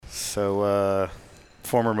So,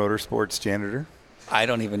 former motorsports janitor. I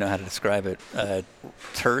don't even know how to describe it.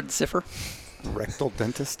 Turd siffer? Rectal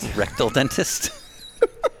dentist. Rectal dentist?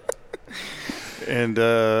 And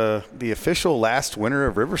the official last winner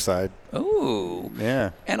of Riverside. Ooh.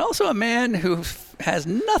 Yeah. And also a man who has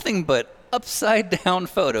nothing but upside-down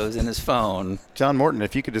photos in his phone. John Morton,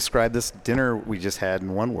 if you could describe this dinner we just had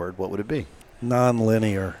in one word, what would it be?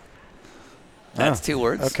 Non-linear. That's 2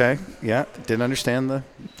 words. Okay. Yeah. Didn't understand the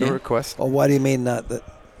request. Well, why do you mean not that?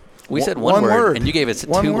 We said one word, and you gave us 2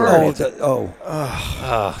 words. What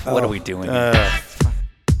are we doing?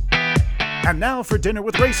 And now for Dinner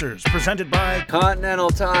with Racers, presented by Continental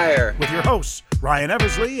Tire. with your hosts, Ryan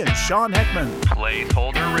Eversley and Sean Heckman.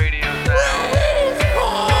 Placeholder radio sound.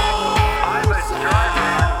 I'm a driver.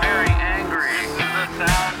 I'm very angry. This is the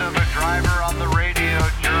sound of a driver on the radio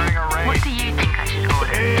during a race. What do you think I should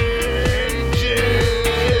order?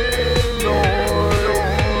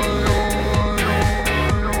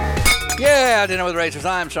 Yeah, Dinner with Racers.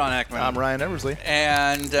 I'm Sean Heckman. I'm Ryan Eversley.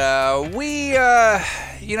 And we,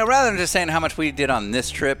 rather than just saying how much we did on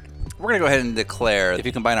this trip, we're going to go ahead and declare, if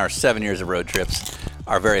you combine our 7 years of road trips,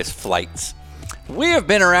 our various flights, we have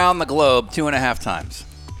been around the globe 2.5 times.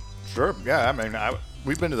 Sure. Yeah. I mean,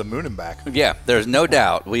 we've been to the moon and back. Yeah, there's no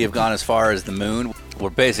doubt we have gone as far as the moon.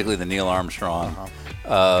 We're basically the Neil Armstrong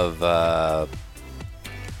of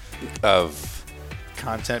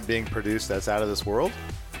Content being produced that's out of this world.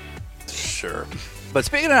 Sure. But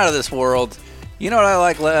speaking of out of this world, you know what I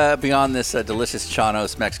like beyond this delicious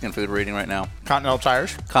Chanos Mexican food we're eating right now? Continental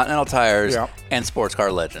Tires. Continental Tires Yeah. and Sports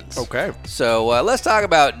Car Legends. Okay. So let's talk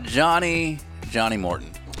about Johnny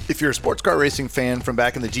Morton. If you're a sports car racing fan from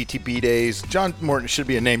back in the GTB days, John Morton should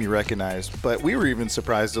be a name you recognize. But we were even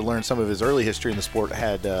surprised to learn some of his early history in the sport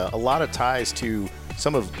had a lot of ties to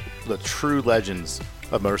some of the true legends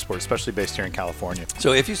of motorsport, especially based here in California.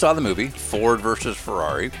 So if you saw the movie Ford versus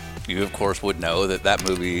Ferrari, you of course would know that that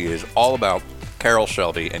movie is all about Carroll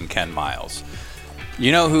Shelby and Ken Miles.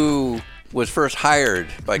 You know who was first hired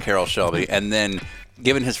by Carroll Shelby and then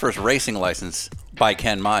given his first racing license by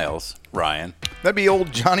Ken Miles, Ryan? That'd be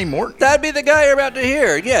old Johnny Morton. That'd be the guy you're about to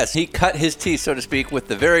hear. Yes, he cut his teeth, so to speak, with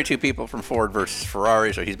the very two people from Ford versus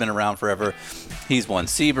Ferrari, so he's been around forever. He's won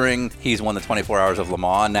Sebring. He's won the 24 Hours of Le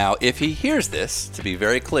Mans. Now, if he hears this, to be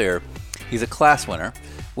very clear, he's a class winner,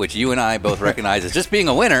 which you and I both recognize as just being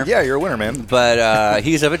a winner. Yeah, you're a winner, man. But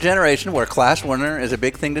he's of a generation where class winner is a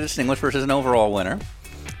big thing to distinguish versus an overall winner.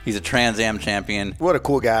 He's a Trans Am champion. What a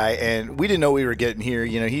cool guy. And we didn't know we were getting here.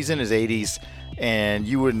 You know, he's in his 80s, and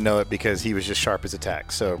you wouldn't know it because he was just sharp as a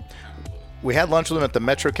tack. So we had lunch with him at the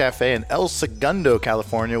Metro Cafe in El Segundo,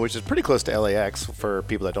 California, which is pretty close to LAX for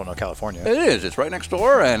people that don't know California. It is. It's right next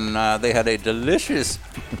door, and they had a delicious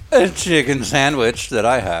chicken sandwich that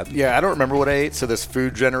I had. Yeah, I don't remember what I ate, so this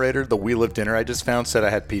food generator, the Wheel of Dinner I just found, said I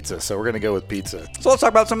had pizza, so we're going to go with pizza. So let's talk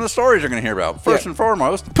about some of the stories you're going to hear about. First and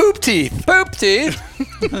foremost, Poop teeth! poop teeth.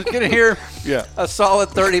 You're going to hear Yeah. a solid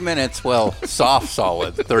 30 minutes, well, soft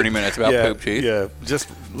solid 30 minutes about poop teeth. Yeah, just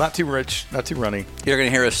not too rich, not too runny. You're going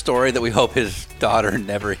to hear a story that we hope his daughter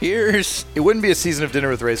never hears. It wouldn't be a season of Dinner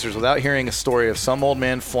with Racers without hearing a story of some old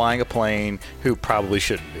man flying a plane who probably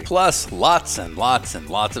shouldn't be. Plus, lots and lots and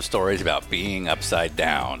lots of stories about being upside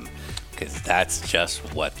down, because that's just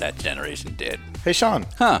what that generation did. Hey, Sean.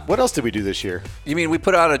 Huh. What else did we do this year? You mean we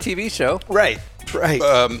put out a TV show? Right.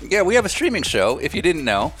 Yeah, we have a streaming show, if you didn't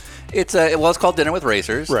know. It's called Dinner with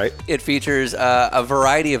Racers. Right. It features a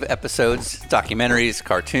variety of episodes, documentaries,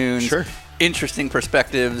 cartoons, Sure. interesting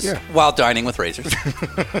perspectives, Yeah. while dining with racers.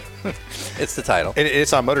 It's the title.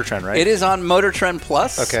 It's on Motor Trend, right? It is on Motor Trend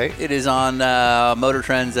Plus. Okay. It is on Motor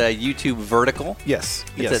Trend's YouTube Vertical. Yes.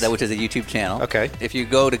 Which is a YouTube channel. Okay. If you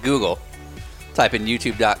go to Google, type in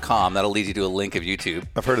youtube.com, that'll lead you to a link of YouTube.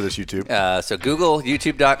 I've heard of this YouTube. So Google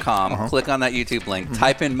youtube.com, click on that YouTube link,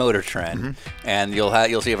 type in Motor Trend, and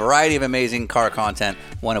you'll see a variety of amazing car content,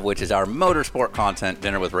 one of which is our motorsport content,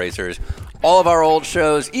 Dinner with Racers. All of our old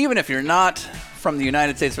shows, even if you're not from the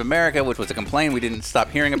United States of America, which was a complaint we didn't stop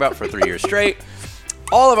hearing about for 3 years straight,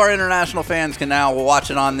 all of our international fans can now watch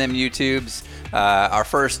it on them YouTubes. Our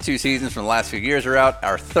first 2 seasons from the last few years are out.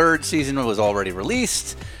 Our 3rd season was already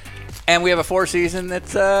released. And we have a 4th season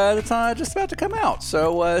that's just about to come out.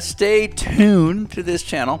 So stay tuned to this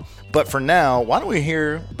channel. But for now, why don't we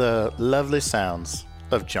hear the lovely sounds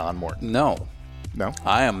of John Morton? No, No?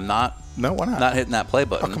 I am not No, why not? hitting that play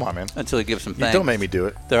button. Oh, come on, man. Until you give some thanks. Don't make me do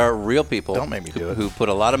it. There are real people Don't make me do it. who put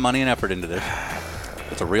a lot of money and effort into this.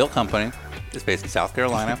 It's a real company. It's based in South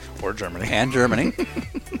Carolina Or Germany. and Germany.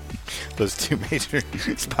 those two major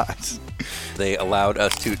spots. They allowed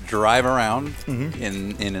us to drive around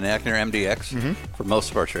in an Acura MDX for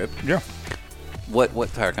most of our trip. Yeah.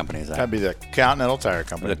 What tire company is that? That'd be the Continental Tire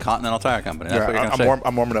Company. The Continental Tire Company. That's what you're I'm, going to say.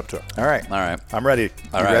 I'm warming up to it. All right. All right. I'm ready.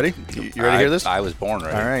 All You right. ready? You ready to hear this? I was born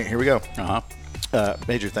ready. All right, here we go. Uh-huh.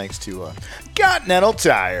 Major thanks to Continental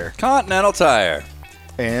Tire Continental Tire.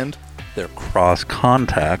 and Their cross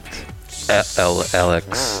contact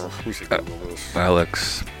LX. we should Google this.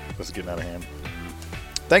 Alex. This is getting out of hand.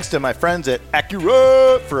 Thanks to my friends at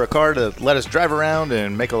Acura for a car to let us drive around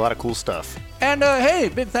and make a lot of cool stuff. And hey,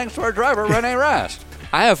 big thanks to our driver, Renee Rast.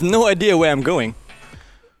 I have no idea where I'm going.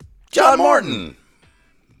 John Morton.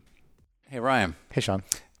 Hey, Ryan. Hey, Sean.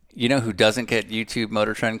 You know who doesn't get YouTube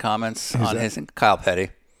Motor Trend comments on his? Kyle Petty.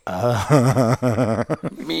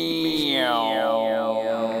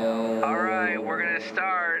 All right, we're going to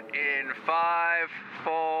start in 5,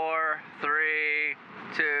 4, 3,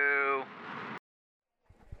 2.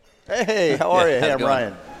 Hey, how are Yeah, you? how's Hey, it I'm going?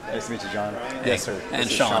 Ryan. Nice to meet you, John. Yes, sir. And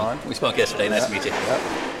This is Sean. We spoke yesterday. Nice to meet you.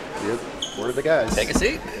 Yep. We're the guys. Take a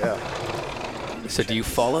seat. Yeah. So do you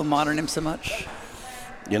follow modern IMSA much?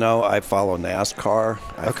 You know, I follow NASCAR.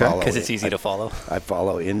 Okay. Because it's easy to follow. I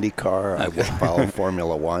follow IndyCar. Okay. I follow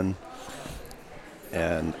Formula One.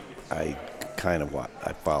 And I kind of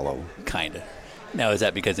I follow. Kind of. Now, is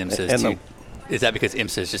that because IMSA is And is that because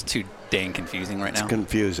IMSA is just too dang confusing right now? It's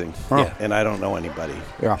confusing. Yeah. And I don't know anybody.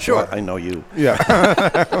 Yeah. Sure. Well, I know you. Yeah.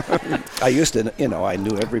 I used to, I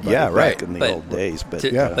knew everybody Yeah, right. back in the But old days. But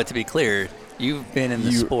But to be clear, you've been in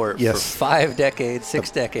the sport for yes. 5 decades,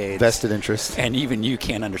 6 decades. Vested interest. And even you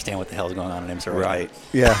can't understand what the hell's going on in IMSA right right.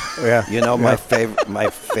 Yeah. Yeah. You know, my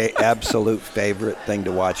favorite, absolute favorite thing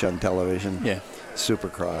to watch on television? now. Yeah.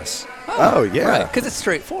 Supercross. Oh, yeah. Right, because it's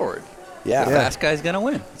straightforward. Yeah. The fast guy's going to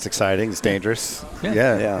win. It's exciting. It's dangerous.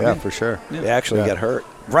 Yeah. Yeah, for sure. They actually get hurt.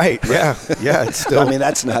 Right. Yeah. Yeah. It's still. I mean,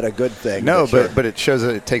 that's not a good thing. no, sure. but it shows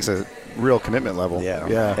that it takes a real commitment level. Yeah.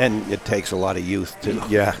 Yeah. And it takes a lot of youth, too.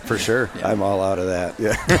 Yeah, for sure. I'm all out of that.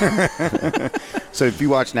 Yeah. So if you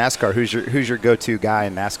watch NASCAR, who's your go-to guy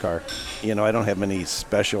in NASCAR? You know, I don't have any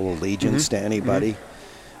special allegiance to anybody.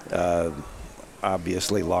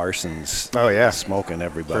 Obviously, Larson's Oh, yeah. smoking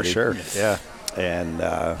everybody. For sure. Yeah. And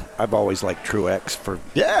I've always liked Truex for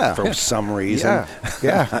some reason. Yeah.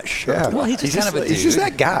 Yeah. Not sure. Yeah. Well, he's just kind of a He's just dude.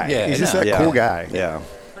 that guy. Yeah, he's just I know. that cool guy. Yeah.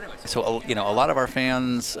 So, a lot of our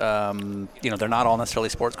fans, they're not all necessarily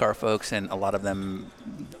sports car folks, and a lot of them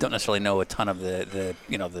don't necessarily know a ton of the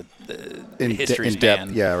In history in span.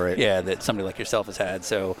 depth, yeah, right. Yeah, that somebody like yourself has had.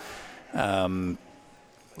 So,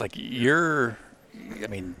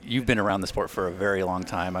 you've been around the sport for a very long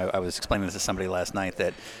time. I was explaining this to somebody last night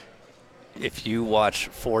that if you watch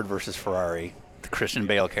Ford versus Ferrari, the Christian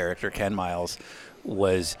Bale character, Ken Miles,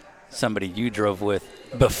 was somebody you drove with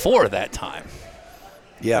before that time.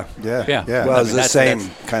 Yeah. Yeah. Yeah. Yeah. Well, I it's mean, the that's- same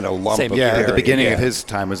that's- kind of lump same of Yeah, at the period. beginning Yeah. of his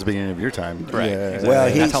time was the beginning of your time. Right, Yeah. exactly. Well,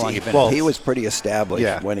 That's he's, how long you've been well, in he this. was pretty established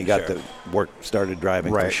Yeah. when he got Sure. started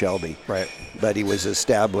driving for Right. Shelby. Right. But he was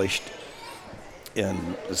established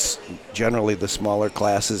in generally the smaller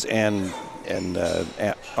classes and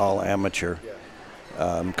all amateur,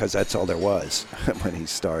 because that's all there was when he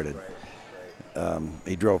started.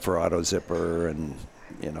 He drove for Auto Zipper and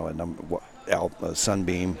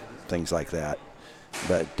Sunbeam, things like that.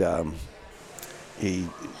 But he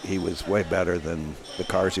was way better than the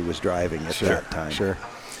cars he was driving at that time. Sure.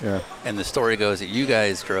 Yeah. And the story goes that you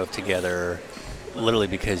guys drove together literally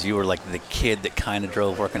because you were like the kid that kind of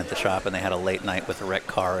drove working at the shop, and they had a late night with a wrecked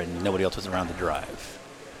car and nobody else was around to drive.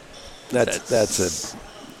 That's a Is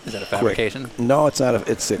that a fabrication? No, it's not.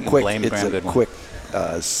 It's a quick. blame It's Graham a Goodwin. quick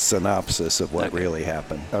synopsis of what Okay. really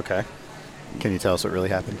happened. Okay. Can you tell us what really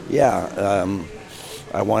happened? Yeah,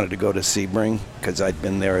 I wanted to go to Sebring because I'd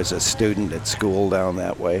been there as a student at school down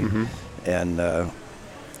that way, and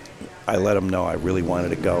I let them know I really wanted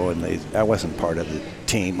to go, and I wasn't part of the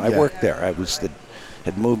team. I Yeah. worked there. I was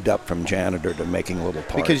had moved up from janitor to making little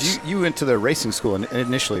parts. Because you went to the racing school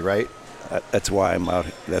initially, right? That's why I'm out.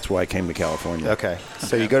 That's why I came to California. Okay.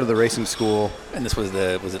 So you go to the racing school. And this was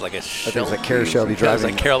it like a I think it was like Carroll Shelby It was like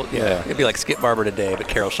driving. Carroll, yeah. It'd be like Skip Barber today, but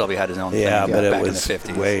Carroll Shelby had his own Yeah, thing but back it in was the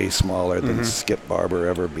 50s. way smaller than Skip Barber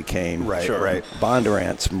ever became. Right, Sure. right.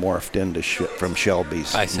 Bondurant's morphed into from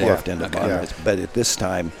Shelby's I see. morphed Yeah, into okay. Bondurant's. But at this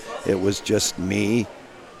time, it was just me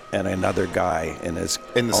and another guy in his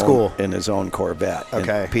school. in his own Corvette. And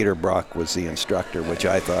Okay. Peter Brock was the instructor, which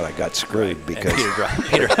I thought I got screwed And because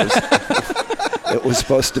Peter it was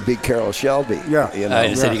supposed to be Carroll Shelby. Yeah. you know.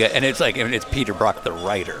 instead you got, and it's Peter Brock, the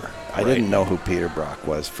writer. I didn't know who Peter Brock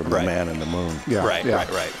was from Right. The Man in the Moon. Yeah. Right, yeah.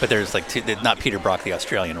 right. But there's like not Peter Brock, the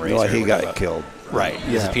Australian racer. No, he we're got talking about. killed. Right.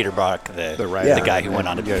 This is Yeah. Peter Brock, the writer. guy who went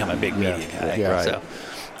on to Yeah. become a big Yeah. media guy. Yeah.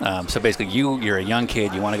 Right. So basically, you're a young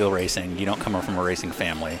kid. You want to go racing. You don't come from a racing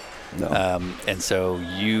family. No. And so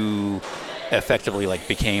you effectively like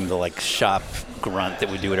became the like shop grunt that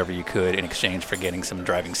would do whatever you could in exchange for getting some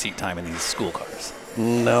driving seat time in these school cars.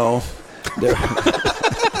 No. There-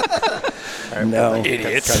 no.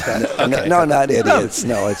 Idiots. No, not idiots.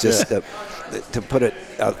 No, it's just to put it.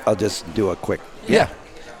 I'll just do a quick. Yeah.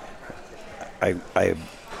 I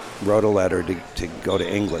wrote a letter to go to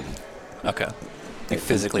England. Okay. You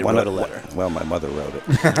physically One wrote of- a letter. Well, my mother wrote it.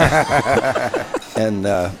 And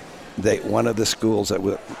one of the schools that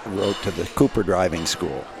wrote to the Cooper Driving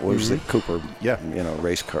School was the Cooper, Yeah.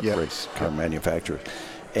 race car Yeah. manufacturer.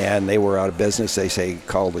 And they were out of business. They say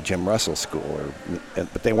call the Jim Russell School,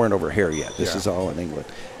 but they weren't over here yet. This is all in England,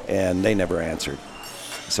 and they never answered.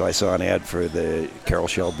 So I saw an ad for the Carroll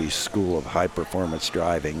Shelby School of High Performance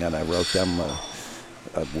Driving, and I wrote them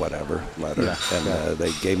a whatever letter, and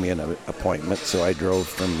they gave me an appointment. So I drove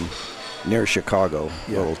from near Chicago,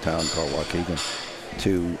 a little town called Waukegan,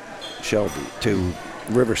 to Shelby, to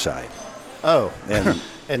Riverside. Oh. And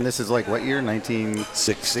And this is like what year?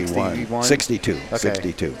 1961? 62. Okay.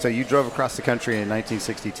 62. So you drove across the country in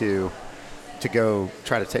 1962 to go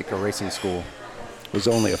try to take a racing school. It was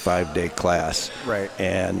only a 5-day class. Right.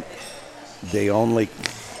 And the only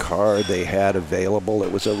car they had available,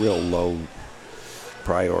 it was a real low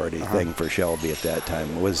priority thing for Shelby at that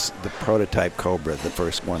time, was the prototype Cobra, the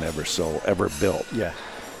first one ever built. Yeah.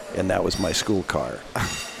 And that was my school car.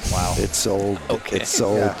 Wow. It sold. Okay. It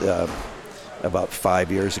sold about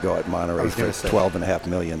 5 years ago at Monterey was for gonna say. $12.5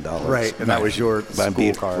 million. Right. And that was your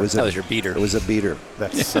school car. That was your beater. It was a beater.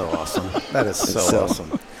 That's so awesome. That is so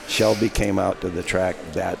awesome. Shelby came out to the track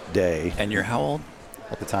that day. And you're how old?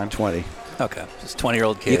 At the time? 20. Okay. Just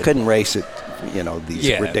 20-year-old kid. You couldn't race at, these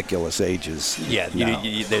Yeah. ridiculous ages. Yeah, now.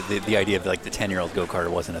 the idea of like the 10-year-old go-kart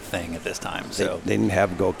wasn't a thing at this time. So They didn't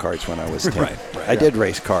have go-karts when I was 10. Right. I did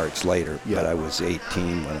race karts later, Yeah. but I was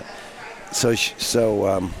 18 when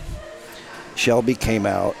Shelby came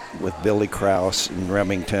out with Billy Krause and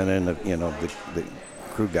Remington and the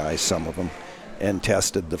crew guys, some of them, and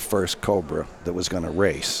tested the first Cobra that was going to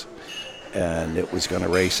race. And it was going to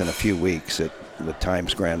race in a few weeks at the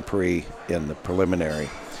Times Grand Prix in the preliminary.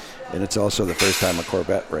 And it's also the first time a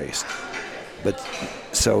Corvette raced. But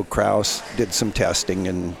so Krause did some testing,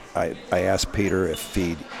 and I asked Peter if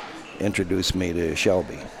he'd introduce me to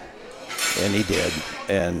Shelby. And he did.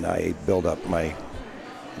 And I built up my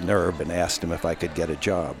nerve and asked him if I could get a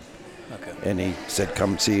job. Okay. And he said,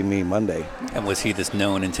 come see me Monday. And was he this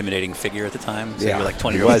known intimidating figure at the time? So Yeah, you're like he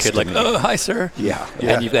 20-year-old was kid, to like, me. oh, hi, sir. Yeah.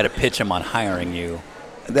 And you've got to pitch him on hiring you.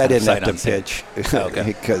 That didn't sight have to unseen. pitch Oh, okay.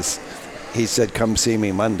 because he said, come see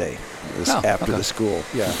me Monday. It was Oh, after okay. the school.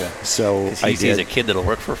 Yeah. Okay. So I He sees did. a kid that'll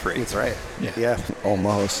work for free. That's right. Yeah. Yeah.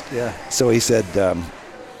 Almost. Yeah. So he said,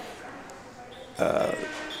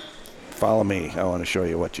 follow me. I want to show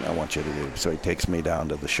you what I want you to do. So he takes me down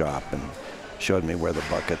to the shop and showed me where the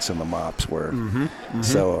buckets and the mops were.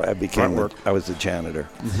 So I became, I was the janitor.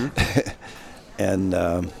 And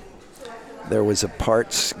there was a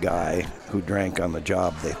parts guy who drank on the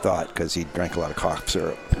job, they thought, because he drank a lot of cough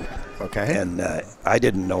syrup. Okay. And I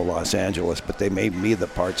didn't know Los Angeles, but they made me the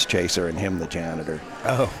parts chaser and him the janitor.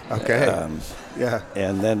 Oh, okay. Yeah.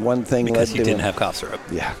 And then one thing Because led he to didn't have cough syrup.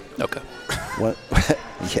 Yeah. Okay. One,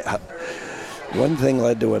 yeah. One thing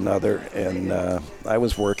led to another, and I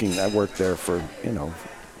worked there for,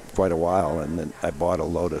 quite a while, and then I bought a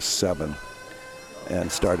Lotus 7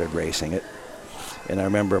 and started racing it. And I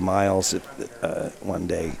remember Miles one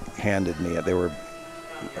day handed me it.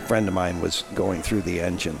 A friend of mine was going through the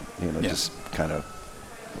engine, just kind of,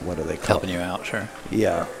 what do they call Helping it? you out, sure.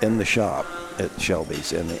 Yeah, in the shop at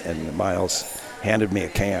Shelby's, and Miles handed me a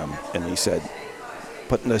cam, and he said,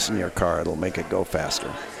 putting this in your car, it'll make it go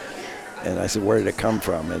faster. And I said, where did it come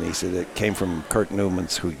from? And he said, it came from Kurt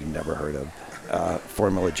Newman's, who you've never heard of,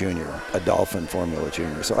 Formula Junior, a Dolphin Formula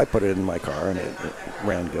Junior. So I put it in my car, and it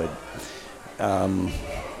ran good.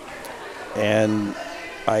 And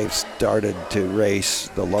I started to race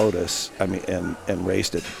the Lotus, and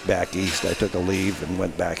raced it back east. I took a leave and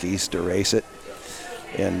went back east to race it,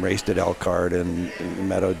 and raced at Elkhart and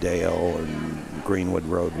Meadowdale and Greenwood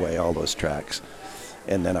Roadway, all those tracks.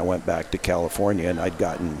 And then I went back to California, and I'd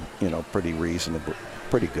gotten,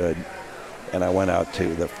 pretty good. And I went out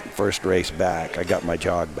to the first race back. I got my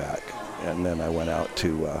jog back, and then I went out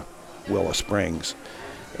to Willow Springs.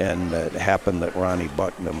 And it happened that Ronnie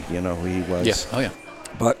Bucknam, who he was? Yeah. Oh, yeah.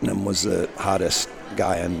 Bucknam was the hottest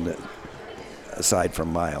guy aside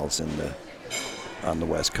from Miles on the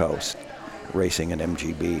West Coast, racing an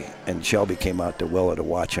MGB. And Shelby came out to Willow to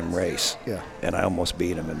watch him race. Yeah. And I almost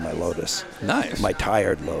beat him in my Lotus. Nice. My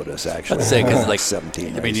tired Lotus, actually. Let's say, because 17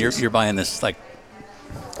 I mean, races. you're buying this, like,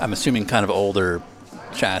 I'm assuming kind of older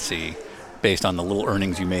chassis based on the little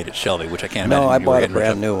earnings you made at Shelby, which I can't imagine. No, I you were bought a getting rich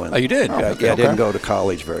brand on. new one. Oh, you did? Yeah, I didn't go to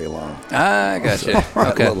college very long. Ah, I gotcha.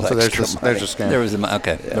 Okay. little So there's extra just money. scam. There was the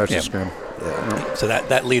okay. There's Yeah. a scam. So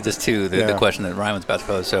that leads us to the Yeah. question that Ryan was about to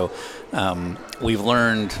pose. So we've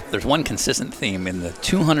learned there's one consistent theme in the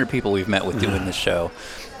 200 people we've met with doing this show,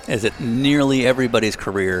 is that nearly everybody's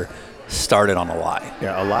career started on a lie.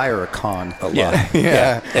 Yeah, a lie or a con. Yeah.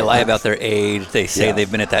 Yeah. They lie about their age. They say Yeah.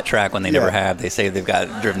 they've been at that track when they never Yeah. have. They say they've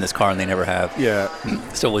driven this car and they never have. Yeah.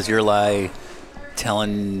 So was your lie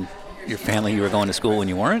telling your family you were going to school when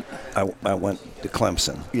you weren't? I went to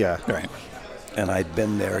Clemson. Yeah. Right. And I'd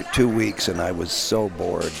been there 2 weeks, and I was so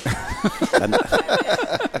bored.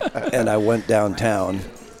 and I went downtown,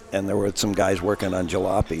 and there were some guys working on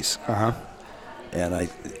jalopies. Uh-huh.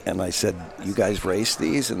 And I said, "You guys race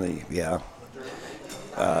these?" And they, "Yeah."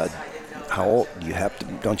 How old?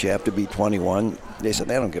 Don't you have to be 21? They said,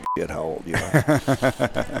 "They don't give a shit how old you are."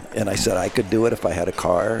 And I said, "I could do it if I had a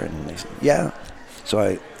car." And they said, "Yeah."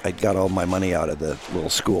 So I got all my money out of the little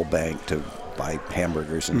school bank to buy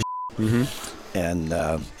hamburgers and and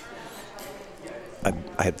I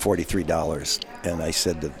had $43, and I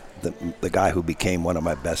said to the guy who became one of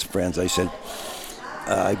my best friends, I said,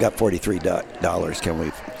 "I got $43. Can we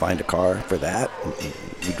find a car for that?" And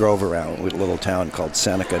we drove around with a little town called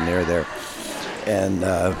Seneca near there, and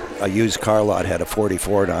a used car lot had a 40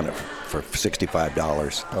 Ford on it for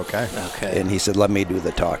 $65. Okay. Okay. And he said, "Let me do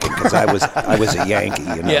the talking," because I was a Yankee,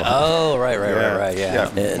 you know. Yeah. Oh, right. Yeah.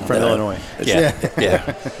 And, From Illinois. Yeah.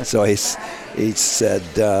 Yeah. So he said,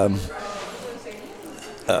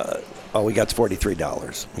 "Oh, we got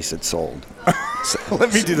 $43." He said, "Sold."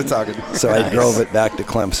 Let me do the talking. So I drove it back to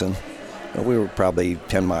Clemson. We were probably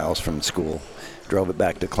 10 miles from school. Drove it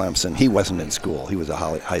back to Clemson. He wasn't in school. He was a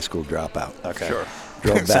high school dropout. Okay. Sure.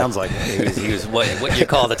 Drove back, Sounds like it. He was what you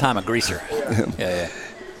call at the time a greaser. Yeah.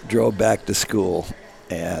 drove back to school,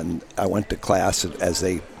 and I went to class as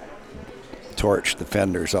they torched the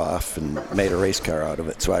fenders off and made a race car out of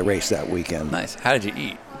it. So I raced that weekend. Nice. How did you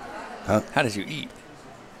eat? Huh? How did you eat?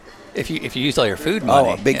 If you used all your food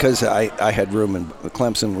money. Oh, because I had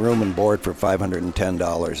Clemson room and board for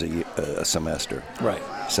 $510 a semester. Right.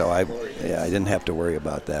 So I didn't have to worry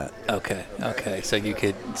about that. Okay. So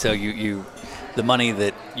you the money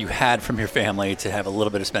that you had from your family to have a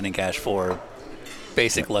little bit of spending cash for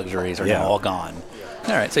basic luxuries are now all gone.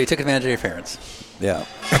 All right. So you took advantage of your parents. Yeah.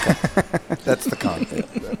 That's the con.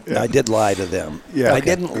 I did lie to them. Yeah. I Okay.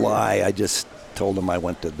 didn't lie. I just told them I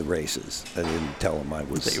went to the races. I didn't tell them I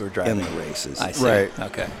was That you were driving. in the races. I see. Right.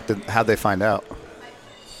 Okay. How'd they find out?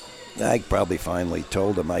 I probably finally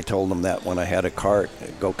told them. I told them that when I had a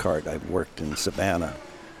go-kart. I worked in Savannah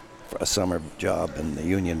for a summer job in the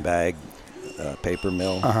Union Bag paper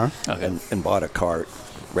mill, Okay. and bought a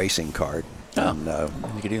racing cart. Oh. And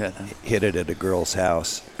You could do that then. hid it at a girl's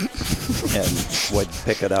house and would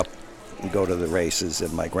pick it up and go to the races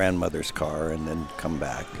in my grandmother's car and then come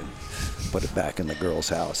back and put it back in the girl's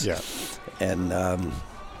house. Yeah. And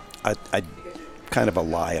I kind of a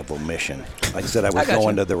lie of omission. I said I was got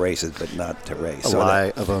going you. to the races, but not to race. A So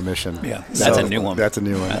lie of omission. Yeah. That's a So- new one. That's a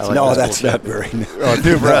new one. I like no, that. that's not very new. Oh,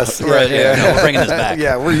 new for us. Right. Yeah. No, we're bringing this back.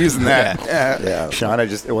 Yeah, we're using that. Yeah. Sean,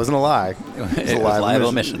 it wasn't a lie. It was a lie of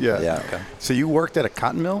omission. Yeah. Yeah. Okay. So you worked at a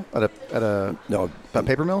cotton mill? At a No,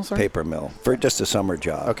 paper mill, sorry? paper mill for just a summer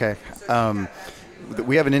job. Okay.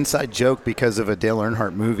 We have an inside joke because of a Dale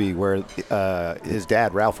Earnhardt movie where his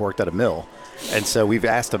dad, Ralph, worked at a mill. And so we've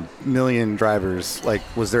asked a million drivers, like,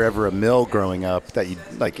 was there ever a mill growing up that you,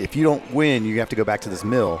 like, if you don't win, you have to go back to this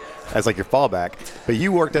mill as, like, your fallback. But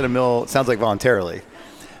you worked at a mill, it sounds like voluntarily.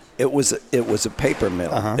 It was a paper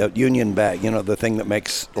mill, at Union Bag. You know, the thing that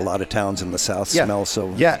makes a lot of towns in the South smell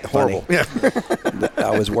so horrible. funny. Yeah.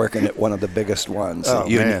 I was working at one of the biggest ones, Oh,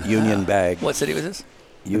 man. Union Bag. What city was this?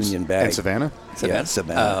 Union Bag. In Savannah? Yeah,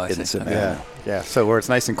 Savannah. Oh, I see. In Savannah. Yeah. So where it's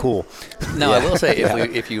nice and cool. No, I will say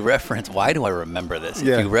if you reference, why do I remember this?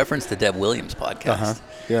 Yeah. If you reference the Deb Williams podcast,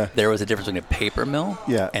 Yeah. there was a difference between a paper mill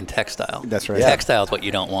and textile. That's right. Textile is what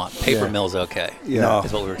you don't want. Paper Yeah. mill's okay. Yeah. No,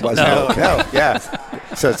 Is what we were told. wasn't No. okay. No, yeah.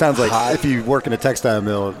 So it sounds like if you work in a textile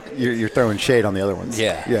mill, you're throwing shade on the other ones.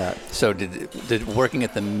 Yeah. Yeah. So did working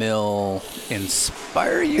at the mill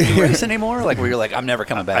inspire you to race anymore? Like where you're like, I'm never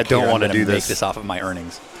coming back. I don't want wanna to do make this. this off of my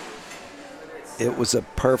earnings. It was a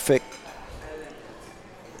perfect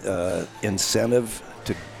incentive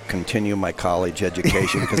continue my college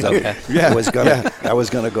education because Okay. I was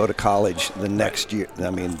going to go to college the next year. I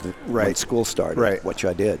mean, when school started, Right. which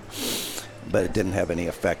I did, but it didn't have any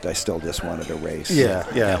effect. I still just wanted to race.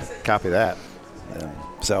 Yeah. Copy that.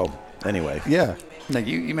 So anyway, Yeah. Now,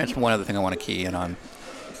 you mentioned one other thing I want to key in on.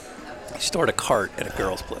 You stored a cart at a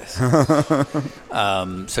girl's place.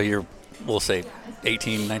 So you're, we'll say,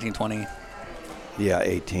 18, 19, 20? yeah,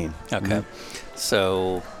 18. Okay.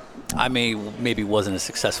 So I maybe wasn't as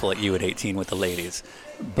successful at you at 18 with the ladies,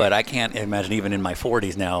 but I can't imagine even in my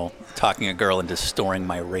 40s now talking a girl into storing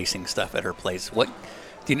my racing stuff at her place.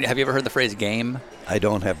 Have you ever heard the phrase game? I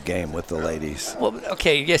don't have game with the ladies. Well,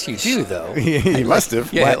 okay, yes you do though. You must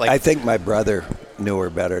have. Yeah, Well, I think my brother knew her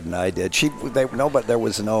better than I did. But there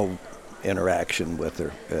was no interaction with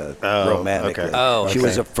her romantically. okay. Oh, She okay.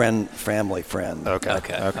 was a family friend. Okay.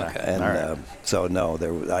 And All right. so no,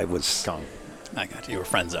 I was. I got you. You were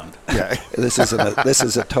friend zoned. Yeah. This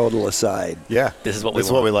is a total aside. Yeah. This is what This is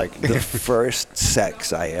we what we want. like. The first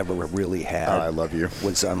sex I ever really had I love you.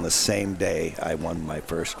 was on the same day I won my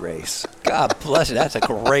first race. God bless you. That's a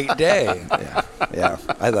great day. Yeah,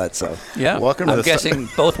 I thought so. Yeah. Welcome to I'm the guessing you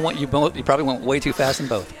probably went way too fast in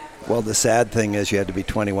both. Well, the sad thing is you had to be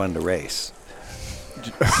 21 to race.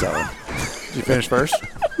 So Did you finish first?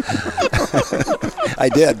 I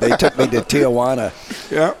did. They took me to Tijuana.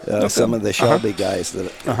 Yeah. Some of the Shelby guys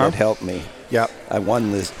that helped me. Yep. I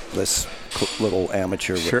won this little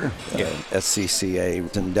amateur Sure.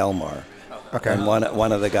 SCCA in Del Mar. Okay. And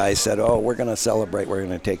one of the guys said, "Oh, we're going to celebrate. We're going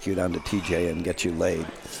to take you down to TJ and get you laid."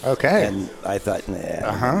 Okay. And I thought,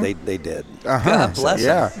 nah, they did. God bless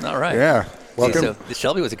Yeah. him. All right. Yeah. Welcome. So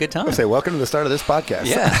Shelby was a good time. I say welcome to the start of this podcast.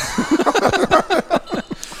 Yeah.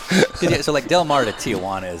 So like Del Mar to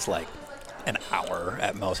Tijuana is like an hour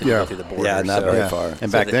at most, and you Yeah. go through the border. Yeah, not so, very far.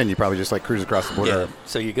 And So back the- then, you probably just like cruise across the border. Yeah.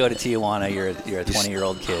 So you go to Tijuana, you're a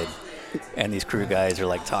 20-year-old kid, and these crew guys are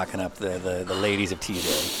like talking up the ladies of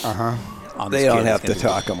TJ. They don't have to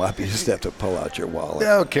talk them up. You just have to pull out your wallet.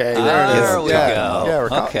 Okay. There it is. There we yeah. go. Yeah.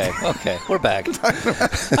 We're Okay. We're back.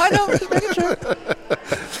 I know. We're just making sure.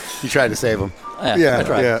 You tried to save them. Yeah, I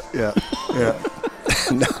tried. Yeah.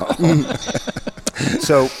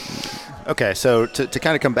 So, okay, so to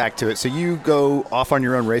kind of come back to it, so you go off on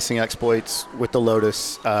your own racing exploits with the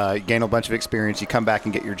Lotus, you gain a bunch of experience, you come back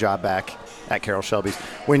and get your job back at Carroll Shelby's.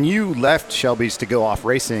 When you left Shelby's to go off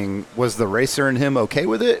racing, was the racer in him okay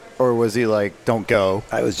with it, or was he like, don't go?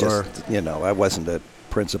 I was just, I wasn't a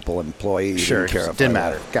principal employee. Sure, Didn't care if didn't I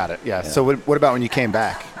matter. left. Got it, yeah. So what about when you came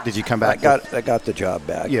back? Did you come back? I got the job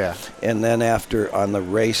back. Yeah. And then after, on the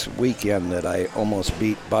race weekend that I almost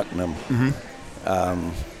beat Bucknam,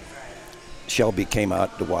 Shelby came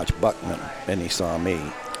out to watch Bucknam, and he saw me,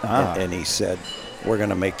 and he said, "We're going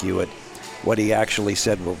to make you what he actually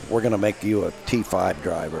said, we're going to make you a T5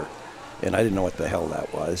 driver." And I didn't know what the hell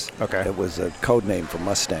that was. Okay. It was a code name for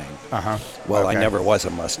Mustang. Okay. Well, I never was a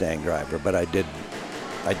Mustang driver, but I did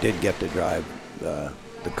get to drive the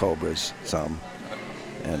Cobras some.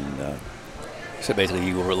 And So basically,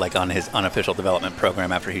 you were like on his unofficial development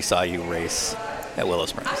program after he saw you race at Willow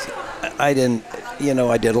Springs. I didn't,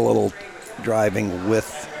 I did a little driving with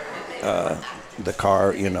the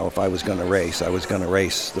car. If I was going to race, I was going to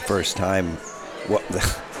race the first time.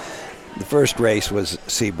 The first race was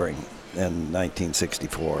Sebring in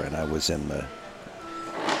 1964, and I was in the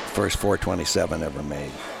first 427 ever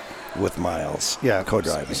made with Miles. Yeah,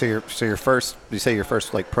 co-driving. So your first, did you say your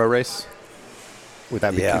first like pro race? Would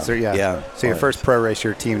that be Yeah, considered? yeah. So your first pro race,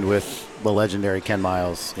 you're teamed with the legendary Ken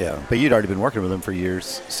Miles. Yeah. But you'd already been working with him for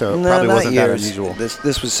years, so it No, probably not wasn't years. that unusual.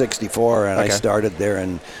 This was 64, and I Okay. started there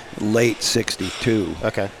in late 62.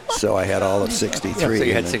 Okay. So I had all of 63. So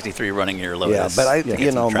you had and then- 63 running your Lotus. Yeah, but to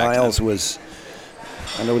get some track Miles time. was,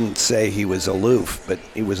 I wouldn't say he was aloof, but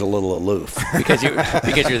he was a little aloof. because you're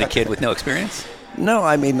the kid with no experience. No,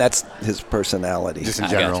 I mean, that's his personality. Just in I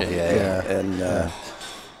general. gotcha, yeah. And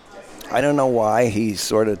I don't know why he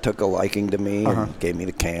sort of took a liking to me and gave me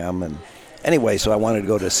the cam. And anyway, so I wanted to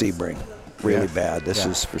go to Sebring really bad. This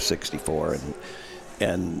is for 64,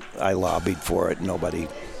 and I lobbied for it. Nobody,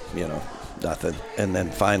 nothing. And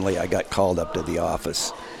then finally I got called up to the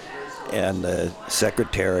office, and the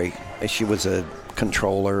secretary, she was a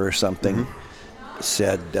controller or something,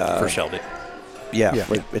 said... For Shelby. Yeah,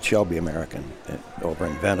 Yeah. At Shelby American over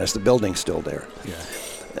in Venice. The building's still there.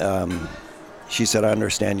 Yeah. She said, "I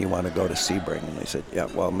understand you want to go to Sebring." And I said, "Yeah,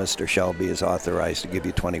 well, Mr. Shelby is authorized to give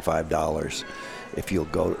you $25 if you'll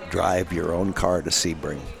go drive your own car to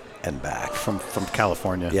Sebring and back." From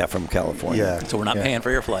California. Yeah, from California. Yeah. So we're not paying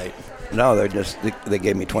for your flight. No, they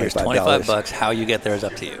gave me Here's $25. $25. How you get there is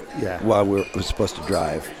up to you. Yeah. Well, we were supposed to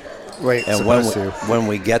drive. Wait, And supposed to. when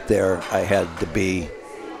we get there, I had to be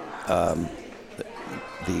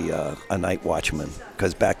a night watchman,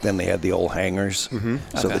 because back then they had the old hangars,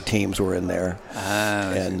 so Okay. the teams were in there.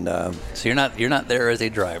 And So you're not there as a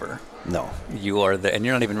driver. no, You are there, and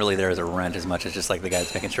you're not even really there as a rent as much as just like the guy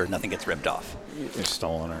that's making sure nothing gets ripped off. It's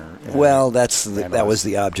stolen or. well, that was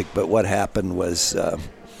the object. But what happened was,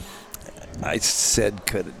 I said,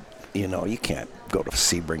 you can't go to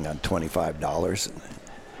Sebring on $25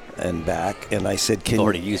 and back. And I said, You've can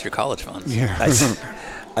already you? used your college funds.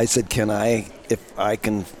 I said, can I, if I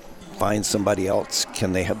can find somebody else,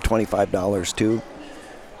 can they have $25 too?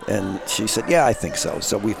 And she said, yeah, I think so.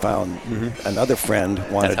 So we found another friend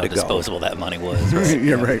wanted That's how to go. disposable that money was. Right?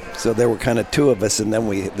 Yeah, right. So there were kind of two of us, and then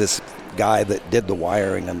this guy that did the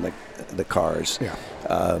wiring on the cars.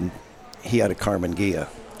 Yeah. He had a Carmen Ghia.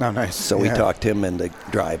 Oh, nice. So we talked him into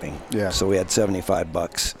driving. Yeah. So we had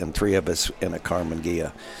 $75 and three of us in a Carmen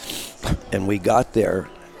Ghia. And we got there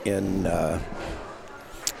in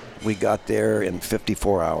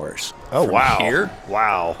 54 hours Oh, wow. here?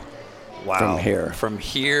 Wow. Wow. from here. From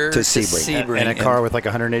here To to Sebring. Sebring. In a car with like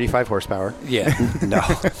 185 horsepower. Yeah. No,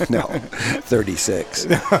 36.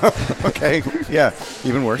 Okay. Yeah.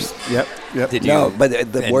 Even worse. Yep. Did you? No, but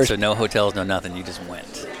the and worst, So no hotels, no nothing. You just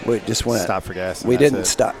went. we just went. Stop for gas and We that's didn't it.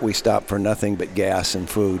 stop. We stopped for nothing but gas and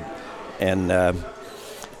food. And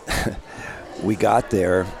we got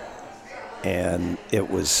there, and it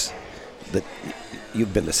was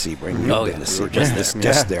you've been to Sebring. You've Oh, been yeah. to We were Sebring. just there.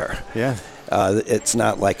 Just there. Yeah. It's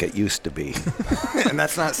not like it used to be. And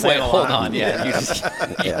that's not Wait, saying a hold lot. on. Yeah, you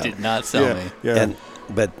Yeah. did not sell me. Yeah.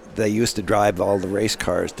 But they used to drive all the race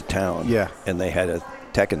cars to town. Yeah. And they had a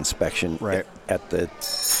tech inspection Right. in the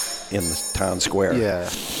town square. Yeah.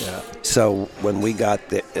 Yeah. So when we got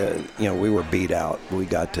we were beat out. We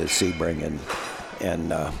got to Sebring,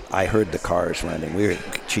 and I heard the cars running. We were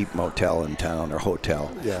at a cheap motel in town, or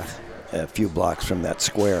hotel, Yeah. a few blocks from that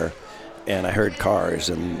square, and I heard cars,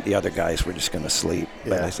 and the other guys were just going to sleep.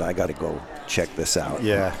 But Yeah. I said, I got to go check this out.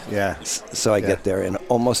 Yeah. Yeah. So I get there, and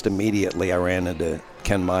almost immediately I ran into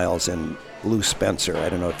Ken Miles and Lou Spencer. I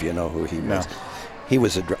don't know if you know who he was. No.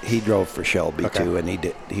 He drove for Shelby Okay. too, and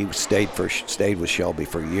he stayed with Shelby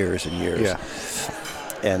for years and years. Yeah.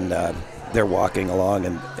 And they're walking along,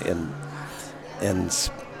 and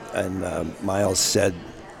Miles said,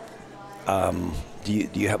 "Do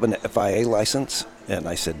you have an FIA license?" And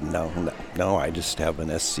I said, "No, I just have an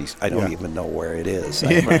SC. I don't Yeah. even know where it is.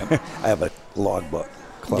 I have a logbook,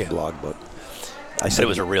 club logbook." I But it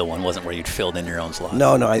was a real one, wasn't where you'd filled in your own slot.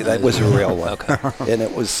 No, that was a real one. Okay. And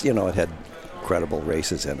it was, it had incredible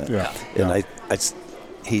races in it. Yeah. And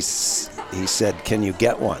he said, "Can you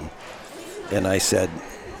get one?" And I said,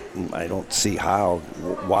 "I don't see how.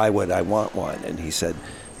 Why would I want one?" And he said,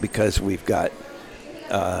 "Because we've got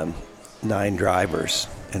 9 drivers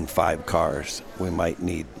and 5 cars. We might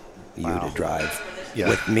need you to drive Yeah.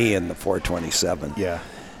 with me in the 427." Yeah.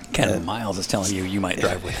 Ken Miles is telling you might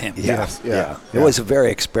drive with him. Yes, yeah, It yeah. was a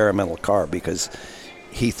very experimental car because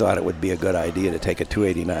he thought it would be a good idea to take a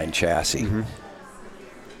 289 chassis,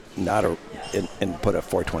 and put a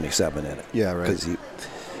 427 in it. Yeah, right.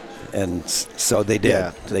 So they did.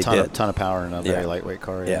 Yeah. They ton did. Of, ton of power in a very Yeah. lightweight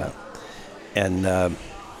car. Yeah. And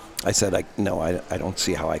I said, I don't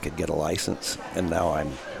see how I could get a license. And now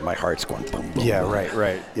my heart's going boom, boom, Yeah. boom.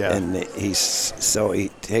 Right. Yeah. And he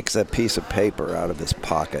takes a piece of paper out of his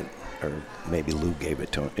pocket, or maybe Lou gave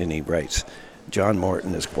it to him, and he writes, "John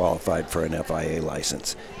Morton is qualified for an FIA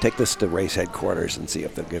license. Take this to race headquarters and see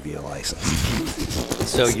if they'll give you a license."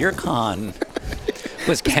 So your con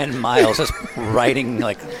was Ken Miles just writing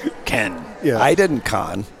like Ken. yeah. I didn't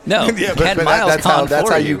con. No, Yeah, Ken but Miles that's con how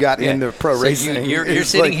for you got Yeah. into pro So racing. You're It's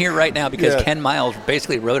sitting like- here right now because Yeah. Ken Miles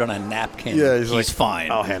basically wrote on a napkin. Yeah, he's like, fine.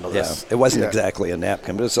 I'll handle Yeah, this. it wasn't Yeah. exactly a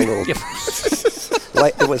napkin, but it was a little. Yeah.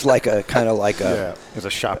 It was like a kind of like Yeah. a It was a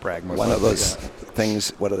shop rag. Most one of likely, those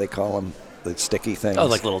things. What do they call them? The sticky things. Oh,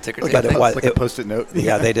 like little ticker tape But it things? was like a Post-it note.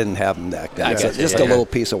 Yeah, they didn't have them that I good. So guess, just yeah, a yeah. little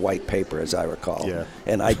piece of white paper, as I recall. Yeah.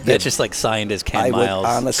 And I That's just like signed as Ken I would Miles.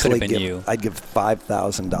 Could honestly have been give. you. I'd give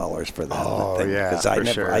 $5,000 for that. Oh, thing, yeah, because I for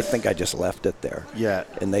never. sure. I think I just left it there. Yeah.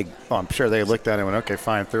 And they. Oh, I'm sure they looked at it and went, okay,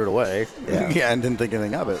 fine, threw it away. Yeah. And didn't think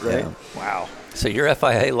anything of it, right? Yeah. Wow. So your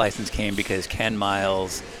FIA license came because Ken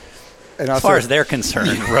Miles, And as far as they're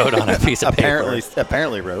concerned, wrote on a piece of paper.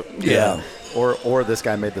 apparently wrote. Yeah. Or this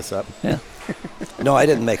guy mid this up. Yeah. No, I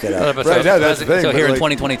didn't make it up. But Right, no, that's the thing, so but here in like-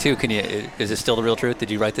 2022, is this still the real truth?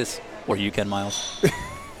 Did you write this? Or you Ken Miles?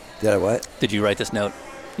 Did I what? Did you write this note?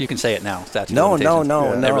 You can say it now. Statute of No, limitations.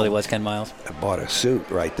 no. That really was Ken Miles? I bought a suit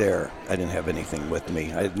right there. I didn't have anything with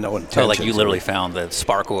me. I had no intention. So like you literally found the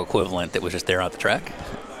Sparkle equivalent that was just there on the track?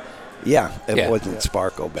 Yeah, it Yeah. wasn't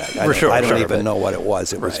Sparko back. For sure, I don't sure, even but- know what it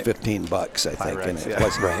was. It was Right. $15, I think, and Pyrex, it yeah.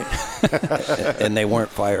 was Right. and they weren't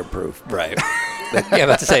fireproof. Right. Yeah,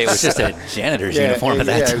 about to say it was just a janitor's uniform at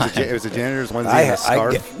that time. It was a janitor's onesie I, and a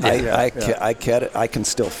scarf. I can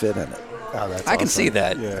still fit in it. Oh, that's I can awesome. see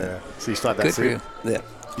that. Yeah. So you still have that Good for suit? you. Yeah.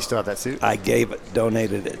 You still have that suit? I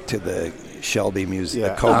donated it to the Shelby Museum,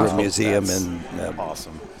 Yeah. the Cobra Oh, Museum that's in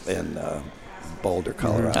awesome. in Boulder,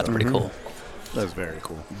 Colorado. That's pretty cool. That's very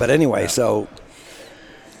cool. But anyway, so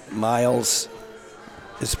Miles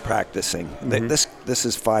is practicing. This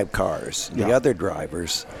is 5 cars. The Yeah. other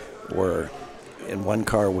drivers were, in one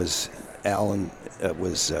car was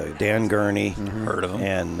Dan Gurney, Heard of him.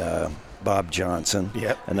 and Bob Johnson.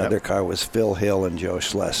 Yep, Another yep. car was Phil Hill and Joe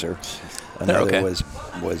Schlesser. Another Okay. was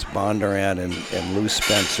Bondurant and Lou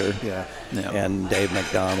Spencer. Yeah. Yeah. And Dave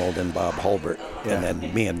McDonald and Bob Holbert. Yeah. And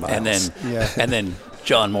then me and Miles. And then Yeah. and then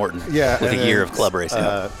John Morton Yeah. with a and year then, of club racing.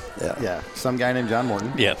 Yeah. Some guy named John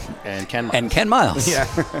Morton. Yeah. And Ken Miles. And Ken Miles. Yeah.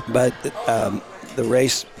 But the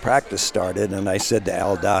race practice started, and I said to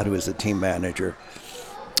Al Dodd, who was the team manager,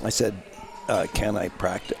 I said, can I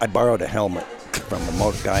practice? I borrowed a helmet from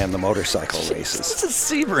a guy in the motorcycle races. It's a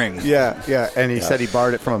Sebring. Yeah. And he said he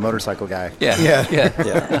borrowed it from a motorcycle guy. Yeah. Yeah. Yeah.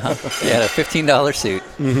 Yeah, He had a $15 suit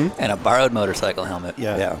and a borrowed motorcycle helmet.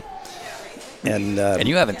 yeah. And, And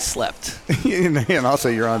you haven't slept. And also,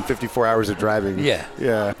 you're on 54 hours of driving. Yeah.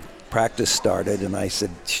 Yeah. practice started, and I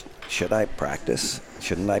said, should I practice?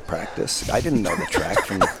 Shouldn't I practice? I didn't know the track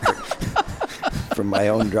from my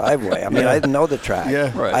own driveway. I mean, I didn't know the track.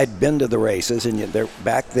 Yeah. Right. I'd been to the races, and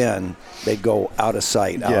back then they'd go out of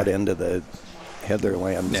sight, out into the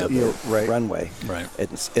heatherlands Yeah. of the Right. runway. Right.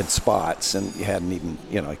 In spots, and you hadn't even,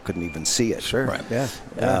 I couldn't even see it. Sure. Right. Yeah.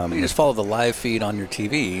 You just follow the live feed on your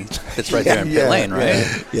TV. That's right there in pit Yeah. lane, right?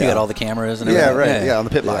 You Yeah. got all the cameras and Yeah, everything. right. Yeah, on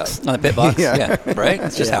the pit box. On the pit box. Yeah. Yeah. Right.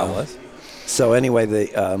 That's just how it was. So anyway,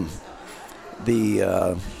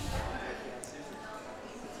 the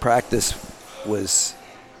practice was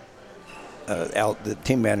the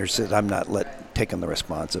team manager said, I'm not taking the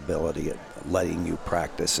responsibility of letting you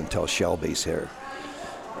practice until Shelby's here.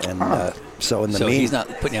 And so in the So he's not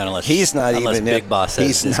putting you on unless he's not unless even Big Boss says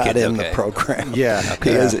he's this not kid's in okay. the program. Yeah.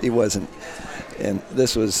 He wasn't. And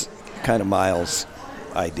this was kind of Miles'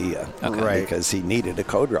 idea, Right. because he needed a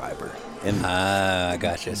co-driver. And Ah,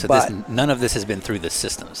 gotcha. So But- none of this has been through the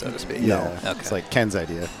system, so to speak. Yeah. Okay. It's like Ken's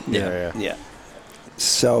idea. Yeah. yeah.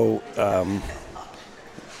 So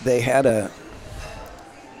they had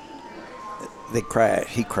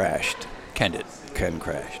he crashed. Ken did. Ken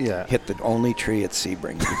crashed. Yeah. Hit the only tree at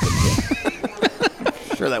Sebring. he could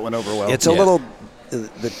hit. Sure, that went over well. It's a Yeah. little.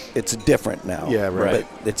 It's different now. Yeah, right.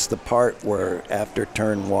 But it's the part where after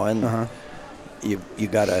turn one,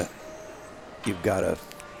 you've got a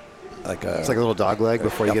like a. It's like a little dog leg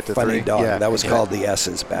before you get to funny 3. dog. Yeah. That was called the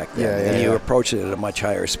S's back then. Yeah, yeah, and you yeah. approach it at a much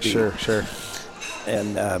higher speed. Sure.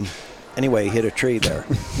 And anyway, he hit a tree there,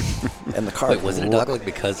 and the car. Wait, was it a dog leg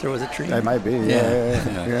because there was a tree? It might be.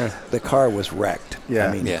 Yeah. The car was wrecked. Yeah.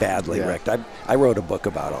 I mean, Yeah. badly Yeah. wrecked. I wrote a book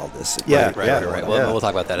about all this. Yeah. Right. We'll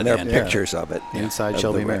talk about that at And there the are end. pictures of it. Inside of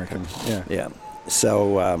Shelby the wreck. American. Yeah. Yeah.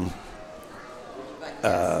 So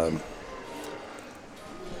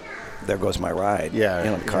there goes my ride.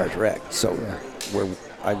 Yeah, The car's wrecked. So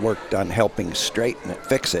I worked on helping straighten it,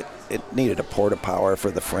 fix it. It needed a porta power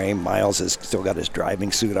for the frame. Miles has still got his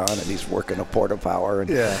driving suit on, and he's working a porta power.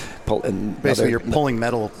 And Basically, you're pulling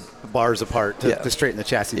metal bars apart to straighten the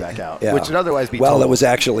chassis back out, Yeah. which would otherwise be Well, total. it was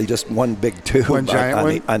actually just one big tube One giant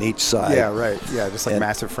one? on each side. Yeah, right. Yeah, just like And-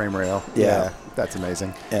 massive frame rail. Yeah. That's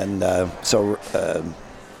amazing. And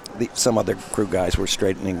some other crew guys were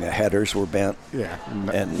straightening. The headers were bent. Yeah.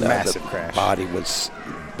 And Massive the crash. body was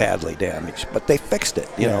badly damaged, but they fixed it.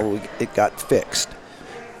 It got fixed,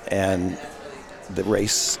 and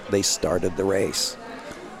they started the race.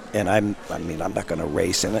 And I'm not going to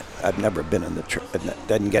race in it. I've never been in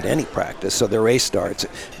didn't get any practice. So the race starts,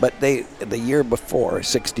 but the year before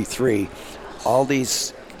 '63, all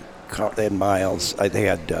these they had Miles. They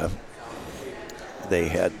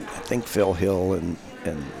had I think Phil Hill and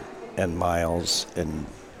Miles and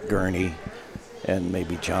Gurney and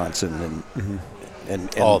maybe Johnson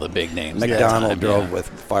and All the big names. at that McDonald time, drove yeah. with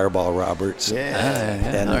Fireball Roberts.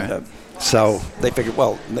 And all right. so they figured,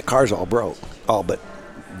 well, the cars all broke, all but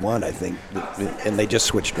one, I think, and they just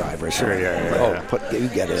switched drivers. Sure, yeah. You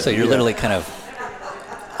get it. So you're literally kind of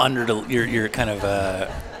you're kind of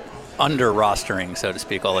under rostering, so to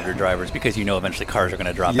speak, all of your drivers because you know eventually cars are going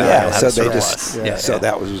to drop out. yeah. You'll have So a they surplus. just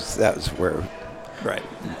that was where right.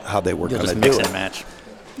 how they were You'll going just to mix do and it. match.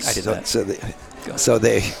 I did that. So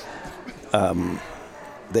they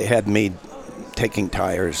had me taking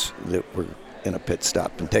tires that were in a pit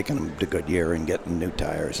stop and taking them to Goodyear and getting new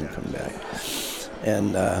tires and coming back.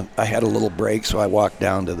 And I had a little break, so I walked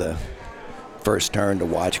down to the first turn to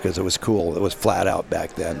watch because it was cool. It was flat out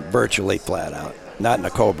back then, virtually flat out. Not in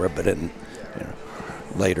a Cobra, but in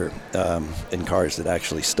later in cars that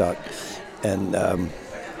actually stuck. And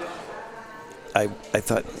I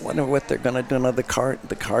thought, wonder what they're going to do. No, the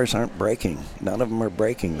cars aren't braking. None of them are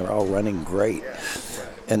braking. They're all running great.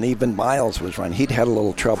 And even Miles was running. He'd had a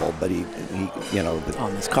little trouble, but he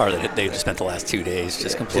on this car that they just spent the last 2 days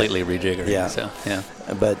just completely rejiggering. Yeah. So, yeah.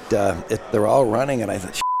 But they're all running, and I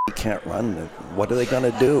thought, he can't run. What are they going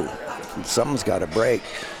to do? Something's got to break.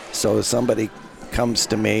 So somebody comes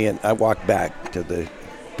to me, and I walk back to the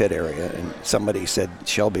pit area, and somebody said,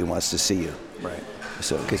 Shelby wants to see you. Right.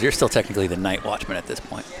 So Because you're still technically the night watchman at this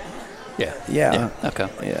point. Yeah. Yeah. Okay.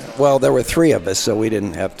 Yeah. Well, there were 3 of us, so we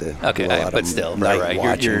didn't have to. Okay, do a lot but of still, night right.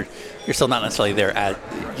 watching. You're still not necessarily there at,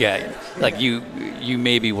 like you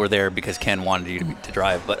maybe were there because Ken wanted you to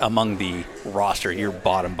drive, but among the roster, you're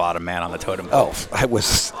bottom man on the totem pole. Oh, I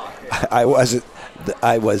was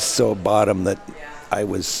so bottom that I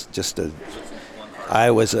was just a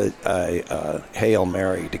Hail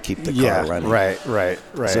Mary to keep the car running. Right.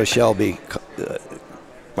 So Shelby,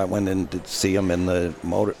 I went in to see him in the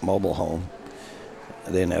mobile home.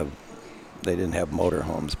 They didn't have motor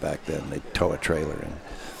homes back then. They tow a trailer in.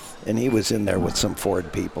 And he was in there with some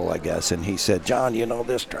Ford people, I guess, and he said, John, you know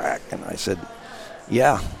this track? And I said,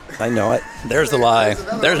 yeah, I know it. There's the lie.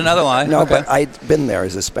 There's another lie. No, Okay. but I'd been there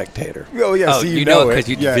as a spectator. Oh, yeah. Oh, so you know it it 'cause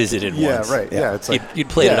you'd visited once. Yeah, right. Yeah, it's like You'd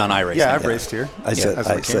played it on iRacing. Yeah, I've raced here. I said, as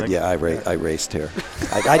a mechanic. I raced here.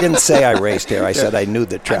 I didn't say I raced here. I said I knew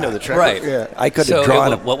the track. I know the track. Right. Yeah. I could So have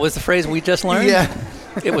drawn what was the phrase we just learned? Yeah.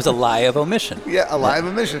 It was a lie of omission. Yeah, a live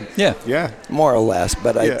emission. Yeah. Yeah. more or less,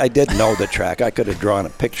 but Yeah. I did know the track. I could have drawn a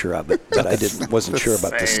picture of it, but I wasn't sure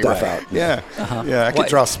about the stuff out. Yeah. Yeah, I could What-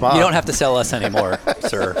 draw spot. You don't have to sell us anymore,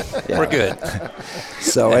 sir. Yeah. We're good.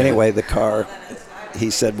 So anyway, the car. He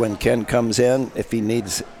said when Ken comes in, if he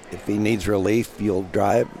needs relief, you'll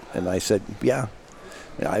drive. And I said, yeah.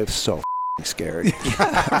 I was so scared.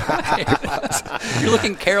 You're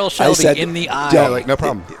looking Carol Shelby said, in the eye. Yeah, like, no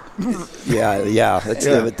problem. Yeah. That's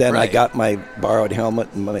Yeah, it. But then I right. got my borrowed helmet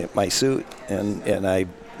and my suit, and I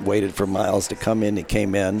waited for Miles to come in. He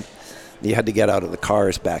came in. You had to get out of the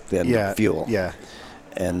cars back then to fuel. Yeah.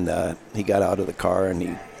 And he got out of the car,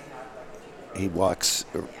 and he walks,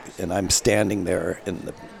 and I'm standing there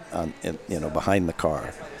behind the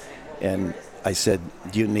car, and I said,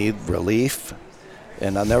 "Do you need relief?"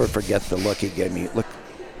 And I'll never forget the look he gave me. Look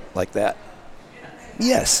like that.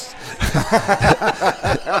 Yes.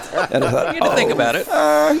 And I thought, You had to think about it.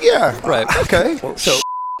 Yeah. Right. Okay. So,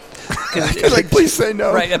 Like, please say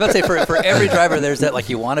no. right, I'm about to say, for every driver, there's that, like,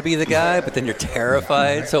 you want to be the guy, but then you're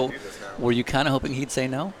terrified. So, were you kind of hoping he'd say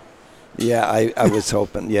no? Yeah, I was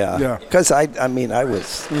hoping, yeah. Yeah. Because I'd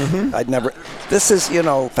never, this is,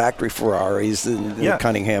 factory Ferraris and the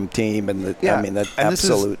Cunningham team and the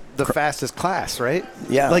absolute. This is the fastest class, right?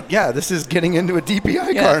 Yeah. Like, this is getting into a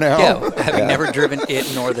DPI car now. Yeah, having never driven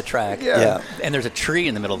it nor the track. Yeah. And there's a tree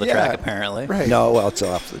in the middle of the Yeah. track, apparently. Right. No, well, it's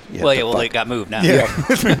off. It got moved now. Yeah.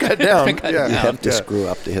 It's been cut down. It's been cut Yeah. You have to Yeah. screw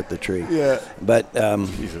up to hit the tree. Yeah. But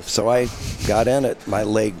so I got in it. My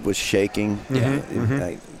leg was shaking.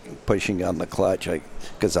 Pushing on the clutch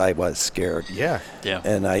because I was scared. Yeah. Yeah.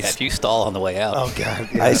 And if you stall on the way out. Oh, God.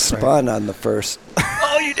 Yeah, I spun on the first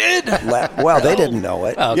Oh, you did? lap. Well, they didn't know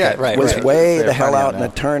it. Oh, okay, Yeah, right. It was right. way They're the hell finding out out in a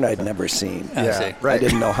now. turn I'd never seen. I Yeah. see. Right. I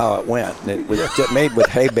didn't know how it went. It was made with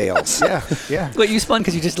hay bales. Yeah. Yeah. But you spun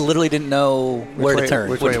because you just literally didn't know where to turn.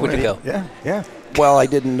 Which way would you go? Yeah. Yeah. Well, I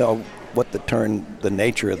didn't know what the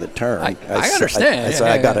nature of the turn. I understand. I said,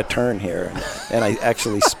 Yeah, I got yeah. a turn here. And I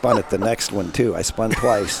actually spun at the next one, too. I spun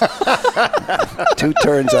twice. 2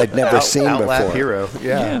 turns I'd never seen Outlap before. hero.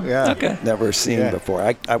 Yeah. Yeah. Okay. Never seen Yeah. before.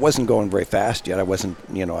 I wasn't going very fast yet. I wasn't,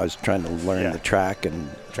 I was trying to learn the track and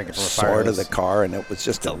Drinking from a fire sort of hose. the car, and it was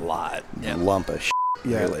just It's a lot. Yeah. lump of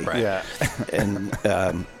Yeah. really. Right. Yeah. And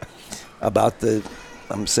about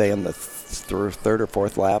I'm saying the third or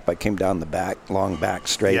fourth lap, I came down the long back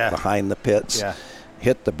straight Yeah. behind the pits, Yeah.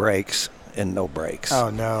 hit the brakes, and no brakes. Oh,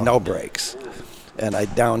 no. No brakes. And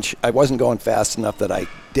I wasn't going fast enough that I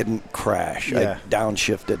didn't crash. Yeah. I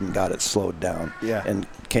downshifted and got it slowed down. Yeah. And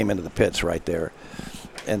came into the pits right there.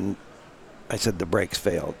 And I said the brakes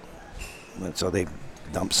failed. And so they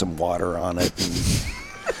dumped some water on it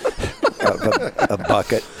and a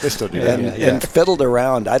bucket. They still do that. And fiddled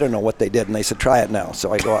around. I don't know what they did. And they said, try it now.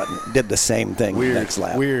 So I go out and did the same thing next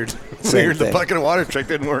lap. Weird. Same Weird. The thing. bucket of water trick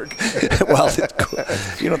didn't work. Well, it's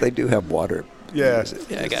cool. They do have water Yeah.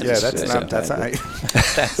 Yeah, I got Yeah, you. that's Yeah, not. That's not.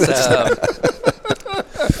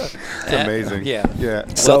 That's amazing. Yeah. Yeah.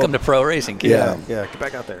 So- Welcome to pro racing, kid. Yeah. Yeah. Get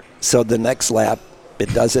back out there. So the next lap,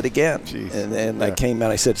 it does it again. Jeez. And I Yeah. came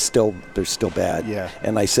out. I said, they're still bad. Yeah.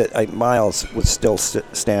 And I said, Miles was still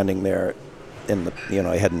standing there, in the,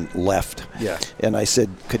 I hadn't left. Yeah. And I said,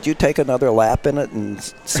 could you take another lap in it and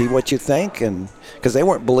see what you think? And because they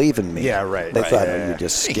weren't believing me. Yeah, right. They Right, thought, yeah, oh, yeah. you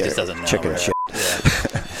just He scared just doesn't know, chicken right. shit.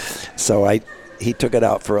 So he took it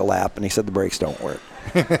out for a lap, and he said the brakes don't work.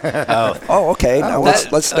 Oh, okay. Now let's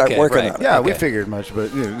start okay, working right. on it. Yeah, we Okay. figured much,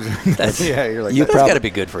 but That's- yeah, you're like You That's prob- got to be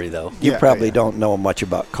good for you, though. You Yeah, probably yeah. don't know much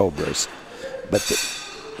about Cobras, but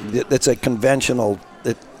it's a conventional.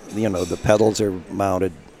 The pedals are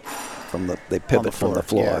mounted they pivot from the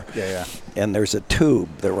floor. Yeah. And there's a tube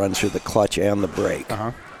that runs through the clutch and the brake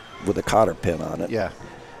Uh-huh. with a cotter pin on it. Yeah.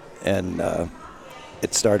 And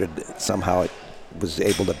it started somehow. It was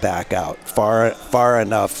able to back out far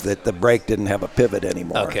enough that the brake didn't have a pivot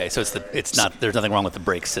anymore. Okay, so it's not. There's nothing wrong with the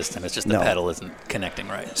brake system. It's just the No. pedal isn't connecting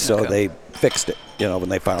right. So Okay. they fixed it. When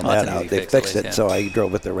they found Oh, that's that an out, easy they fix fixed always, it. yeah. So I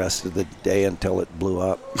drove it the rest of the day until it blew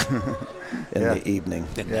up in Yeah. the evening.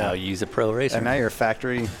 And now you use a pro racer. And now you're a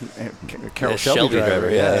factory Carroll Yeah, Shelby, Shelby driver,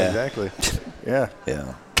 yeah. exactly. Yeah.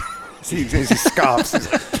 Yeah. He scoffs.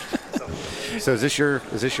 So is this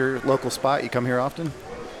your local spot? You come here often?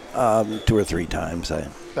 2 or 3 times.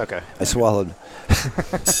 Okay. I swallowed.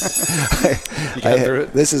 through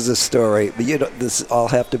it? This is a story, but this all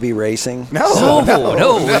have to be racing. no.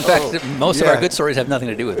 In fact, most of our Yeah. good stories have nothing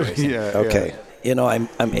to do with racing. Yeah. Okay. I'm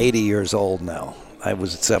 80 years old now. I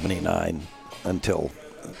was 79 until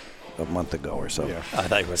a month ago or so. Yeah. I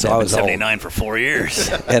thought you were So I saying was old. 79 for 4 years.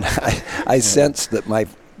 And I sensed that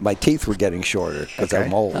my teeth were getting shorter because Okay.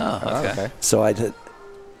 I'm old. Oh, Oh, okay. okay. So I did,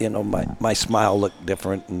 my smile looked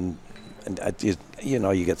different, and I just,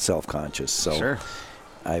 you get self-conscious. So Sure.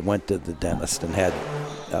 I went to the dentist and had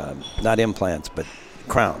not implants but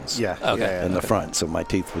crowns. Yeah. Okay. Yeah, In the front, so my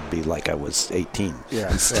teeth would be like I was 18. Yeah.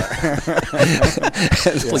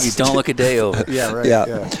 Well, you don't look a day over. Yeah. Right.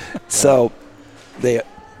 Yeah. So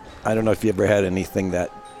I don't know if you ever had anything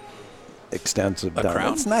that extensive A done.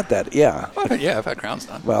 crown? It's not that. Yeah. Yeah, I've had crowns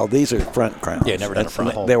done. Well, these are front crowns. Yeah, never done a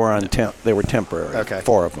front. They were they were temporary. Okay.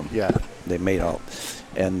 4 of them. Yeah. They made all,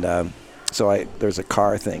 and so there's a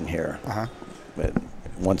car thing here. Uh-huh.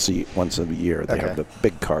 Once a year, they Okay. have the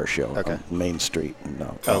big car show Okay. on Main Street.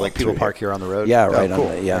 No, Oh, like people park here on the road? Yeah, Oh, right cool.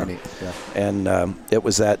 on the, yeah. Very neat. Yeah. And it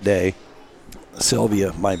was that day.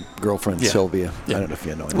 Sylvia, my girlfriend Yeah. Sylvia, Yeah. I don't know if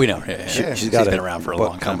you know her. We know her. Yeah. She's She's got been a around for a book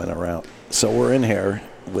long time. coming around. So we're in here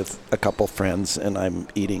with a couple friends, and I'm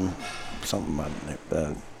eating something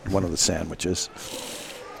on one of the sandwiches,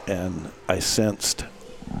 and I sensed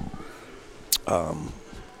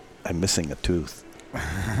I'm missing a tooth.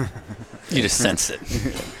 You just sense it.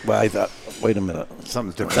 Well, I thought, wait a minute,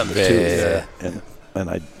 Something's different. Something with the tooth. yeah. and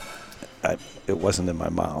I it wasn't in my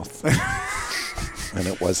mouth, and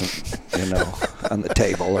it wasn't on the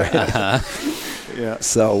table. Right? Yeah.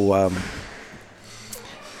 So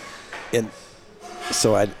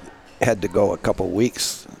so I had to go a couple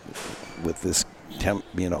weeks with this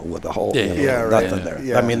with the whole, Yeah, yeah, right. nothing Yeah. there.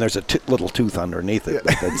 Yeah. I mean, there's a little tooth underneath it.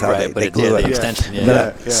 But that's how Right, but they it's glue the it. extension.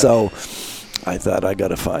 Yeah. Yeah. So I thought I got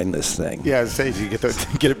to find this thing. Yeah. I was saying, did you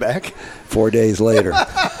get it back? 4 days later.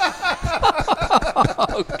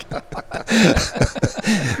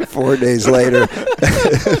 4 days later.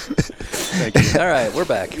 Thank you. All right, we're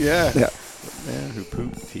back. Yeah. Yeah. Man who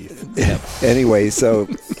pooped teeth. Anyway, so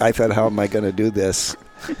I thought, how am I going to do this?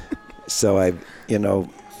 So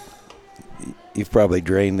you've probably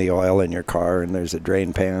drained the oil in your car, and there's a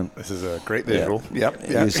drain pan. This is a great visual. Yeah. Yep.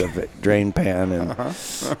 Yeah. Use a drain pan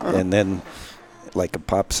and then like a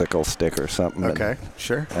popsicle stick or something. and Okay.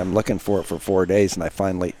 Sure. I'm looking for it for 4 days, and I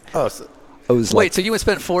finally. Oh, so, It was Wait, like, so you would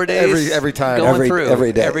spend 4 days Every time. going Every- through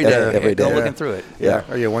every day. every day, Every go day. looking through it. yeah,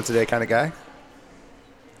 Are you a once a day kind of guy?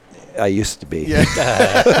 I used to be. Yeah.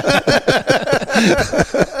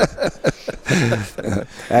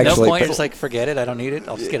 Actually, No point. You're just like, forget it. I don't need it.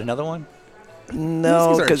 I'll just get another one. no,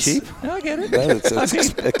 These aren't because cheap. No, I get it.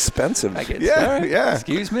 it's expensive. I get it. Yeah, All right. yeah.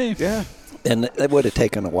 Excuse me. Yeah. And it would have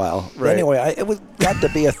taken a while. Right. Anyway, it was got to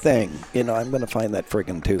be a thing. I'm going to find that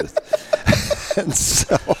friggin' tooth. And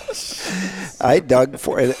so I dug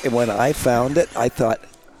for it. And when I found it, I thought,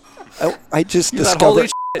 I just You thought, holy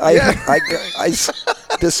discovered. I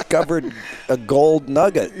discovered a gold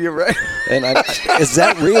nugget. You're right. And is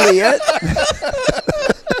that really it?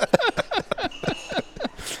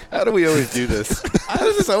 How do we always do this? How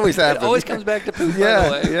does this always happen? It always comes back to poop. Yeah,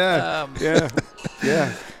 by the way. yeah, yeah,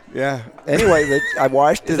 yeah. Yeah. Anyway, I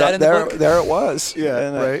washed Is it that up. in the There, book? there it was. Yeah,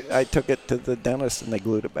 and right. I took it to the dentist, and they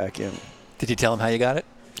glued it back in. Did you tell him how you got it?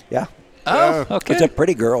 Yeah. Oh, okay. It's a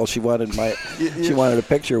pretty girl. She wanted she wanted a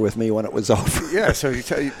picture with me when it was over. Yeah. So you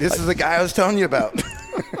tell you, this is the guy I was telling you about.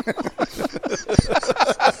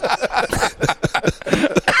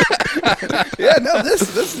 Yeah. No.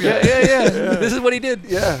 This. yeah. This is what he did.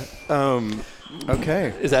 Yeah.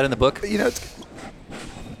 Okay. Is that in the book? You know, it's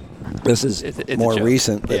This is It's a more joke.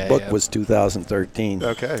 recent. The Yeah, book yeah. was 2013.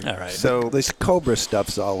 okay. All right. So This Cobra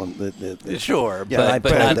stuff's all in the Sure, Yeah, I but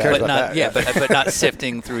told not, that. but About not, that, yeah, but not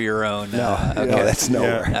sifting through your own. No, okay. no, that's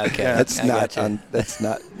nowhere. Yeah. Okay. That's I not gotcha. that's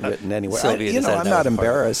not written anywhere. Sylvia I'm decided that not was a part of it.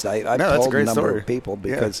 embarrassed. I've No, that's a told a great number story. of people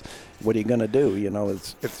Yeah. because what are you going to do? You know,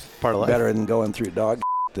 it's part of life. better than going through dog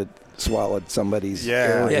that swallowed somebody's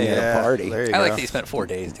Yeah. earring Yeah, at a party. There you I like go. that you spent 4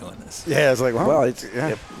 days doing this. Yeah. It's like Well, it's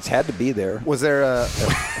yeah. it's had to be there. Was there a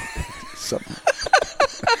Something.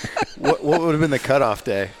 what would have been the cutoff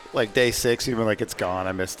day? Like day 6, you'd been like, it's gone.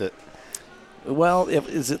 I missed it. Well,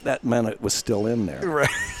 that meant it was still in there. Right.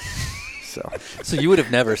 So So you would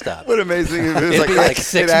have never stopped. What amazing! It was It'd be like it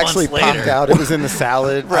 6 actually months popped later. out. It was in the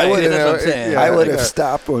salad. Right, I would, that's what I'm saying. yeah, I would yeah. have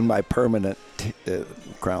stopped when my permanent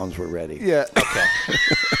crowns were ready. Yeah.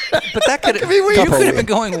 But that could have, you could have been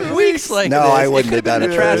going weeks like No, this. I It wouldn't could have been in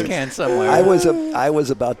done a it. trash can somewhere. I was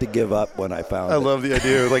about to give up when I found I it. love the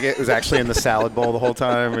idea. Like it was actually in the salad bowl the whole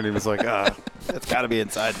time, and he was like, "Ah, it's got to be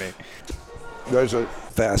inside me." There's a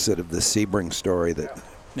facet of the Sebring story that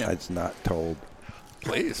Yeah. it's not told.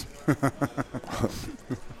 Please.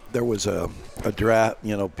 There was a draft.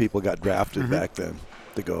 You know, people got drafted back then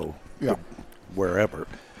to go Yeah. wherever.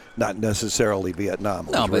 Not necessarily Vietnam.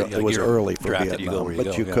 It No, was, but it was you're early for drafted, you go Vietnam, where you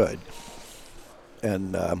but go, you yeah. could.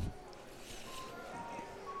 And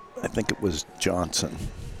I think it was Johnson.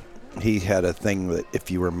 He had a thing that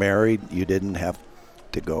if you were married, you didn't have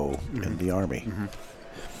to go in the Army.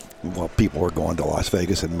 Well, people were going to Las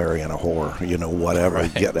Vegas and marrying a whore, you know, whatever,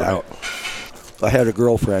 Right, get out. I had a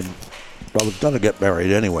girlfriend. I was going to get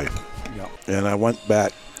married anyway. And I went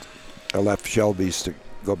back. I left Shelby's to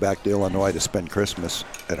go back to Illinois to spend Christmas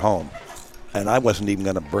at home. And I wasn't even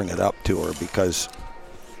going to bring it up to her because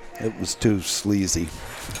it was too sleazy.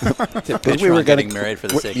 To pitch we were getting married for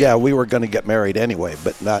the sake Yeah, we were going to get married anyway,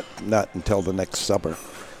 but not until the next summer.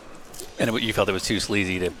 And you felt it was too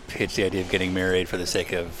sleazy to pitch the idea of getting married for the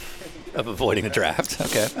sake of avoiding the draft.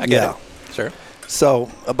 Okay, I get Yeah. it. Sure.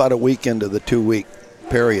 So about a week into the 2-week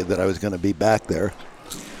period that I was going to be back there,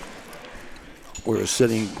 we were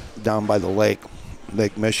sitting down by the Lake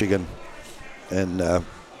Michigan, and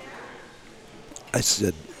I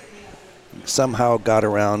said, somehow got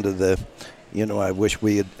around to the, I wish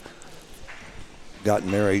we had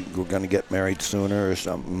gotten married. We're going to get married sooner or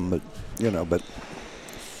something, but,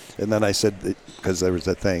 and then I said, because there was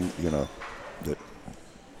a thing, that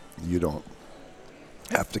you don't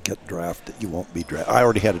have to get drafted. You won't be drafted. I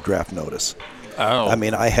already had a draft notice. Oh. I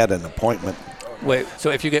mean, I had an appointment. Wait, so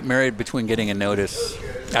if you get married between getting a notice,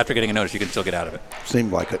 after getting a notice, you can still get out of it?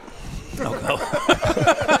 Seemed like it.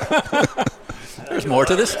 There's more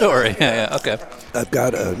to this story. Yeah, okay.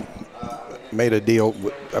 I've made a deal.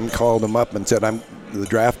 I called him up and said the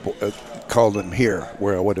draft called him here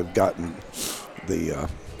where I would have gotten the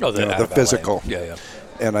the physical. Yeah.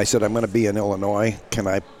 And I said, I'm going to be in Illinois. Can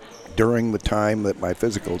I, during the time that my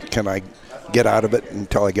physical, can I get out of it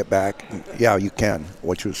until I get back? And, yeah, you can,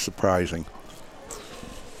 which was surprising.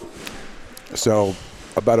 So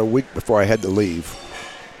about a week before I had to leave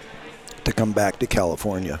to come back to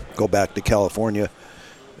California,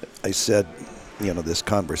 I said, this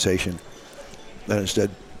conversation. Then I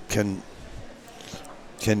said, can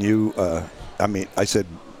you, I said,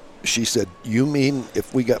 she said, you mean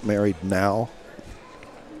if we got married now,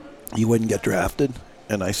 you wouldn't get drafted?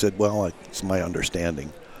 And I said, well, it's my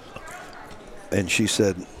understanding. And she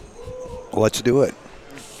said, let's do it.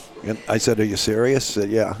 And I said, are you serious? She said,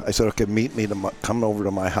 yeah. I said, okay, meet me, come over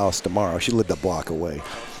to my house tomorrow. She lived a block away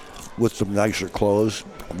with some nicer clothes.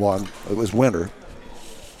 It was winter.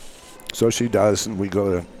 So she does, and we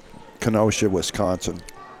go to Kenosha, Wisconsin.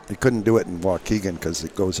 We couldn't do it in Waukegan because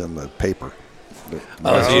it goes in the paper. So you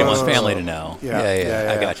didn't want family to know.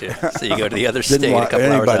 Yeah. I got you. So you go to the other state a couple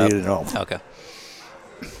hours anybody out. to know. Okay.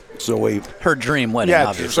 So we, Her dream wedding, Yeah,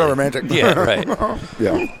 obviously. so romantic. Yeah, right.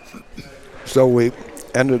 yeah. So we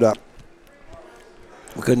ended up,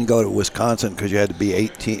 we couldn't go to Wisconsin because you had to be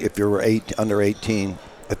 18. If you were under 18,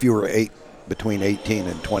 if you were between 18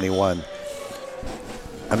 and 21,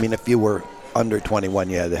 if you were under 21,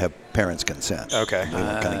 you had to have parents' consent. Okay.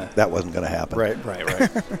 That wasn't going to happen. Right.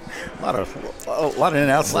 a lot of in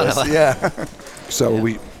and outs. Lot of- Yeah. So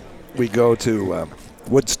we go to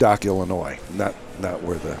Woodstock, Illinois, not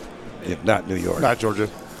New York. Not Georgia.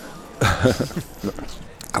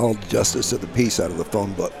 Called Justice of the Peace out of the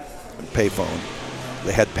phone book, payphone.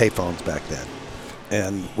 They had payphones back then,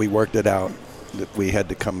 and we worked it out that we had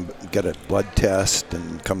to come get a blood test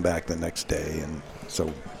and come back the next day, and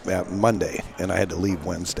so Monday, and I had to leave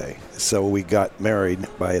Wednesday. So we got married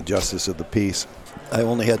by a Justice of the Peace. I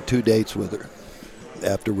only had 2 dates with her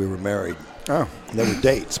after we were married. Oh. They were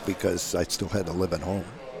dates because I still had to live at home.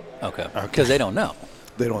 Okay. Because they don't know.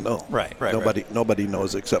 They don't know. Right. Nobody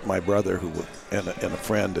knows except my brother and a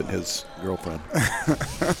friend and his girlfriend.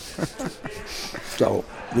 So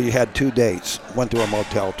we had 2 dates. Went to a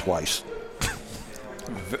motel twice.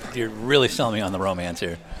 You're really selling me on the romance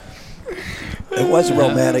here. It was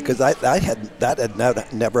romantic because that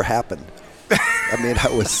had never happened. I mean, I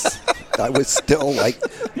was still like.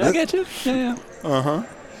 I get you. Yeah.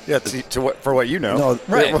 Yeah, for what you know. No,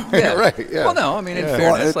 Right. Yeah. Right. Yeah. Well, no. I mean, in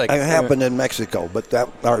fairness, it happened in Mexico, but that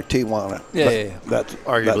or Tijuana. Yeah. That's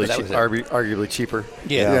Arguably, that was it. arguably cheaper.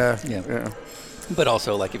 Yeah. Yeah. But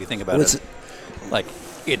also, like, if you think about Was it, like,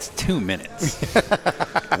 it's 2 minutes,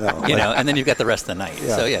 No, you know, and then you've got the rest of the night.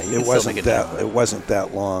 So, yeah, you can still make it done. It wasn't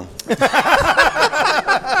that long.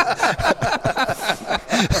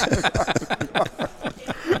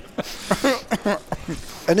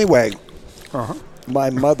 Anyway, my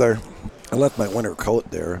mother, I left my winter coat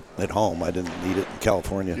there at home. I didn't need it in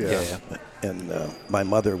California. Yeah. And my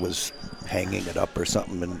mother was hanging it up or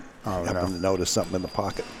something and happened to notice something in the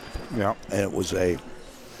pocket. Yeah. And it was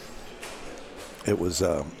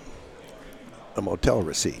a motel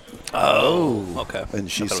receipt. Oh, okay. And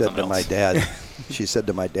she I thought it was said to something my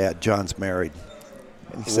else. dad, John's married.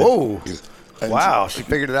 And he said- Whoa. and Wow. She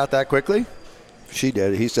figured it out that quickly? She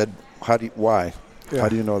did. He said, why? Yeah. How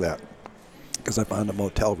do you know that? Because I found a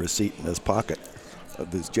motel receipt in his pocket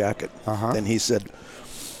of his jacket. And he said,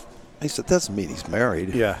 doesn't mean he's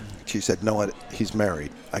married. Yeah. She said, no, he's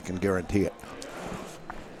married. I can guarantee it.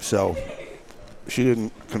 So she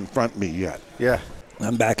didn't confront me yet. Yeah.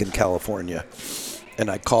 I'm back in California, and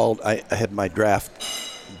I called. I had my draft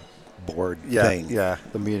board thing. Yeah.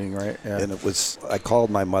 The meeting, right? Yeah. And I called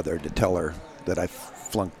my mother to tell her that I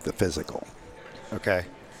flunked the physical. Okay.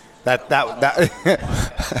 That.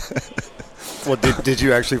 Well, did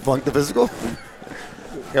you actually flunk the physical?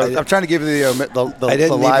 Yeah, I'm trying to give you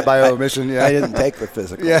the lie by omission. Yeah. I didn't take the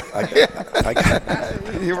physical. Yeah.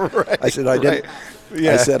 I You were right. I said I didn't.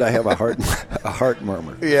 Yeah. I said I have a heart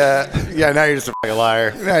murmur. Yeah. Now you're just a fucking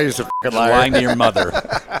liar. Now you're just a fucking liar. Lying to your mother.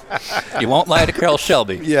 You won't lie to Carol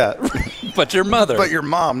Shelby. Yeah. But your mother. But your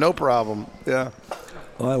mom, no problem. Yeah.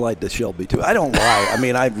 Well, I lied to Shelby too. I don't lie. I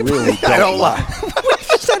mean, I really don't lie. We've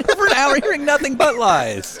just sat here for an hour hearing nothing but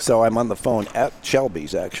lies. So I'm on the phone at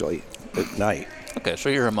Shelby's actually at night. Okay, so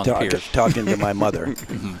you're among peers. Talking to my mother.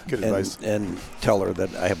 Good advice. And tell her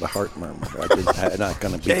that I have a heart murmur. I'm not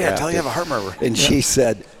going to be Yeah, tell drafted. you have a heart murmur. And she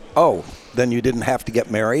said, "Oh, then you didn't have to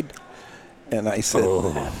get married?" And I said,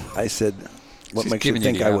 "What She's makes you giving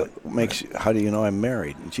think you I the would? How do you know I'm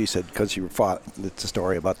married?" And she said, "Because you fought." It's a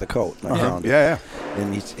story about the coat. And I found it. Yeah.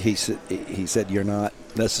 And he said, "You're not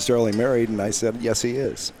necessarily married." And I said, "Yes, he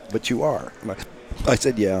is, but you are." And I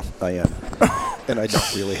said, "Yeah, I am." And I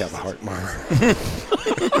don't really have a heart murmur.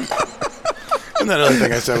 And that other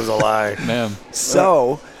thing I said was a lie. Man,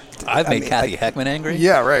 So I've made mean, Kathy Heckman angry.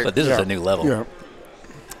 Yeah, right. But this is Yeah. a new level. Yeah.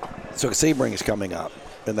 So Sebring's coming up,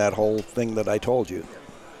 and that whole thing that I told you.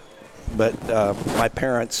 But my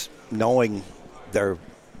parents, knowing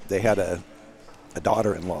they had a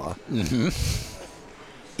daughter-in-law,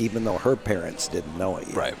 even though her parents didn't know it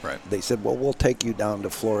yet, Right. they said, "Well, we'll take you down to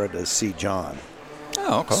Florida to see John."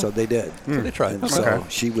 Oh, okay. So they did. So they tried. And Okay. so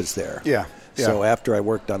she was there. Yeah. So after I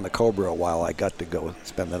worked on the Cobra a while, I got to go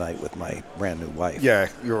spend the night with my brand new wife. Yeah,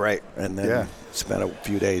 you're right. And then spent a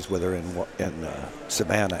few days with her in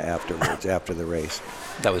Savannah afterwards, after the race.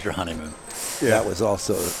 That was your honeymoon. That was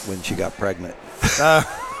also when she got pregnant.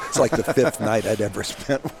 It's like the 5th night I'd ever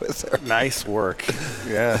spent with her. Nice work.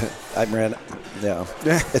 Yeah. I ran,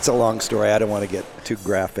 it's a long story. I don't want to get too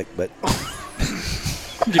graphic, but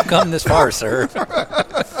You've come this far, sir.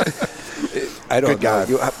 I don't Good God.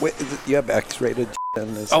 know. You have X-rated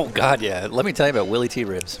in this? Oh, God, yeah. Let me tell you about Willie T.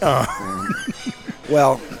 Ribs.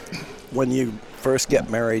 Well, when you first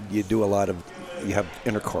get married, you have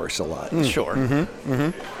intercourse a lot. Sure.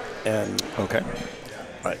 And Okay.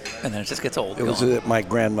 Right. And then it just gets old. it was Gone. at my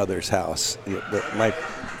grandmother's house. My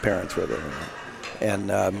parents were there.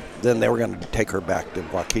 And then they were going to take her back to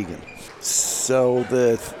Waukegan. So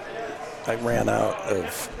I ran out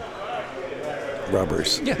of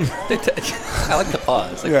rubbers. Yeah. I like the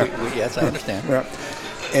pause. Like, Yeah. yes, I understand. Yeah.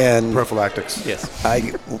 And Prophylactics. Yes.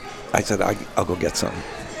 I said, I'll go get some.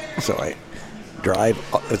 So I drive.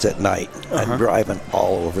 It's at night. I'm driving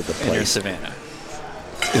all over the In your place. Savannah.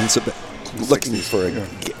 In Savannah, looking for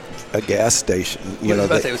a gas station. You know, I was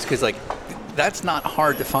about to say, it was because, like, that's not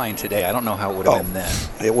hard to find today. I don't know how it would have been then.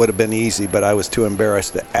 It would have been easy, but I was too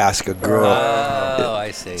embarrassed to ask a girl. Oh,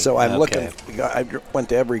 I see. So I'm Okay. looking. I went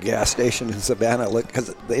to every gas station in Savannah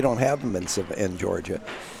because they don't have them in Georgia.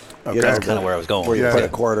 Okay. That's kind of where I was going. Where you Yeah. put a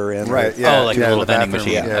quarter in. Right, Yeah. Oh, like yeah, a little the vending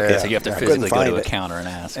bathroom. machine. Yeah, Okay, yeah. so you have to I physically couldn't go to find a it. counter and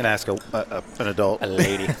ask. And ask an adult. A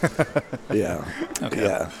lady. Yeah. Okay.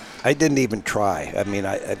 Yeah. I didn't even try. I mean,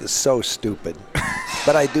 I was so stupid.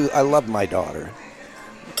 But I love my daughter.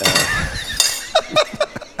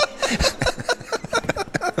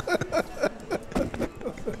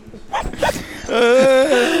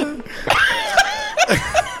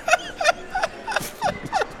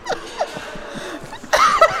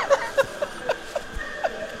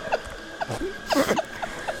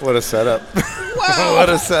 What a setup. Wow. What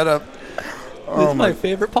a setup. This is my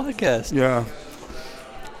favorite podcast. Yeah.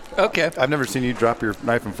 Okay. I've never seen you drop your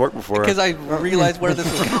knife and fork before. Because I realized where this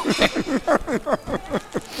was going.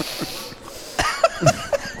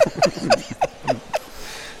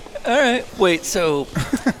 All right. Wait, so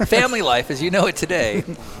family life, as you know it today,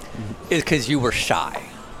 is because you were shy.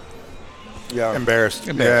 Yeah. Embarrassed.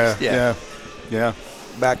 Embarrassed, Yeah. Yeah.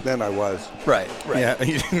 Back then I was. Right. Right.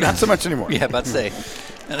 Yeah. Not so much anymore. Yeah, about to say.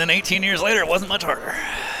 And then 18 years later, it wasn't much harder.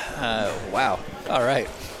 Wow. All right.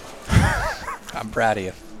 I'm proud of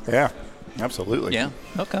you. Yeah. Absolutely. Yeah.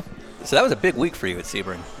 Okay. So that was a big week for you at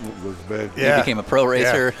Sebring. It was big. Yeah. You became a pro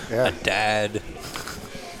racer, Yeah. a dad.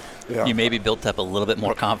 Yeah. You maybe built up a little bit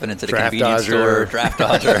more confidence at a Draft convenience dodger. store, draft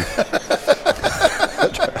dodger.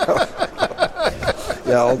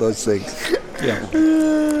 Yeah, all those things. Yeah.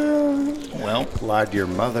 Well, Lied to your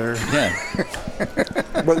mother. yeah.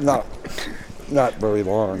 But not very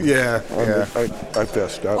long. Yeah. Yeah. I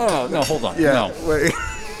fessed up. Oh no, hold on. Yeah. No, Wait.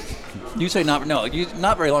 you say not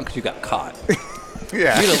very long because you got caught.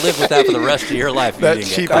 Yeah. You'd have lived with that for the rest of your life if That you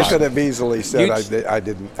didn't cheap- get I caught. could have easily said You'd- I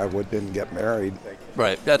didn't get married.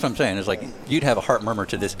 Right. That's what I'm saying. It's like you'd have a heart murmur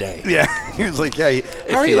to this day. Yeah. He was like, yeah.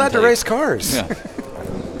 How are you you allowed didn't to take- race cars? Yeah.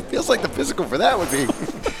 Feels like the physical for that would be.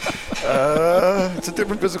 It's a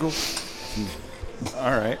different physical.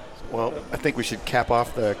 All right. Well, I think we should cap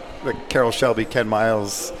off the Carroll Shelby, Ken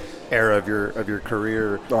Miles era of your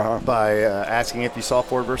career by asking if you saw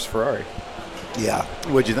Ford versus Ferrari. Yeah.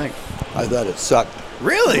 What'd you think? I thought it sucked.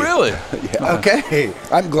 Really? Really? Yeah. Okay.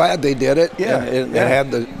 I'm glad they did it. Yeah, And it yeah. had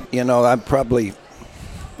the, I'm probably,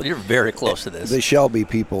 Well, you're very close to this. the Shelby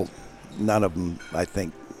people, none of them, I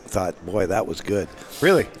think, thought, boy, that was good.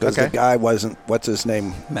 Really? Because the guy wasn't, what's his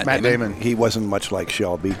name? Matt Damon. He wasn't much like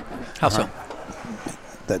Shelby. How so?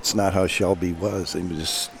 That's not how Shelby was. He was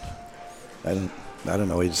just, I don't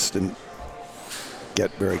know, he just didn't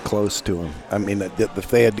get very close to him. I mean,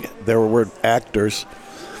 if there were actors,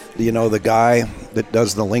 the guy that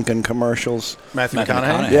does the Lincoln commercials. Matthew Matthew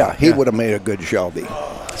McConaughey? McConaughey. Yeah, he would have made a good Shelby.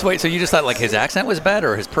 So wait, so you just thought like his accent was bad,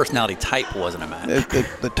 or his personality type wasn't a match?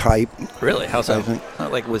 The type. Really? How so? I think-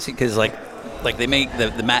 Like was he? Because like they make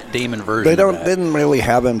the Matt Damon version. They of that. didn't really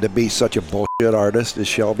have him to be such a bullshit artist as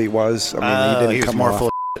Shelby was. I mean, he didn't he was come more off.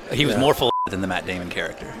 full. He was more full than the Matt Damon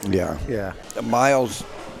character. Yeah. Yeah. Miles'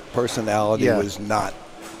 personality Yeah. was not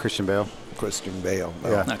Christian Bale. Christian Bale. No.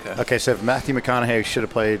 Yeah. Okay. Okay. So if Matthew McConaughey should have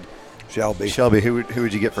played Shelby. Shelby, who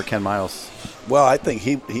would you get for Ken Miles? Well, I think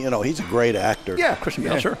he's a great actor. Christian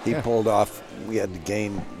Bale, sure. He pulled off. We had to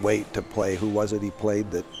gain weight to play. Who was it he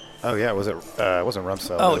played that? Oh yeah, was it? It wasn't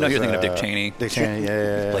Rumsfeld. Oh, It no, was, you're thinking of Dick Cheney. Dick Cheney.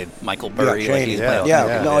 Yeah. He played Michael Burry. Yeah, like Cheney. he's yeah. played-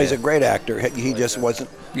 Yeah, no, yeah. he's a great actor. He just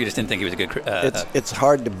wasn't. You just didn't think he was a good. It's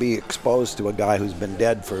hard to be exposed to a guy who's been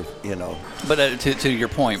dead for But to your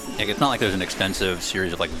point, like, it's not like there's an extensive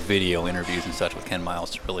series of like video interviews and such with Ken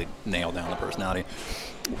Miles to really nail down the personality.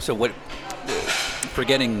 So what?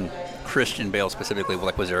 Forgetting Christian Bale specifically,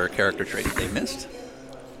 like was there a character trait that they missed?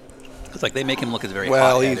 Because like they make him look as very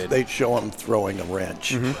hot-headed. they show him throwing a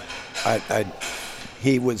wrench.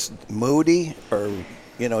 He was moody, or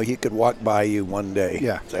he could walk by you one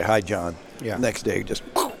day, say hi, John. Yeah. Next day, just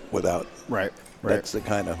without. Right. That's the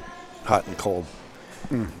kind of hot and cold.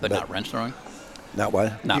 but not wrench throwing. Not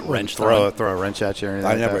what? Not wrench Throw throwing. a wrench at you or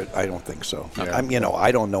anything. like that? I don't think so. Yeah.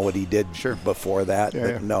 I don't know what he did Sure. before that, Yeah, but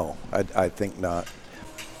yeah. no, I think not.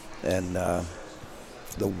 And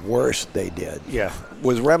the worst they did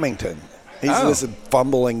was Remington. He's this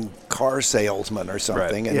fumbling car salesman or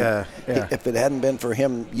something. And Yeah, yeah. if it hadn't been for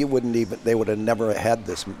him, they would have never had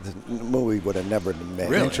this. The movie would have never been made.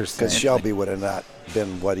 Really? Interesting. Because Shelby would have not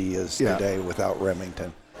been what he is Yeah. today without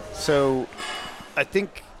Remington. So, I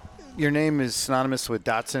think your name is synonymous with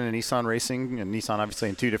Datsun and Nissan racing, and Nissan obviously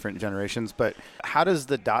in 2 different generations. But how does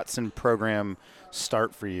the Datsun program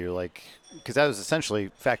start for you? Like, because that was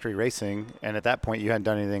essentially factory racing, and at that point you hadn't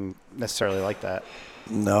done anything necessarily like that.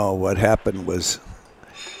 No, what happened was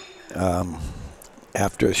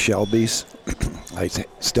after Shelby's, I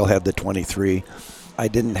still had the 23. I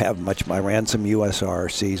didn't have much. I ran some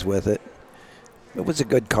USRCs with it. It was a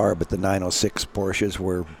good car, but the 906 Porsches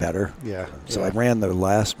were better. Yeah. So I ran the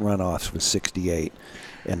last runoffs with 68,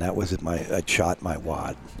 and that was I'd shot my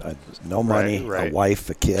wad. No money, Right. a wife,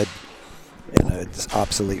 a kid, and an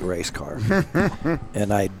obsolete race car.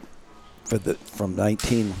 And from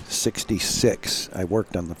 1966, I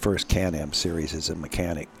worked on the first Can-Am series as a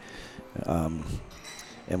mechanic.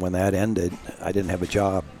 And when that ended, I didn't have a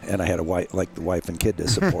job, and I had a wife and kid to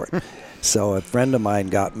support. So a friend of mine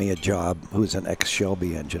got me a job, who's an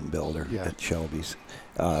ex-Shelby engine builder at Shelby's,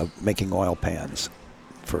 making oil pans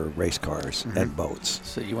for race cars and boats.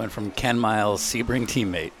 So you went from Ken Miles, Sebring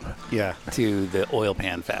teammate, Yeah. to the oil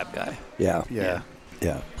pan fab guy. Yeah. Yeah.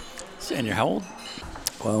 Yeah. So, and you're how old?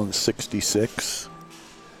 Well, in 66,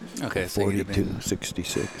 Okay, so you'd have 42, been,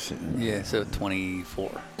 66. yeah, so 24.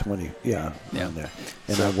 20, yeah. Yeah. around there.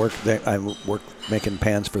 And I worked there. I worked making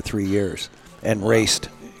pans for 3 years and raced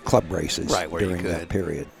club races Right, where you during that could.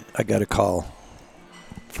 period. I got a call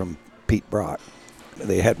from Pete Brock.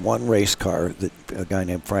 They had one race car that a guy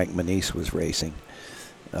named Frank Manise was racing,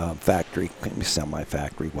 factory,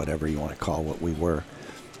 semi-factory, whatever you want to call what we were.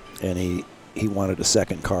 And he wanted a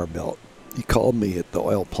second car built. He called me at the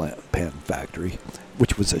oil pan factory,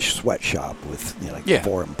 which was a sweatshop with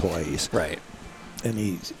 4 employees. Right. And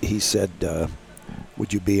he said,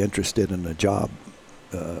 would you be interested in a job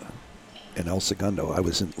in El Segundo? I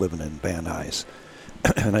was living in Van Nuys.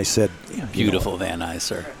 And I said, Beautiful Van Nuys,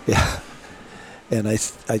 sir. Yeah. And I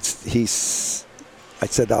said,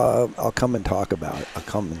 I'll come and talk about it. I'll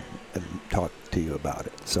come and talk to you about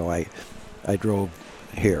it. So I drove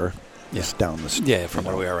here, just down the street. Yeah, from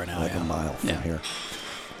where we are right now. Like yeah. a mile from Yeah. here.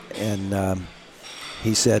 And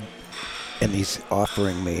he said, and he's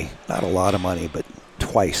offering me not a lot of money, but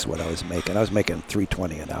twice what I was making. I was making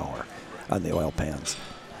 $3.20 an hour on the oil pans.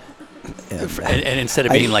 And instead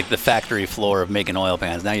of being like the factory floor of making oil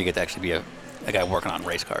pans, now you get to actually be a guy working on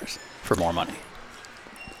race cars for more money.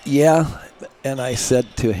 Yeah, and I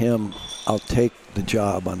said to him, I'll take the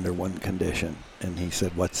job under one condition. And he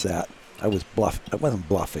said, what's that? I wasn't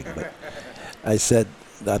bluffing, but I said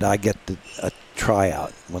that I get a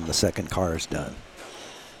tryout when the second car is done.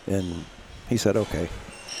 And he said, okay.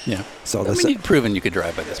 Yeah. So you'd proven you could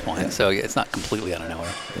drive by this point, so it's not completely out of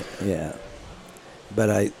nowhere. Yeah. But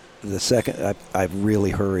I really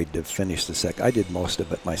hurried to finish the second. I did most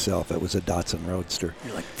of it myself. It was a Datsun Roadster.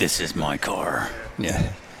 You're like, this is my car.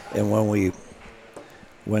 Yeah. And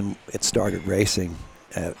when it started racing,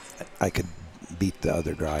 I could beat the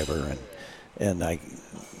other driver, and I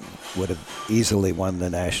would have easily won the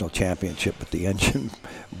national championship, but the engine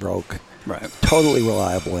broke. Right. Totally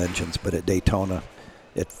reliable engines, but at Daytona,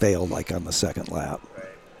 it failed like on the second lap.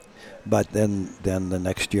 But then the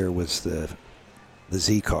next year was the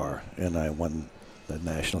Z car, and I won the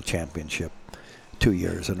national championship 2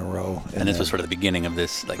 years in a row. And this was sort of the beginning of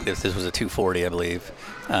this. Like this was a 240, I believe.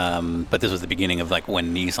 But this was the beginning of like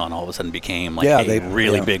when Nissan all of a sudden became like a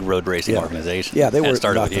really big road racing organization. Yeah, they and were. it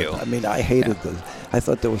started nothing. with you. I mean, I hated I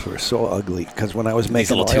thought those were so ugly because when I was These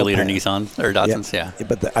making little 2-liter pan- Nissan or Datsuns, yeah.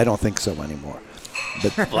 But I don't think so anymore.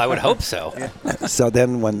 But Well, I would hope so. so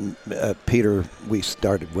then when Peter, we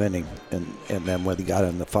started winning, and then when he got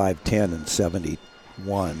in the 510 in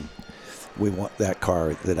 71, we won that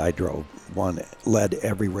car that I drove, led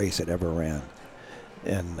every race it ever ran,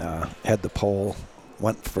 and had the pole,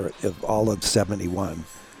 went for all of 71,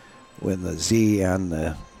 when the Z and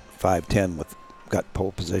the 510 got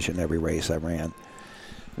pole position every race I ran,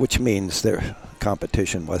 which means their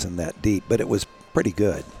competition wasn't that deep, but it was pretty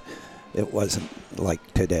good. It wasn't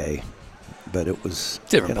like today, but it was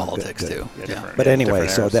Different good, politics, good. too. different- But anyway,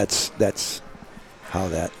 different so eras. that's how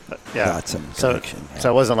that got some So connection.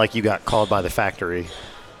 it wasn't like you got called by the factory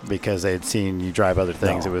because they had seen you drive other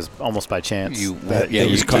things. No. It was almost by chance.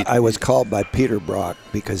 I was called by Peter Brock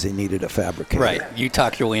because he needed a fabricator. Right. You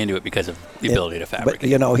talked your way into it because of the ability to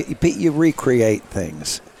fabricate. But you recreate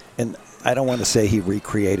things, and I don't want to say he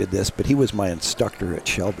recreated this, but he was my instructor at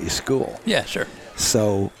Shelby School. Yeah, sure.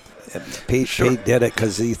 So Pete did it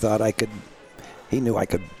because he thought he knew I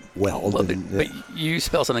could weld. Well, but you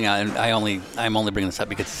spell something out, and I'm only bringing this up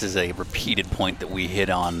because this is a repeated point that we hit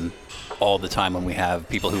on all the time when we have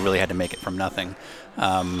people who really had to make it from nothing.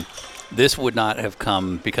 this would not have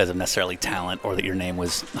come because of necessarily talent or that your name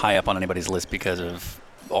was high up on anybody's list because of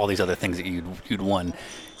all these other things that you'd won.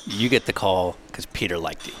 You get the call because Peter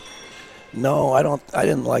liked you. No, I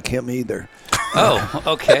didn't like him either. Oh,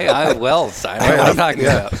 okay. I know what I'm talking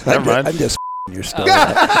about. Never mind. I'm just your story.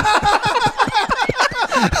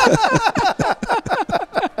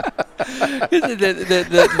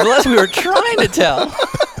 The less we were trying to tell.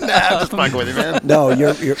 I'm just fucking with you, man. No,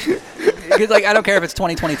 you're Because, like, I don't care if it's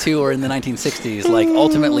 2022 or in the 1960s. Like,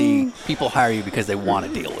 ultimately, people hire you because they want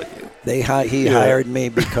to deal with you. He hired me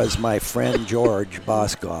because my friend George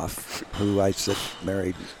Boskoff, who I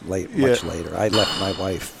married much later. I left my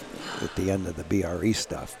wife at the end of the BRE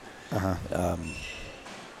stuff,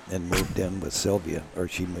 and moved in with Sylvia, or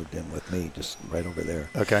she moved in with me, just right over there.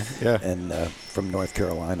 Okay, yeah. And from North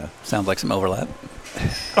Carolina. Sounds like some overlap.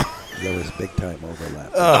 There was big time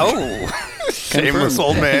overlap. Shameless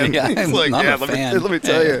old man. Yeah, He's like, I'm a let fan. me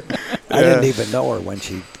tell you. I didn't even know her when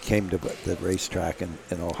she came to the racetrack in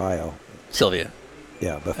Ohio. Sylvia.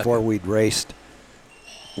 Yeah, before we'd raced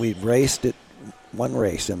at one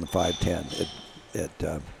race in the 510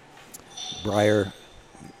 at Briar,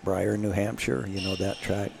 New Hampshire. You know that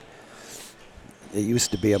track? It used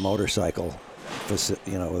to be a motorcycle,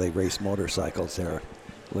 they raced motorcycles there,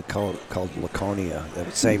 called Laconia.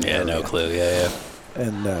 That same area. No clue. Yeah.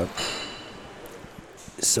 And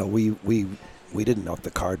so we didn't know if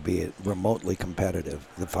the car would be remotely competitive,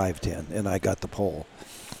 the 510, and I got the pole.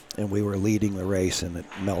 And we were leading the race, and it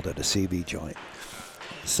melted a CV joint.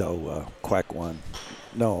 So Queck won.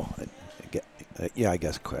 No, I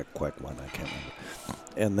guess Queck won. I can't remember.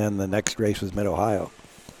 And then the next race was Mid-Ohio.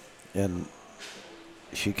 And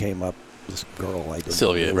she came up, this girl I didn't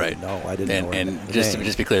Sylvia, really right? know. I didn't know her And just name.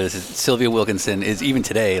 to be clear, this is Sylvia Wilkinson is even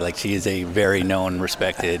today, like, she is a very known,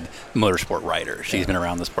 respected motorsport writer. She's been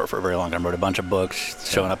around the sport for a very long time. Wrote a bunch of books,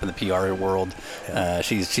 showing up in the PR world.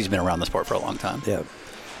 She's been around the sport for a long time. Yeah.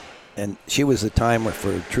 And she was the timer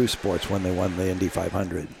for True Sports when they won the Indy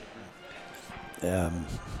 500.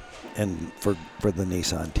 And for the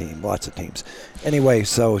Nissan team, lots of teams. Anyway,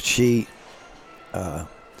 so she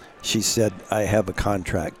said, I have a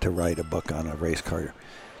contract to write a book on a race car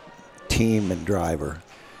team and driver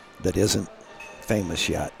that isn't famous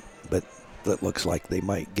yet, but that looks like they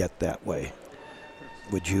might get that way.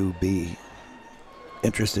 Would you be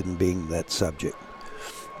interested in being that subject?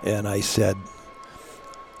 And I said,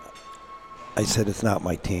 it's not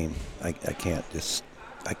my team. I can't just,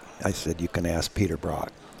 I said, you can ask Peter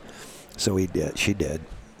Brock. So she did.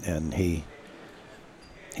 And he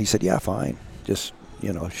said, yeah, fine. Just,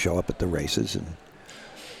 show up at the races and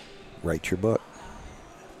write your book.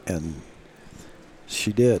 And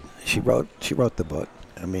she did. She wrote the book.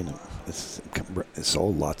 I mean, it's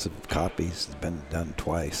sold lots of copies. It's been done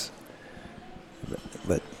twice.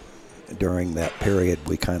 But during that period,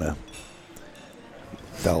 we kind of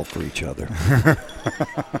fell for each other.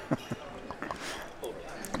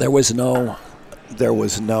 There was no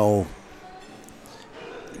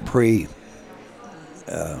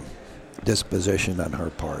disposition on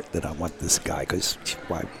her part that I want this guy, because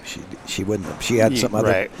she wouldn't have. She had some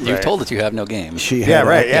other. Right. You've told that you have no game. She had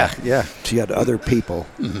Yeah. She had other people,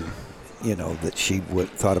 that she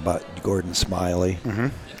thought about. Gordon Smiley.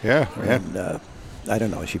 Mm-hmm. Yeah. And I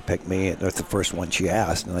don't know. She picked me. That's the first one she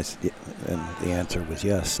asked, and and the answer was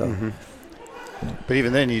yes. So. Mm-hmm. But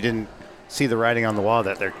even then, you didn't see the writing on the wall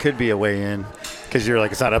that there could be a way in, because you're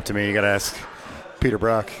like, it's not up to me. You got to ask Peter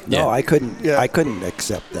Brock. No, I couldn't. Yeah. I couldn't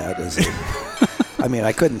accept that as. I mean,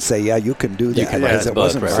 I couldn't say, yeah, you can do that. can because write it the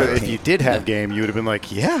wasn't book, my So if team. you did have game, you would have been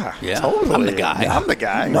like, yeah, totally. I'm the guy. I'm the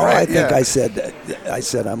guy. No, right, I think yeah. I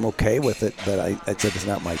said I'm okay with it, but I said it's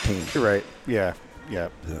not my team. You're right. Yeah.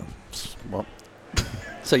 So, Well,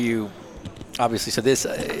 So you, obviously, so this,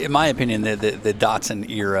 in my opinion, the Datsun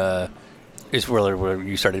era is where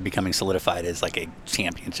you started becoming solidified as like a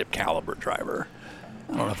championship caliber driver.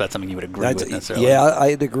 I don't know if that's something you would agree with necessarily. yeah,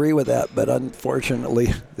 I'd agree with that, but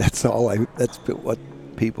unfortunately, that's what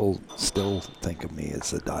people still think of me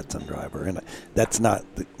as a Datsun driver, and that's not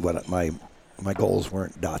what my goals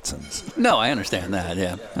weren't Datsuns. No, I understand that.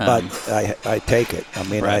 Yeah, But I take it. I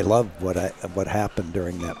mean, Right. I love what happened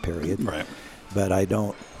during that period. right. But I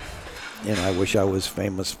don't. I wish I was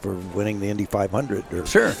famous for winning the Indy 500. Or,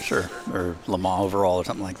 Sure, or Le Mans overall or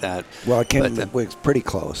something like that. Well, I came. But, It was pretty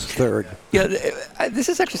close. Third. Yeah, this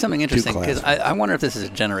is actually something interesting because classes. I wonder if this is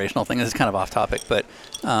a generational thing. This is kind of off topic, but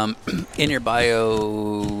in your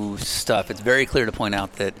bio stuff, it's very clear to point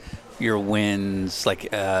out that your wins,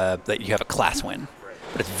 like that you have a class win.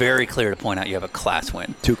 But it's very clear to point out you have a class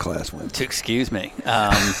win. 2 class wins. Excuse me.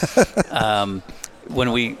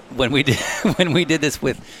 When we did this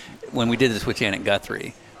with when we did this with Janet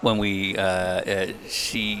Guthrie, when we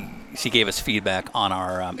she gave us feedback on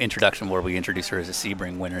our introduction where we introduced her as a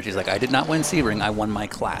Sebring winner. She's like, I did not win Sebring, I won my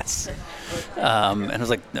class. And I was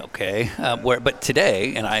like, okay. But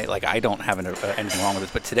today, and I don't have anything wrong with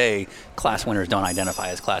this, but today class winners don't identify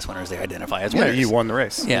as class winners; they identify as winners. You won the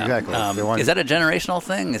race. Yeah, Exactly. They won. Is that a generational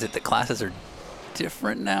thing? Is it that classes are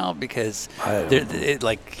different now because I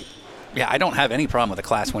don't have any problem with a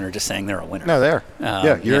class winner just saying they're a winner. No, there.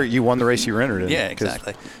 You won the race you were entered in. Yeah,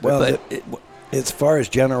 exactly. Well, as far as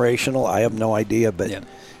generational, I have no idea, but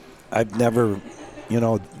I've never,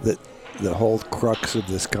 the whole crux of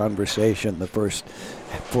this conversation, the first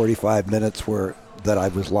 45 minutes were that I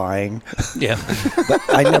was lying. Yeah. But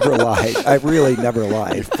I never lied. I really never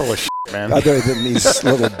lied. You're full of shit, man. Other than these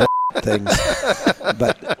little things.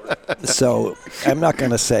 But so I'm not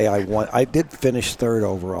going to say I won. I did finish third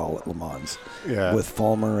overall at Le Mans with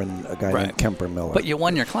Fulmer and a guy named Kemper Miller. But you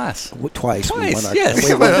won your class. Twice. We won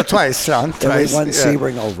Yes. Twice, Sean. And we won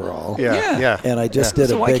Sebring overall. Yeah. And I just did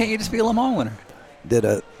So a why big, can't you just be a Le Mans winner? did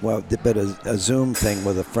a Zoom thing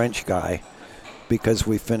with a French guy because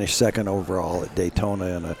we finished second overall at Daytona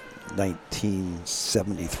in a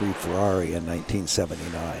 1973 Ferrari in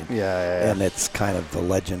 1979. Yeah. And it's kind of the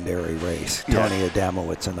legendary race. Tony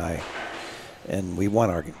Adamowicz and I. And we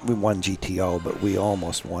won GTO, but we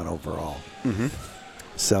almost won overall. Mm-hmm.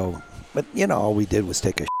 So, but all we did was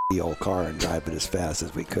take a shitty old car and drive it as fast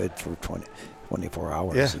as we could for 24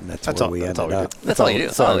 hours. Yeah. And that's where we ended up. That's all you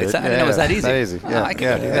do. I didn't know it was that easy. That easy. Yeah. I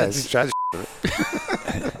can do this. Just try to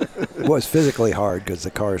It was physically hard because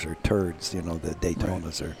the cars are turds. The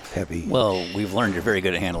Daytonas are heavy. Well, we've learned you're very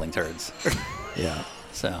good at handling turds. Yeah.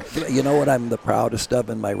 So. You know what I'm the proudest of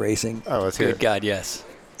in my racing? Oh, let's hear Good it. God, yes.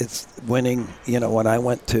 It's winning. When I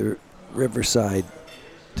went to Riverside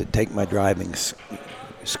to take my driving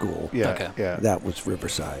school. Yeah. Okay. Yeah. That was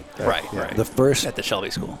Riverside. Right. The first At the Shelby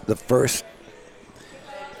School.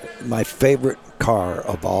 My favorite car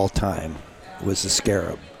of all time was the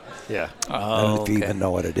Scarab. Yeah. Oh, I don't know if you even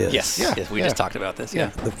know what it is. Yes. Yeah. Yes, we just talked about this. Yeah.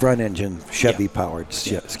 The front engine Chevy-powered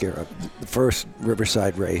Scarab. The first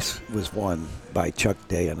Riverside race was won by Chuck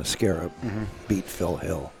Day in a Scarab, beat Phil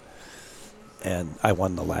Hill. And I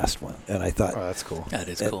won the last one. And I thought, Oh, that's cool. That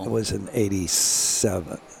is it cool. was an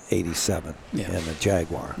 87 in a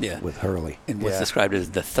Jaguar with Hurley. And what's described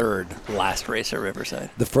as the third last race at Riverside.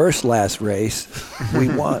 The first last race, we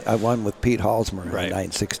won. I won with Pete Halsmer in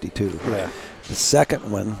 962. Right. The second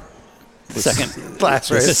one, was Second last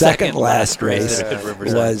the race. second last race at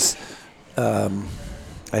Riverside. was, I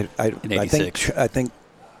In 86. think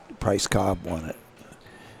Price Cobb won it.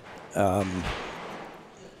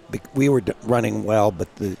 We were running well,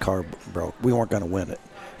 but the car broke. We weren't going to win it,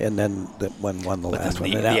 and then won the last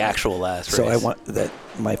one. The actual last race. So I won that.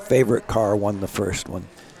 My favorite car won the first one,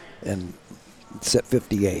 and it's at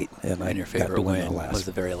 58, and I your got favorite to win win the last. was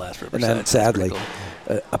the very last Riverside. And then That's sadly, pretty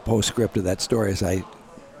cool. a postscript of that story is I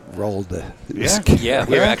rolled the. Yeah,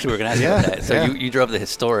 we were going to ask you about that. So Yeah. you drove the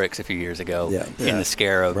Historics a few years ago in the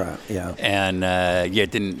Scarab. Right, yeah. And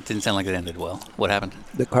it didn't sound like it ended well. What happened?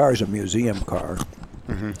 The car is a museum car.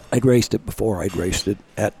 I'd raced it before. I'd raced it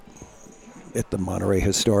at the Monterey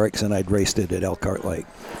Historics, and I'd raced it at Elkhart Lake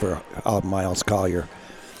for Miles Collier.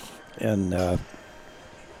 And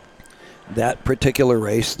that particular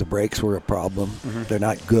race, the brakes were a problem. They're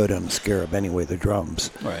not good on the Scarab anyway, the drums.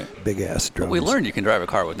 Right. Big-ass drums. We learned you can drive a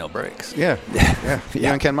car with no brakes. Yeah. You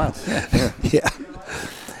and Ken Miles. Yeah.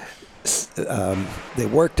 They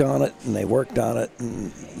worked on it,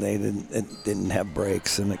 and they didn't have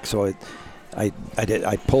brakes, and so I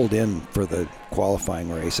pulled in for the qualifying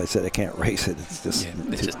race. I said I can't race it. It's just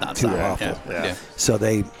it's just not too solid. awful. Yeah. So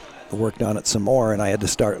they worked on it some more, and I had to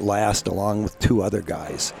start last along with two other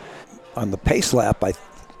guys. On the pace lap, I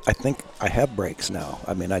think I have brakes now.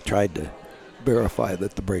 I mean, I tried to verify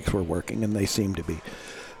that the brakes were working, and they seem to be.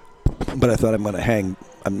 But I thought I'm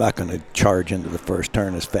not going to charge into the first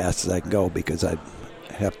turn as fast as I can go because I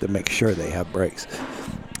have to make sure they have brakes.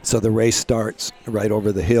 So the race starts right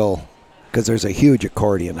over the hill because there's a huge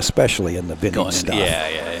accordion, especially in the vintage stuff.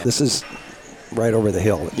 Yeah. This is right over the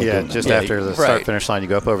hill. at Yeah, Laguna. just after the start-finish line, you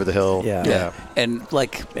go up over the hill. Yeah. And probably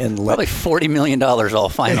 $40 million all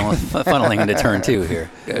funneling into turn two here.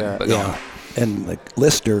 But go on. And the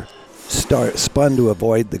Lister spun to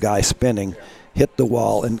avoid the guy spinning, hit the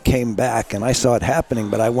wall, and came back. And I saw it happening,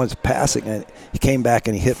 but I was passing, and he came back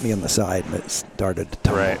and he hit me in the side, and it started to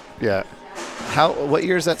tumble. Right. Yeah. What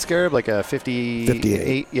year is that Scarab? Like a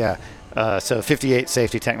 58? Yeah. So 58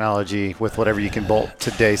 safety technology with whatever you can bolt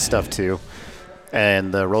today's stuff to.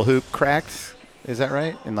 And the roll hoop cracked. Is that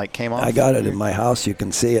right? And like came off. I got it in my house. You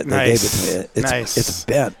can see it. They gave it to me. It's, Nice. It's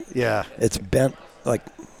bent. Yeah. It's bent like,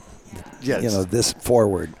 Yeah. this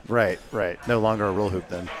forward. Right. No longer a roll hoop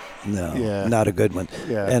then. No, Yeah. not a good one.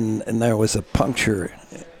 Yeah. And there was a puncture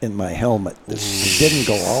in my helmet. It didn't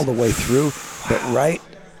go all the way through, but right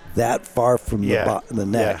that far from the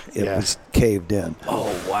neck, it was caved in.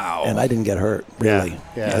 Oh, wow. And I didn't get hurt, really.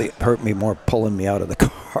 Yeah. It hurt me more pulling me out of the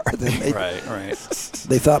car than they. Right.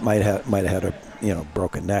 They thought might have had a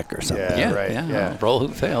broken neck or something. Yeah. Yeah, right, yeah. Roll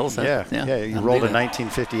hoop fails. You rolled a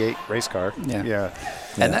 1958 race car. Yeah.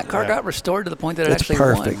 And that car got restored to the point that it It's actually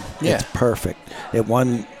perfect. won. Yeah. It's perfect. It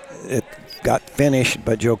won. It got finished,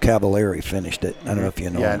 but Joe Cavalieri finished it. I don't know if you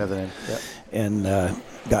know. Yeah, him. I know the name. Yeah. And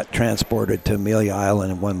got transported to Amelia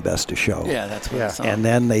Island and won Best of Show. Yeah, that's what I saw. And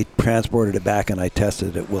then they transported it back, and I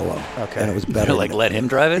tested it at Willow. Okay. And it was better. You're like, let him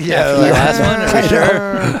drive it? Yeah, After the last one? Are you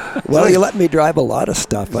sure? Well, you let me drive a lot of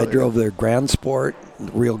stuff. I drove their Grand Sport,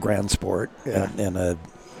 real Grand Sport, and a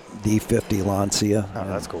D50 Lancia. Oh,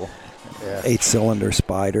 that's cool. Yeah. 8-cylinder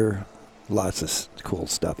Spider. Lots of cool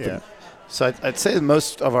stuff. Yeah. So I'd say that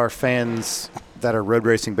most of our fans that are road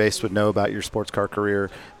racing based would know about your sports car career,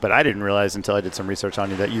 but I didn't realize until I did some research on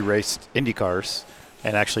you that you raced Indy cars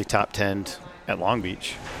and actually top 10'd at Long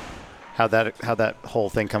Beach. How'd that whole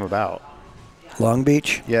thing come about? Long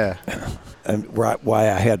Beach? Yeah. And why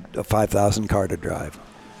I had a 5,000 car to drive.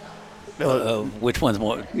 Which one's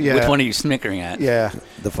more? Yeah. Which one are you snickering at? Yeah.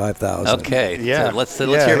 The 5,000. Okay. Yeah. So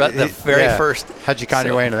let's hear about the very first. How'd you con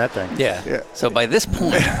your way into that thing? Yeah. So by this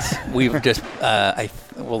point, we've just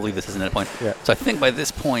we'll leave this as another point. Yeah. So I think by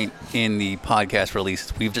this point in the podcast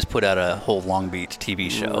release, we've just put out a whole Long Beach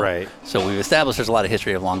TV show. Right. So we've established there's a lot of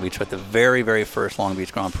history of Long Beach, but the very, very first Long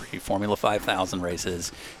Beach Grand Prix, Formula 5000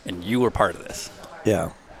 races, and you were part of this.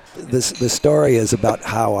 Yeah. The story is about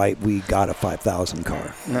how we got a 5,000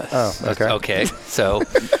 car. Oh, okay. Okay. So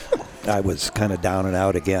I was kind of down and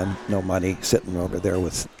out again, no money, sitting over there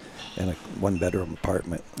in a one-bedroom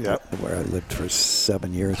apartment where I lived for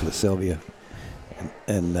 7 years with Sylvia.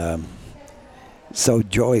 And so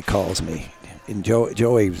Joey calls me. And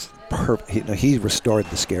Joey's he restored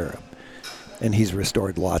the Scarab. And he's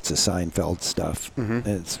restored lots of Seinfeld stuff. And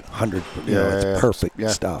it's it's perfect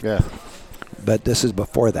stuff. Yeah. But this is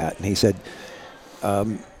before that. And he said,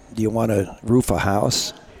 do you want to roof a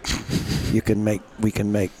house? We can make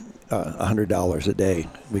 $100 a day.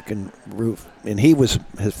 We can roof. And his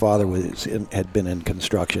father had been in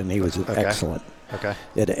construction. He was excellent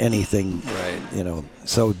at anything. Right.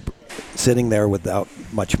 So sitting there without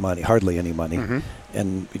much money, hardly any money.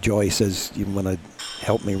 And Joey says, you want to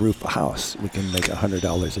help me roof a house? We can make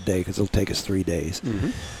 $100 a day because it'll take us 3 days.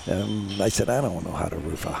 I said, I don't know how to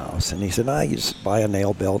roof a house. And he said, you just buy a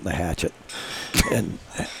nail belt and a hatchet. And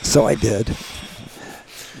so I did.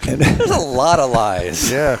 And there's a lot of lies.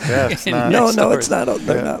 Yeah. It's not. No, it's not.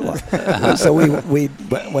 They're not lies. So we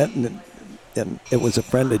went and it was a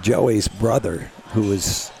friend of Joey's brother who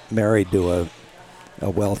was married to a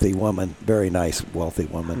wealthy woman, very nice wealthy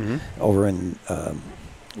woman, over in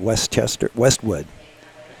Westwood.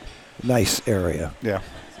 Nice area. Yeah.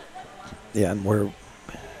 Yeah, and we're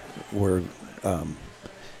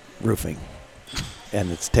roofing. And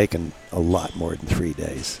it's taken a lot more than 3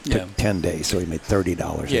 days. It took 10 days, so we made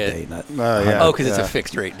 $30 a day. Because it's a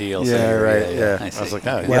fixed rate deal. Yeah, so right. Yeah. I was like,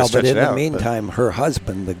 oh, well, but in the meantime, her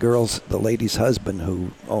husband, the lady's husband who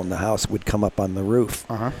owned the house, would come up on the roof.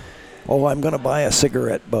 Oh, I'm going to buy a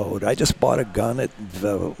cigarette boat. I just bought a gun at,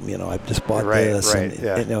 I just bought this. And,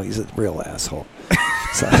 he's a real asshole.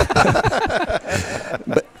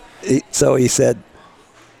 So he said,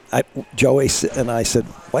 Joey and I said,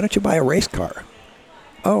 why don't you buy a race car?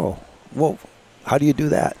 Oh, well, how do you do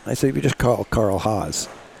that? I said, you just call Carl Haas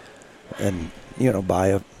and, you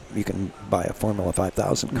can buy a Formula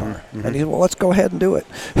 5000 car. And he said, well, let's go ahead and do it.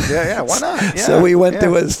 Yeah, why not? Yeah, so we went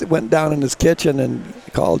down in his kitchen and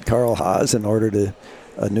called Carl Haas and ordered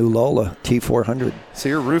a new Lola T400. So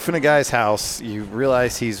you're roofing a guy's house. You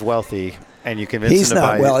realize he's wealthy, and you convince him to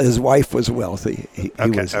buy. He's not well. His wife was wealthy. He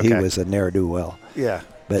was a ne'er-do-well. Yeah.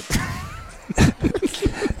 But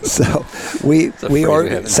so we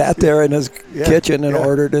sat there in his kitchen and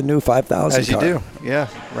ordered a new 5000 As you car. do. Yeah,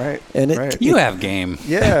 right. And you have game.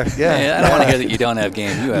 Yeah. I don't want to hear that you don't have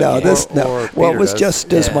game. You have game. Well, it was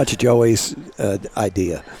just as much Joey's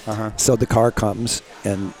idea. So the car comes,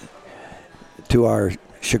 and to our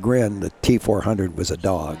chagrin, the T400 was a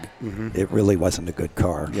dog. It really wasn't a good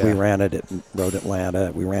car. Yeah. We ran it at Road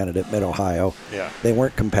Atlanta. We ran it at Mid-Ohio. Yeah. They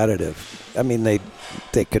weren't competitive. I mean, they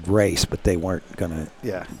could race, but they weren't going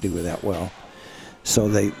to do that well. So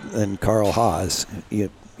then Carl Haas,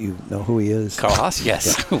 You know who he is? Carl Haas,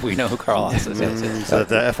 yes. We know who Carl Haas is. Yes, yes. Is that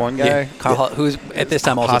the F1 guy? Yeah, Carl Haas, who's at this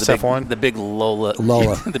time also Haas the big, F1? the big Lola,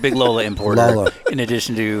 Lola. the big Lola importer. Lola. In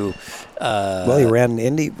addition to, Well, he ran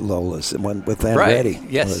Indy Lolas and went with right? Andretti.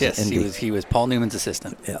 Yes, Was yes. Indy. He was Paul Newman's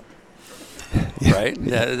assistant. Yeah. Right.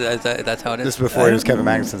 That's how it is. This is before he was Kevin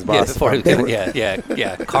Magnuson's boss. Yeah, before he was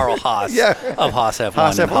yeah. Carl Haas of Haas F1.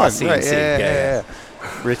 Haas and Haas F1, right? CNC. Yeah.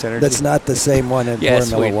 Rich energy. That's not the same one in Yes,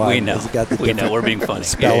 Formula One. we know. It's got the We know. different- We're being funny.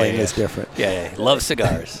 Spelling Yeah. is different. Yeah. Love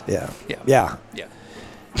cigars. Yeah. Yeah. Yeah. Yeah.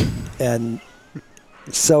 And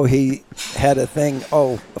so he had a thing,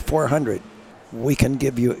 400. We can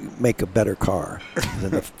make a better car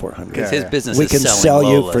than the 400. Because his business We is can selling sell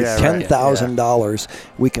you Lolas. for Yeah, right. $10,000.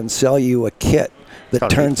 We can sell you a kit that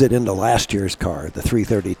Called turns it into last year's car, the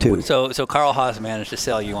 332. So Carl Haas managed to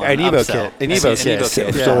sell you on An an Evo upsell. kit. An Evo kit. So,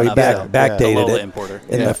 Yeah, so we an upsell. backdated Lola it. importer.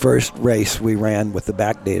 And Yeah. the first race we ran with the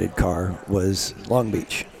backdated car was Long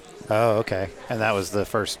Beach. Oh, okay. And that was the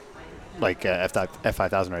first,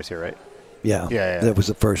 F5000 race here, right? Yeah. Yeah. That was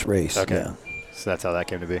the first race. Okay. Yeah. So that's how that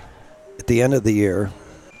came to be. At the end of the year,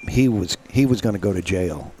 he was going to go to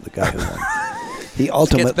jail. The guy who won. He Gets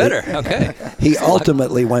ultimately better. Okay. He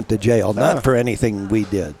ultimately went to jail, not for anything we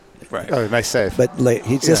did, Right. Oh, nice save. but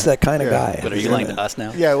he's just that kind of guy. But are you lying to us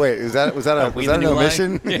now? Yeah, wait. Was that we an the new line?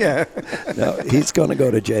 omission? Yeah. No, he's going to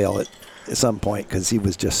go to jail at some point because he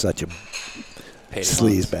was just such a Paid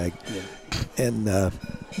sleazebag. And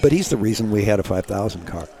but he's the reason we had a 5,000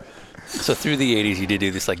 car. So through the 80s, you did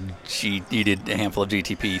do this you did a handful of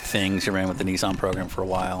GTP things. You ran with the Nissan program for a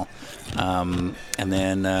while, and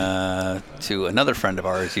then to another friend of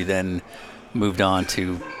ours, you then moved on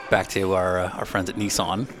back to our friends at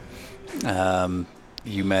Nissan.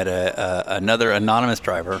 You met another anonymous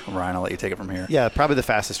driver. Ryan, I'll let you take it from here. Yeah, probably the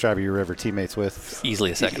fastest driver you were ever teammates with. Easily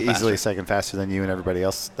a second Easily faster. a second faster than you and everybody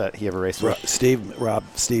else that he ever raced with.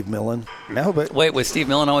 Steve Millen. No, but Wait, was Steve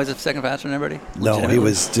Millen always a second faster than everybody? No, he Legitimately?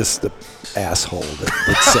 was just the asshole that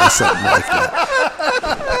would say something like that.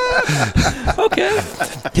 Okay.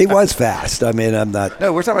 He was fast. I mean, I'm not.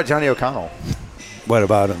 no, we're talking about Johnny O'Connell. What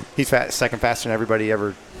about him? He's second faster than everybody he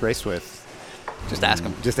ever raced with. Just ask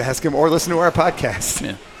him. Just ask him or listen to our podcast.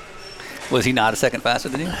 Yeah. Was he not a second faster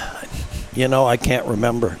than you? You know, I can't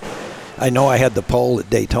remember. I know I had the pole at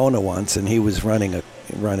Daytona once, and he was running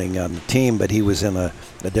a team, but he was in a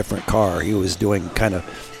different car. He was doing kind of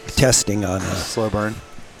testing on. Slow burn.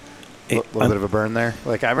 A little bit of a burn there.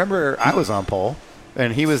 Like, I remember I was on pole,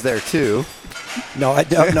 and he was there too. No, I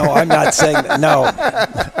don't. No, I'm not saying that. No.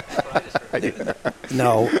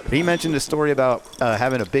 No. He mentioned a story about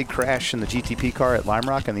having a big crash in the GTP car at Lime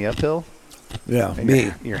Rock in the uphill. Yeah, And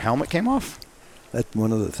me. Your helmet came off? That's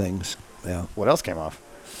one of the things. Yeah. What else came off?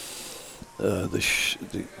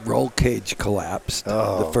 The roll cage collapsed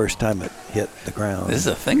the first time it hit the ground. This is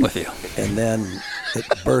a thing with you. And then it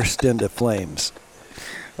burst into flames.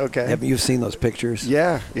 Okay. Have you seen those pictures?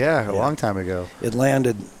 Yeah, a long time ago. It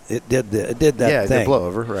landed. It did that Yeah, it thing. did blow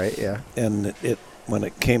over, right? Yeah. And it when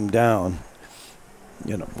it came down,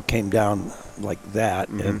 came down like that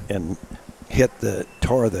and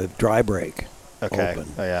tore the dry brake Okay. open.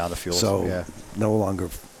 Oh, yeah, on the fuel. So yeah. no longer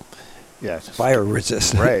Yeah. Just, fire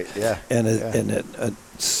resistant. Right. Yeah. And yeah.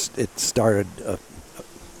 it started.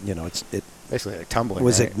 It Basically like tumbling.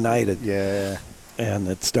 was right? ignited. Yeah. And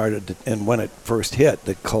it started. And when it first hit,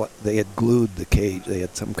 they had glued the cage. They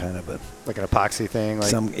had some kind of a Like an epoxy thing.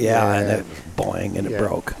 Like, and it boing and it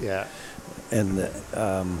broke. Yeah. And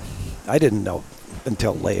I didn't know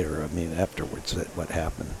until later. I mean, afterwards, what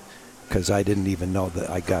happened, because I didn't even know that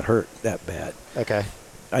I got hurt that bad. Okay.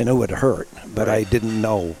 I knew it hurt, but Right. I didn't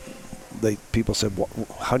know. People said,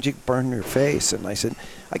 "How'd you burn your face?" And I said,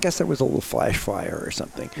 "I guess there was a little flash fire or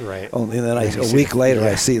something." Right. Only then Then you a see week the- later,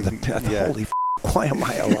 yeah. I see the Yeah. holy. Why am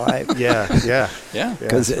I alive? Yeah. Yeah. Yeah.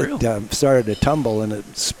 Because it's it real. started to tumble and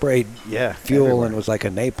it sprayed Yeah. fuel everywhere. and it was like a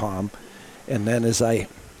napalm. And then as I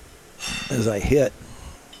hit,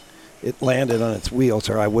 it landed on its wheels,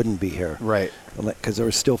 or I wouldn't be here. Right. Because there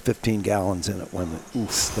was still 15 gallons in it when the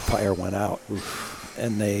fire went out.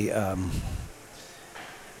 And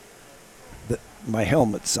my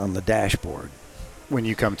helmet's on the dashboard. When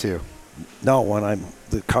you come to. No, when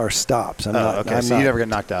the car stops. I'm not. okay. I'm So not, you never get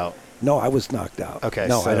knocked out. No, I was knocked out. Okay,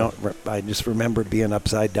 No, I so- don't. I just remember being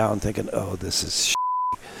upside down, thinking, "Oh, this is."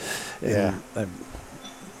 Yeah.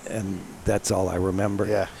 And that's all I remember.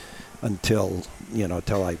 Yeah. Until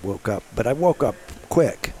I woke up. But I woke up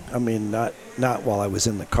quick. I mean, not while I was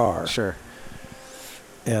in the car. Sure.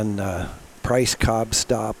 And Price Cobb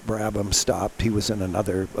stopped. Brabham stopped. He was in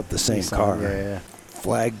another of the same Nissan, car. Yeah.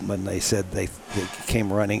 flagman, they said they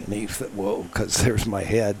came running, and he said, "Whoa," because there's my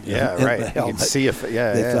head. Yeah, in right. the You helmet. can see if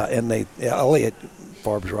And Elliot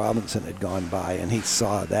Forbes Robinson had gone by, and he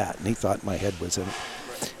saw that, and he thought my head was in it.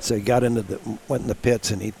 So he went in the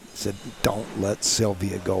pits, and he said, "Don't let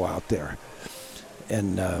Sylvia go out there."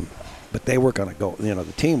 And but they were going to go. The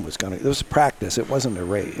team was going to. It was practice. It wasn't a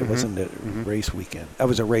race. It wasn't a race weekend. It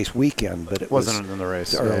was a race weekend, but it wasn't in the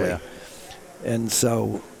race early. Yeah. And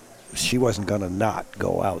so she wasn't going to not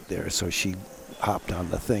go out there. So she hopped on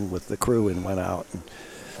the thing with the crew and went out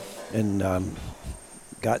and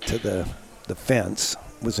got to the fence.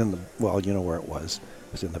 Was in the you know where it was.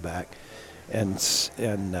 It was in the back, and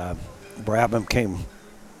Brabham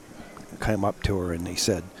came up to her and he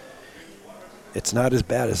said, "It's not as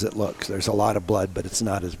bad as it looks. There's a lot of blood, but it's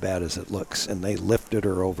not as bad as it looks." And they lifted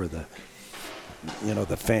her over the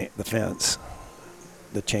fence,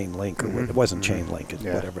 the chain link, or it wasn't chain link, it's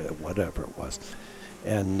whatever it was.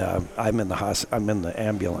 And I'm in the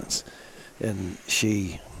ambulance, and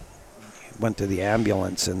she went to the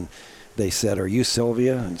ambulance, and they said, "Are you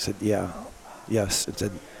Sylvia?" And I said, "Yeah, yes." It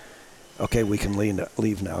said, "Okay, we can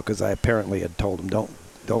leave now," because I apparently had told them,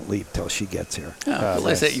 Don't leave till she gets here. At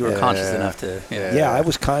least that you were conscious enough to. Yeah, I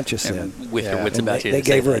was conscious then. With your wits And about you. They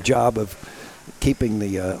gave her a job of keeping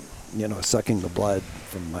the, sucking the blood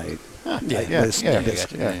from my.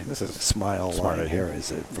 This is smile line here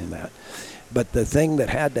is it from that. But the thing that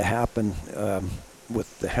had to happen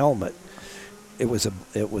with the helmet, it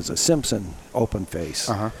was a Simpson open face.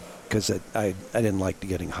 Because I didn't like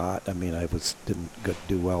getting hot. I mean, didn't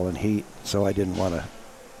do well in heat, so I didn't want to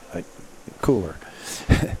cooler.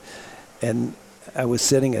 And I was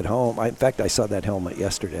sitting at home. In fact, I saw that helmet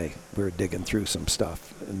yesterday. We were digging through some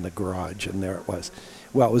stuff in the garage, and there it was.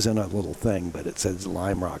 Well, it was in a little thing, but it says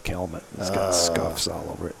Lime Rock helmet. It's got scuffs all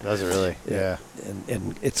over it. Does it really? Yeah.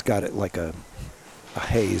 And it's got it like a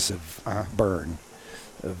haze of burn.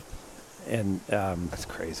 That's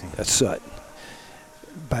crazy. A soot.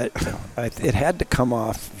 But it had to come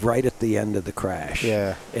off right at the end of the crash.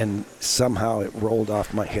 Yeah. And somehow it rolled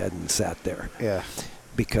off my head and sat there. Yeah.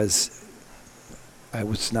 Because I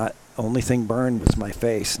was not, only thing burned was my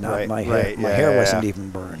face, not my hair. Right. My hair wasn't even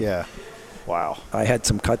burned. Yeah. Wow. I had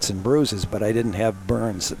some cuts and bruises, but I didn't have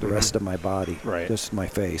burns the rest of my body. Right. Just my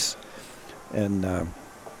face. And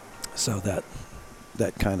so that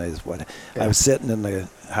kind of is what. I was sitting in the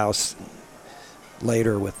house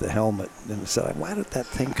later with the helmet and said, "Why did that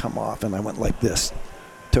thing come off?" And I went like this,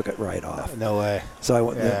 took it right off. No way. So I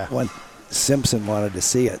went. Simpson wanted to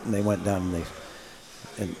see it, and they went down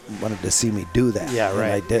and wanted to see me do that. Yeah, right.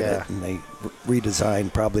 And I did it, and they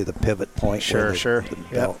redesigned probably the pivot point where the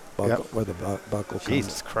belt buckle, where the buckle comes.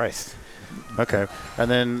 Jesus Christ. Okay.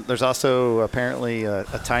 And then there's also apparently a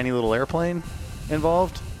tiny little airplane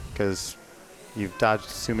involved because you've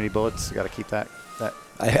dodged too many bullets. You got to keep that.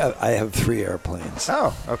 I have 3 airplanes.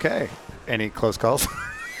 Oh, okay. Any close calls?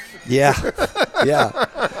 Yeah.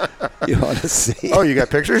 You want to see? Oh, you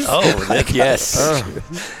got pictures? Oh, Nick, yes.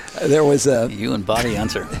 There was a. You and Body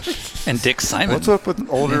Hunter. And Dick Simon. What's up with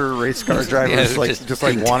older race car drivers just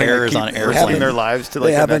wanting to keep on risking their lives to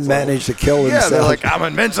They haven't managed to kill themselves. Yeah, they're like, I'm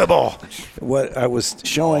invincible. What I was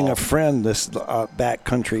showing a friend this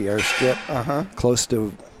backcountry airstrip close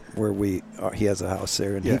to where he has a house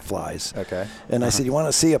there, and he flies. Okay. And I said, "You want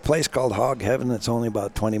to see a place called Hog Heaven? It's only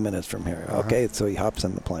about 20 minutes from here." Okay, so he hops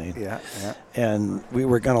in the plane. Yeah. And we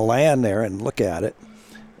were going to land there and look at it,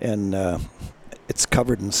 and it's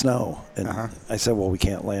covered in snow. And I said, "Well, we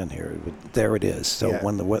can't land here." But there it is. So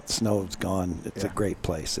when the wet snow is gone, it's a great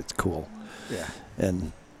place. It's cool. Yeah.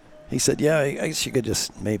 And he said, "Yeah, I guess you could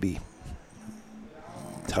just maybe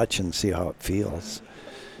touch and see how it feels."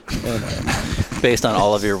 Based on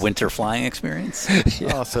all of your winter flying experience?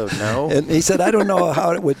 Also, no. And he said, "I don't know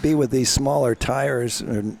how it would be with these smaller tires."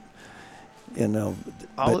 Or,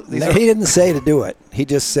 but he didn't say to do it. He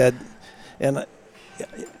just said, and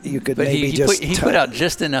you could but maybe he put out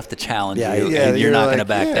just enough to challenge you, and you're you're not like, going to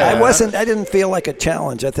back down. I didn't feel like a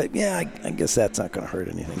challenge. I thought, I guess that's not going to hurt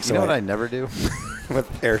anything. So you know what I never do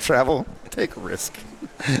with air travel? Take a risk.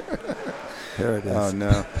 There it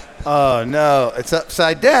is. Oh, no. It's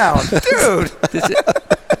upside down. Dude.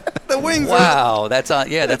 The wings Wow. That's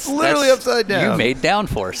on. Yeah, that's literally upside down. You made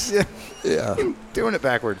downforce. Yeah. Doing it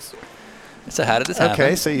backwards. So how did this happen?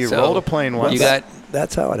 Okay, so you rolled a plane once. You got.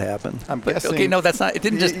 That's how it happened. I'm guessing. Okay, no, that's not. It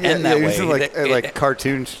didn't just end that way. It's like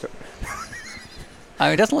cartoons. I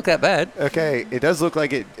mean, it doesn't look that bad. Okay, it does look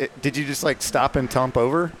like it. Did you just like stop and tump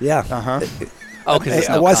over? Yeah. Oh, because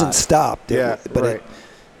it wasn't stopped. But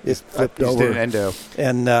it flipped you over. did an endo.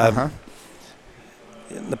 And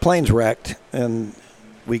the plane's wrecked, and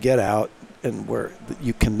we get out, and where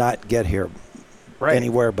you cannot get here Right.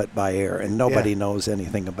 anywhere but by air, and nobody knows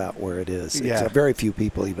anything about where it is. Yeah. Except very few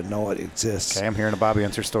people even know it exists. Okay, I'm hearing a Bobby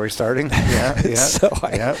Unser story starting. Yeah, yeah. So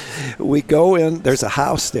we go in. There's a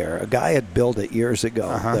house there. A guy had built it years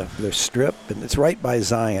ago. The strip, and it's right by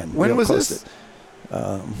Zion. When real was close this?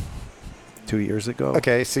 to- 2 years ago.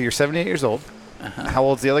 Okay, so you're 78 years old. How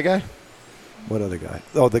old's the other guy? What other guy?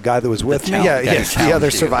 Oh, the guy that was with me. Yeah, The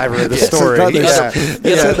other survivor of the Yes, story. the other- Yeah.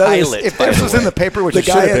 The other that is- pilot, If by this the was way. in the paper, which The it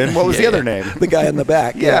should guy have in- been, what was the Yeah, other yeah. name? The guy in the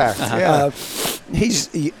back. Yeah, yeah. He's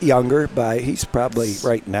younger by. He's probably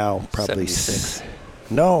right now probably 76.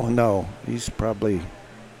 No. He's probably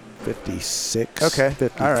 56. Okay.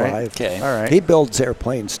 55. All right. Okay. All right. He builds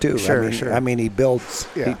airplanes too. Sure, sure. I mean, he builds.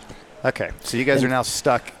 Yeah. Okay, so you guys are now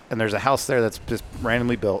stuck, and there's a house there that's just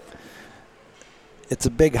randomly built. It's a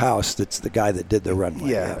big house. That's the guy that did the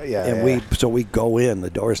runway. Yeah, And we go in. The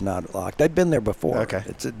door's not locked. I'd been there before. Okay.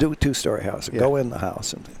 It's a two-story house. Yeah. Go in the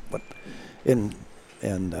house and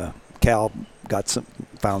Cal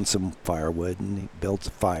found some firewood and he built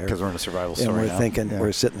a fire. Because we're in a survival story And we're now. thinking, Yeah.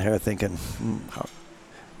 we're sitting here thinking,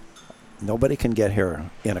 nobody can get here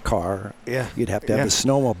in a car. Yeah. You'd have to have a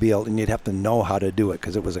snowmobile, and you'd have to know how to do it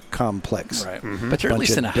because it was a complex. Right. But you're at Bunch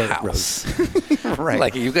least of in a dirt house. Right.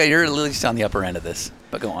 Like you're at least on the upper end of this.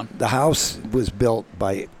 But go on. The house was built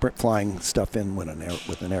by flying stuff in with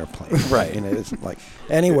an airplane. Right. And it's like,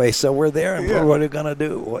 anyway, so we're there, and what are we going to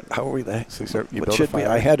do? How are we there? So you What build a should we?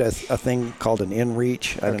 fire? I had a thing called an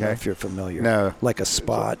in-reach. I don't know Okay. if you're familiar. No. Like a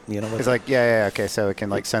spot, It's like, okay, so it can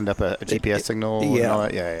like send up a GPS signal and all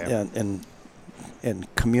that. Yeah.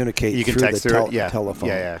 And communicate You can through text the through it. telephone.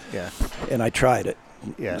 Yeah. And I tried it,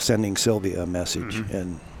 Yeah. sending Sylvia a message,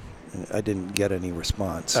 and I didn't get any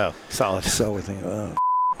response. Oh, solid. So we think, oh.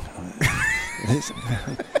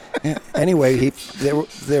 Anyway,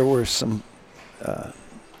 there were some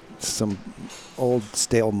old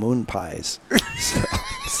stale moon pies.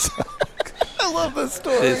 I love this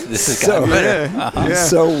story. This is gotten better. Yeah.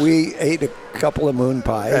 So we ate a couple of moon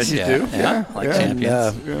pies. As you do. Yeah. Like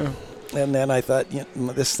champions. And then I thought,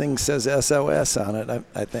 this thing says SOS on it.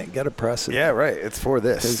 I think, gotta press it. Yeah, right. It's for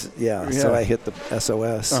this. So I hit the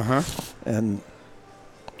SOS. And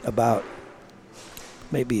about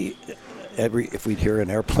maybe if we'd hear an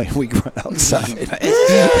airplane, we'd run outside.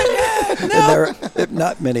 And there are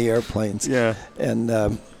not many airplanes. Yeah.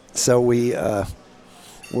 And so we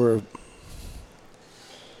were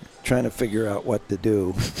trying to figure out what to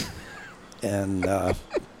do. And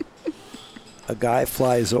a guy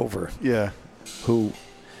flies over. Yeah. Who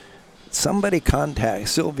somebody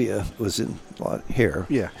contacts. Sylvia was in here.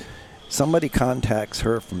 Yeah. Somebody contacts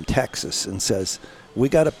her from Texas and says, "We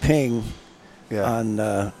got a ping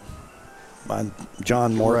on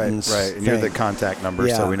John Morton's Right. And you're the thing." contact number,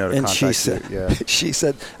 so we know to and contact she said, you. Yeah. she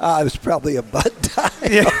said, it was probably a butt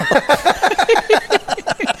dial.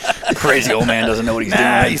 Crazy old man doesn't know what he's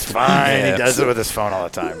doing. He's fine. Yeah. He does it with his phone all the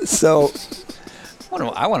time. So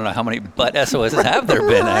I want to know how many butt SOSs have there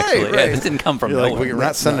been, actually. Right. Yeah, this didn't come from You're like, nowhere. we're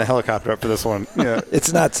not sending a helicopter up for this one. Yeah.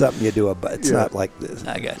 it's not something you do, it's not like this.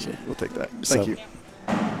 I got you. We'll take that. So- Thank you.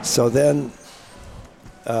 So then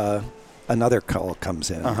another call comes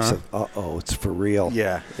in. Said, it's for real.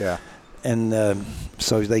 Yeah. And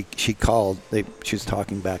so she called. She was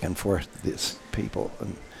talking back and forth to these people,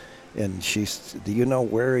 and do you know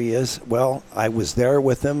where he is? Well, I was there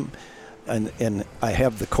with him, and I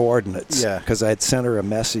have the coordinates. Yeah. Because I had sent her a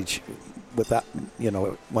message with that,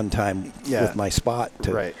 one time with my spot.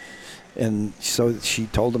 Right. And so she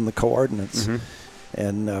told him the coordinates,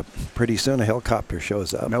 and pretty soon a helicopter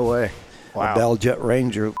shows up. No way. Wow. A Bell Jet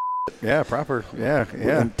Ranger. Yeah, proper. Yeah.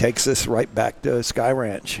 And takes us right back to Sky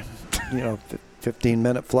Ranch.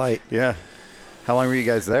 15-minute flight. Yeah. How long were you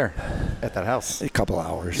guys there at that house? A couple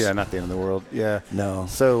hours. Yeah, not the end of the world. Yeah. No.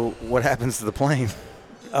 So what happens to the plane?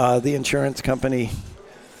 The insurance company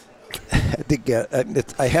had to get.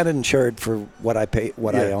 I had it insured for what I paid,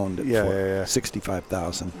 what I owned it for.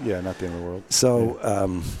 $65,000. Yeah, not the end of the world. So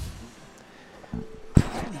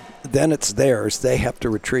then it's theirs. They have to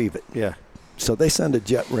retrieve it. Yeah. So they send a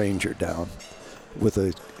Jet Ranger down with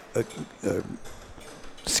a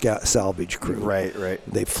salvage crew. Right.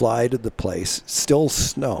 They fly to the place. Still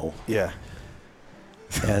snow. Yeah.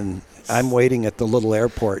 And I'm waiting at the little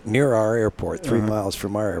airport near our airport. 3 miles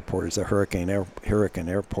from our airport is a Hurricane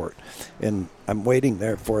Airport, and I'm waiting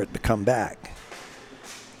there for it to come back.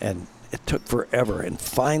 And it took forever, and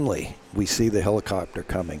finally we see the helicopter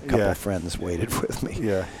coming. A couple of friends waited with me.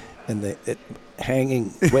 Yeah. And it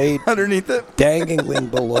hanging way underneath it, dangling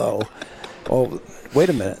below. Oh, wait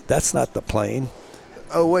a minute! That's not the plane.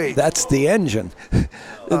 Oh wait, that's the engine.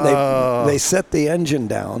 And they set the engine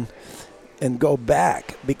down. and go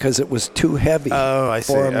back because it was too heavy I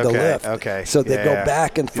see. for them to Okay, lift. okay. So they go Yeah.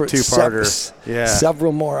 back and for Two-parter. Yeah.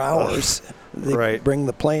 several more hours, they Right. bring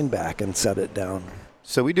the plane back and set it down.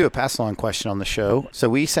 So we do a pass-along question on the show. So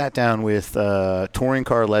we sat down with touring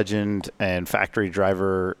car legend and factory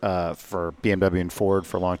driver for BMW and Ford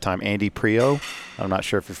for a long time, Andy Prio. I'm not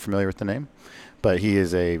sure if you're familiar with the name, but he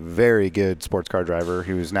is a very good sports car driver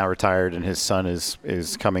who is now retired, and his son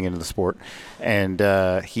is coming into the sport. And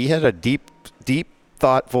he had a deep,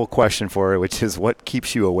 thoughtful question for her, which is, what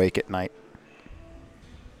keeps you awake at night?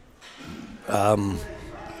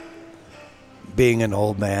 Being an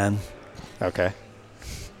old man. Okay.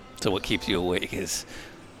 So what keeps you awake is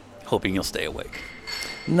hoping you'll stay awake.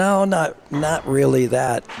 No, not really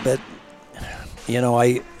that. But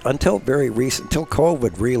until very recent, until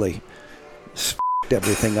COVID really f***ed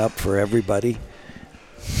everything up for everybody.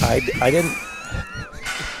 I didn't.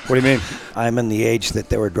 What do you mean? I'm in the age that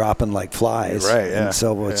they were dropping like flies. Right, yeah. And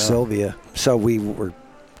so was Sylvia. So we were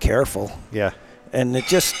careful. Yeah. And it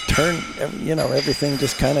just turned, everything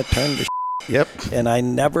just kind of turned to Yep. And I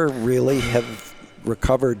never really have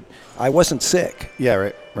recovered. I wasn't sick. Yeah,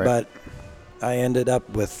 right. But I ended up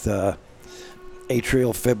with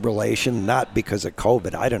atrial fibrillation, not because of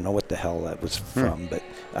COVID. I don't know what the hell that was from, but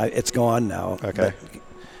it's gone now. Okay. But,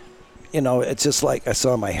 it's just like I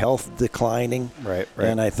saw my health declining. Right.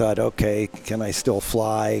 And I thought, okay, can I still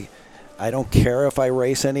fly? I don't care if I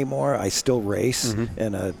race anymore. I still race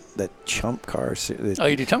in that Chump car. Oh,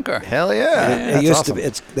 you do Chump car? Hell yeah. It used to be.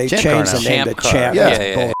 They Champ changed car the now. name Champ to car. Champ. Yeah, It's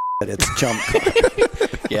yeah, bull. It's Chump car.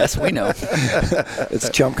 Yes, we know. It's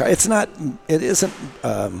Chump car. It's not. It isn't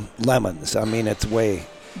Lemons. I mean, it's way.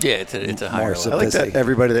 Yeah, it's a higher More level. I like that sophisticated.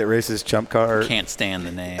 everybody that races Chump car Can't stand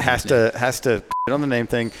the name. has to put on the name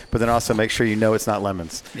thing, but then also make sure it's not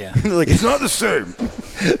Lemons. Yeah. Like, it's not the same.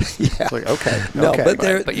 Yeah. It's like, okay. No, okay. but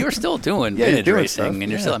there, But you're still doing Yeah, you're vintage doing racing, stuff, and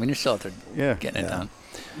you're still out there getting it done.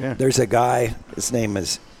 there's a guy. His name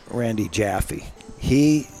is Randy Jaffe.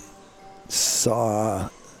 He saw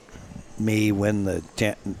me win the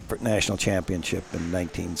national championship in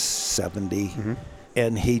 1970,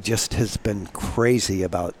 and he just has been crazy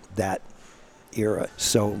about that era.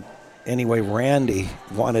 So anyway, Randy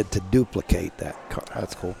wanted to duplicate that car.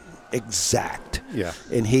 That's cool. Exact. Yeah.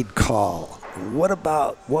 And he'd call.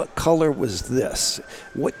 What color was this?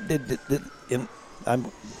 What did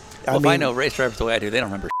I know race drivers the way I do, they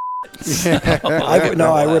don't remember.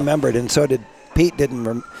 I remembered, and so did Pete.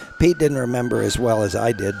 Pete didn't remember as well as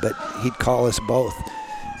I did, but he'd call us both.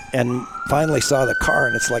 And finally saw the car,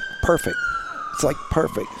 and it's like perfect. It's like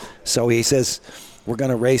perfect. So he says, "We're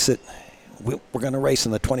going to race it. We're going to race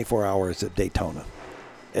in the 24 hours at Daytona,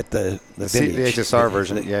 at the vintage, the HSR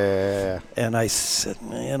version. Yeah. And I said,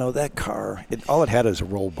 that car, all it had was a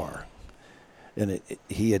roll bar. And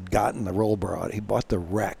he had gotten the roll bar out. He bought the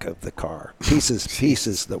wreck of the car,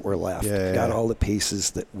 pieces that were left. Got all the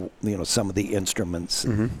pieces that, some of the instruments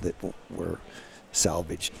that were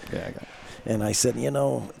salvaged. Yeah, I got it. And I said,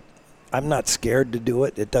 I'm not scared to do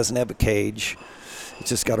it. It doesn't have a cage. It's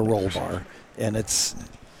just got a roll bar. And it's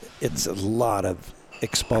a lot of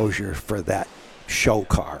exposure for that show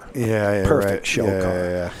car. Yeah, Perfect right. show car.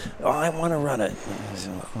 Yeah. Oh, I want to run it. I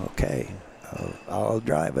said, okay, I'll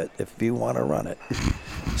drive it if you want to run it.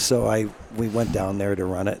 So we went down there to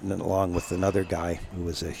run it, and then along with another guy who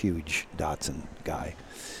was a huge Datsun guy,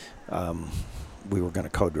 we were going to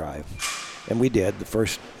co-drive. And we did. The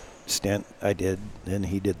first stint I did, then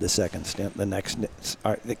he did the second stint. The next,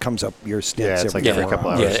 it comes up your stints it's every like every 4 couple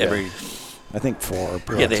hours. hours. Yeah, I think 4.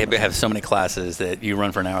 Yeah, they have so many classes that you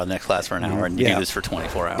run for an hour, the next class for an hour, and you Yeah. do this for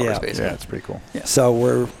 24 hours, Yeah. basically. Yeah, it's pretty cool.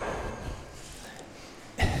 So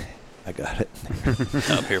I got it.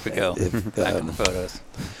 Oh, here we go. Back in the photos.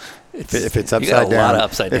 If it's you got upside a down, lot of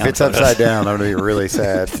upside down if it's photos. upside down, I'm gonna be really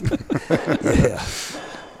sad. Yeah.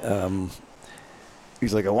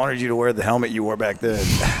 He's like, I wanted you to wear the helmet you wore back then.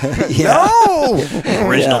 Yeah. No.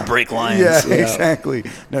 Original Yeah. brake lines. Yeah, exactly.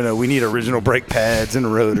 No, we need original brake pads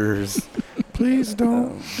and rotors. Please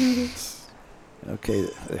don't do this. Okay,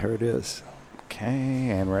 here it is. Okay,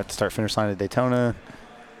 and we're at the start-finish line at Daytona.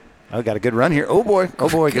 Oh, got a good run here. Oh, boy. Get a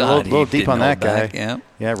God, little he deep on didn't that hold guy. back, yeah.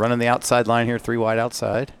 Yeah, running the outside line here, 3 wide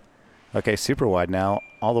outside. Okay, super wide now,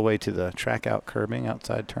 all the way to the track out curbing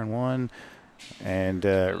outside turn 1. And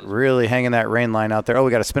really hanging that rain line out there. Oh,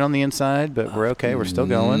 we got a spin on the inside, but we're okay. We're still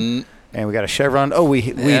going. And we got a chevron. Oh,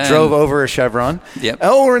 we drove over a chevron. Yep.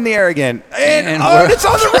 Oh, we're in the air again. And it's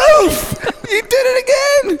on the roof. You did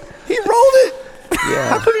it again. He rolled it.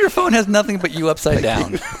 How come your phone has nothing but you upside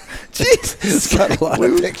down? Jesus. It's got a lot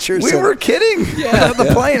of pictures. We of were kidding. Yeah. About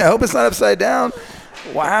the plane. I hope it's not upside down.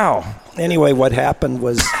 Wow. Anyway, what happened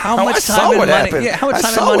was How I much saw time and what money? happened. Yeah, how much I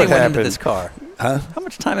time saw and money what went into happened. this car? Huh? How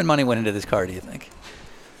much time and money went into this car? Do you think?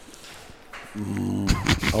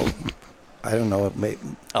 I don't know, maybe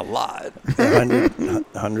A lot.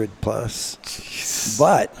 100 plus.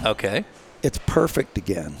 But Okay. it's perfect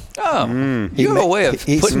again. Oh, you have a way of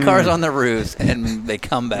putting cars on the roofs and they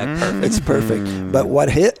come back perfect. It's perfect. But what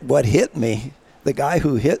hit me, the guy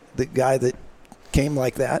that came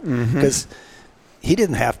like that, because he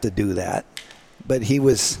didn't have to do that, but he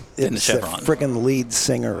was In the it's the Chevron. friggin' lead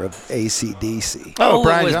singer of AC/DC. Oh,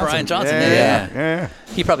 Brian it was Johnson. Brian Johnson. Yeah. Yeah.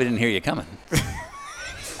 He probably didn't hear you coming.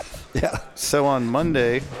 Yeah. So on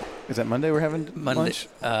Monday, is that Monday we're having Monday, lunch?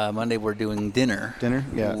 Monday we're doing dinner. Dinner?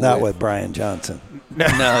 Yeah. Not with Brian Johnson.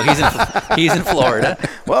 No, he's in Florida.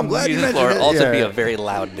 Well, I'm glad he's you in mentioned Florida. it. Also, Yeah. be a very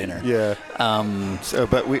loud dinner. Yeah. Um, So,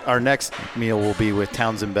 but our next meal will be with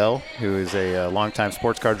Townsend Bell, who is a longtime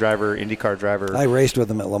sports car driver, IndyCar driver. I raced with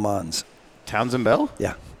him at Le Mans. Townsend Bell?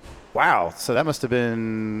 Yeah. Wow. So that must have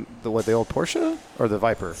been the old Porsche or the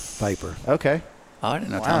Viper? Viper. Okay. oh, I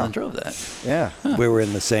didn't know Wow. Townsend drove that. Yeah. We were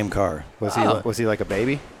in the same car. Was he like a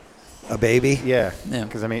baby? A baby? Yeah. Yeah.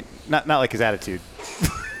 Because I mean, not like his attitude.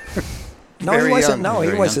 No, Very he wasn't. young. No, he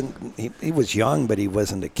Very wasn't. He was young, but he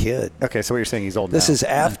wasn't a kid. Okay, so what you're saying, he's old This now. is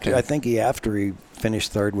after. Okay. I think after he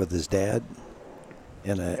finished third with his dad.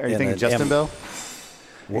 Are you thinking Justin Bell?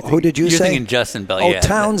 Who did you You're say? thinking Justin Bell. Oh, yeah.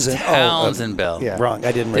 Townsend. Oh, Townsend Bell. yeah. Wrong.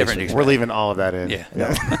 I didn't race Different with dude. We're leaving all of that in. Yeah.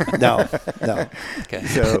 No, no. Okay.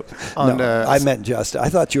 So on No, I meant Justin. I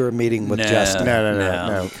thought you were meeting with No. Justin. No.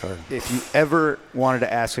 No. If you ever wanted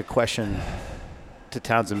to ask a question to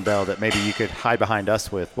Townsend Bell that maybe you could hide behind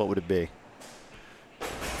us with, what would it be?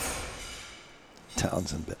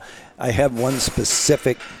 Townsend. I have one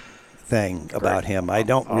specific thing about him. I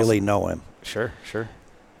don't really know him, Sure.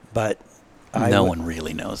 but No one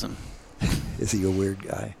really knows him. Is he a weird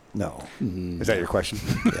guy? No. Is that your question?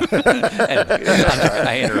 Anyway, I'm sorry,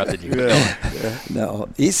 I interrupted you. Go on. No.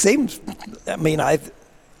 He seems. I mean, I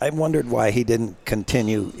wondered why he didn't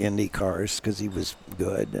continue Indy cars because he was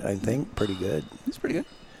good. I think pretty good. He's pretty good.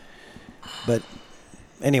 But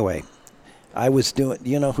anyway, I was doing.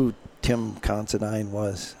 You know who Tim Considine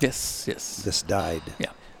was? Yes. Just died.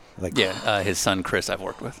 Yeah. Like Yeah. His son Chris, I've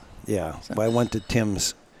worked with. Yeah. Well, I went to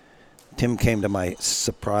Tim's. Tim came to my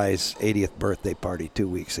surprise 80th birthday party 2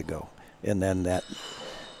 weeks ago, and then that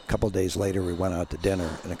couple days later we went out to dinner,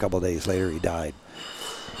 and a couple days later he died.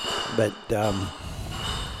 But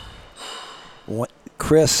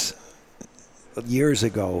Chris, years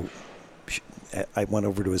ago, I went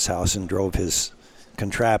over to his house and drove his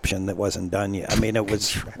contraption that wasn't done yet. I mean, it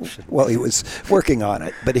was well, he was working on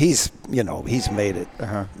it, but he's made it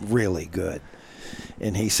really good.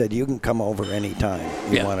 And he said, "You can come over anytime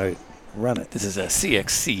you want to run it." This is a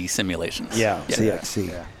CXC simulation. Yeah, CXC.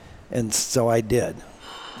 Yeah. And so I did.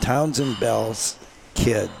 Townsend Bell's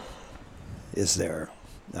kid is there.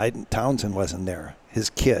 Townsend wasn't there. His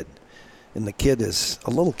kid. And the kid is a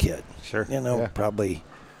little kid. Sure. You probably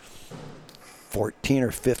 14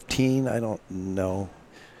 or 15. I don't know.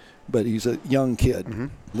 But he's a young kid. Mm-hmm.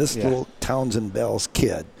 This little Townsend Bell's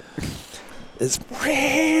kid is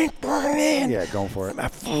Going for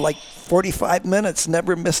it. for like 45 minutes,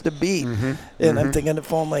 never missed a beat. And I'm thinking,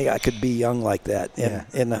 if only I could be young like that.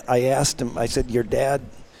 And I asked him, I said, "Your dad,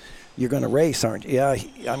 you're going to race, aren't you?" "Yeah,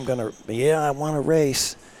 I want to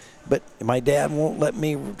race. But my dad won't let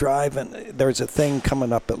me drive." And there's a thing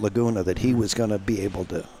coming up at Laguna that he was going to be able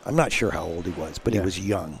to. I'm not sure how old he was, but he was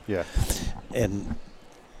young. Yeah. And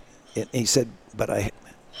he said, "But I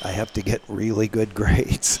have to get really good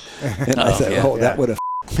grades." And I said, that would have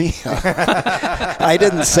me up. I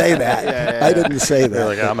didn't say that. I didn't say that. They're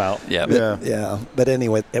like, I'm out. Yeah. Yeah. But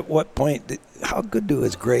anyway, at what point, how good do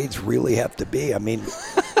his grades really have to be? I mean,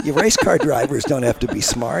 you race car drivers don't have to be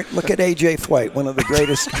smart. Look at A.J. Foyt, one of the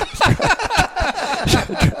greatest.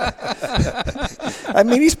 I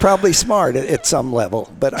mean, he's probably smart at some level,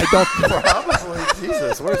 but I don't. Probably.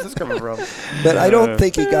 Jesus, where's this coming from? But I don't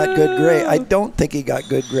think he got good grades. I don't think he got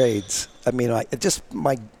good grades. I mean, just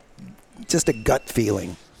a gut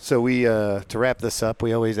feeling. So we, to wrap this up,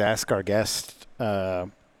 we always ask our guests,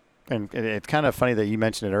 and it's kind of funny that you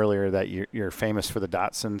mentioned it earlier that you're famous for the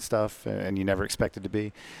Datsun stuff, and you never expected to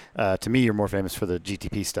be. To me, you're more famous for the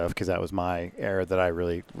GTP stuff because that was my era that I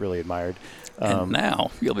really, really admired. And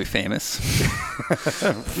now you'll be famous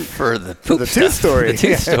for the poop the tooth stuff. story. The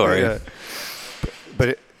tooth story. Yeah.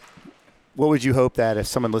 But what would you hope that if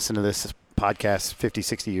someone listened to this podcast 50,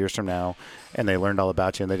 60 years from now and they learned all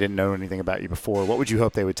about you and they didn't know anything about you before, what would you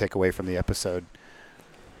hope they would take away from the episode?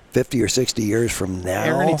 50 or 60 years from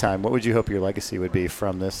now, Or anytime, what would you hope your legacy would be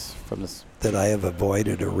from this? that I have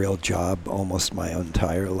avoided a real job almost my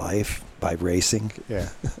entire life by racing. Yeah.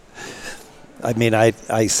 I mean, I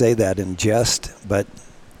say that in jest, but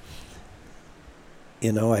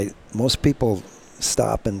most people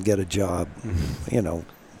stop and get a job,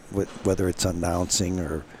 whether it's announcing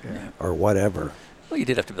or whatever. Well, you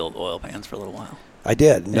did have to build oil pans for a little while. I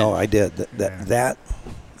did. No, I did.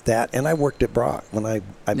 That, and I worked at Brock when I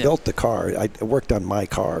built the car. I worked on my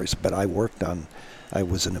cars, but I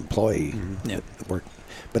was an employee.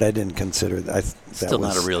 But I didn't consider that. Still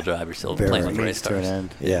not a real job. You're still playing with race cars.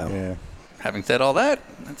 Yeah. Having said all that,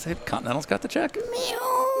 that's it. Continental's got the check.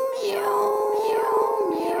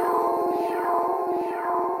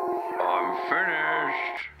 I'm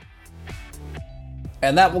finished.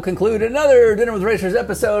 And that will conclude another Dinner with Racers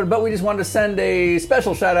episode, but we just wanted to send a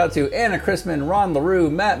special shout out to Anna Chrisman, Ron LaRue,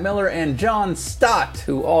 Matt Miller, and John Stott,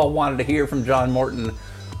 who all wanted to hear from John Morton.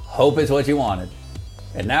 Hope it's what you wanted.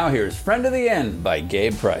 And now here's Friend of the End by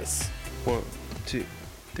Gabe Price. 1, 2,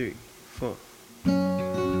 3, 4.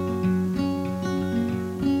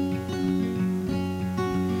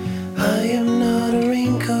 I am not a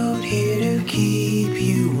raincoat here to keep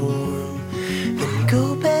you warm. Then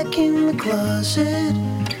go back in the closet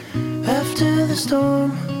after the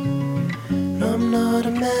storm. No, I'm not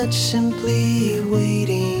a match simply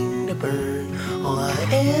waiting to burn. All I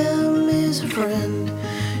am is a friend,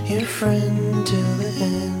 your friend till the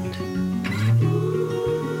end.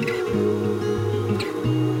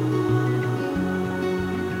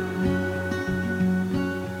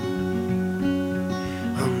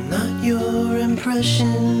 I'm not your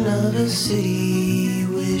impression of a city you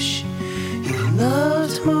wish you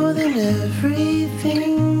loved more than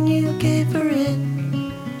everything you gave for it.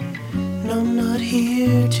 No, I'm not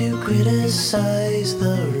here to criticize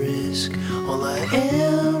the risk. All I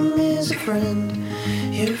am is a friend,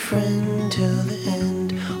 your friend till the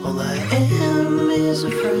end. All I am is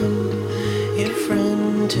a friend, your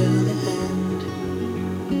friend till the end.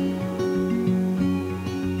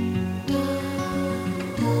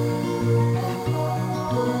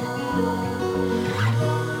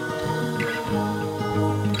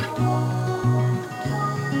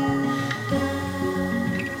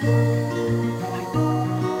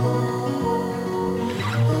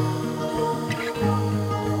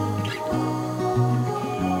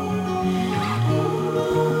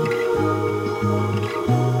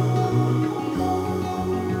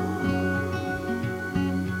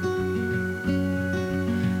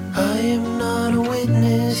 I am not a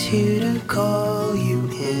witness here to call you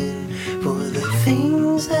in for the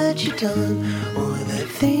things that you done or the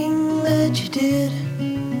thing that you did.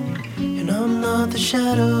 And I'm not the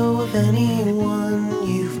shadow of anyone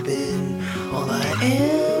you've been. All I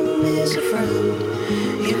am is a friend,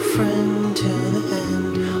 your friend till the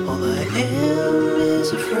end. All I am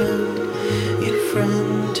is a friend, your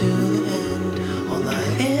friend till the end. All I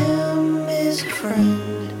am is a friend.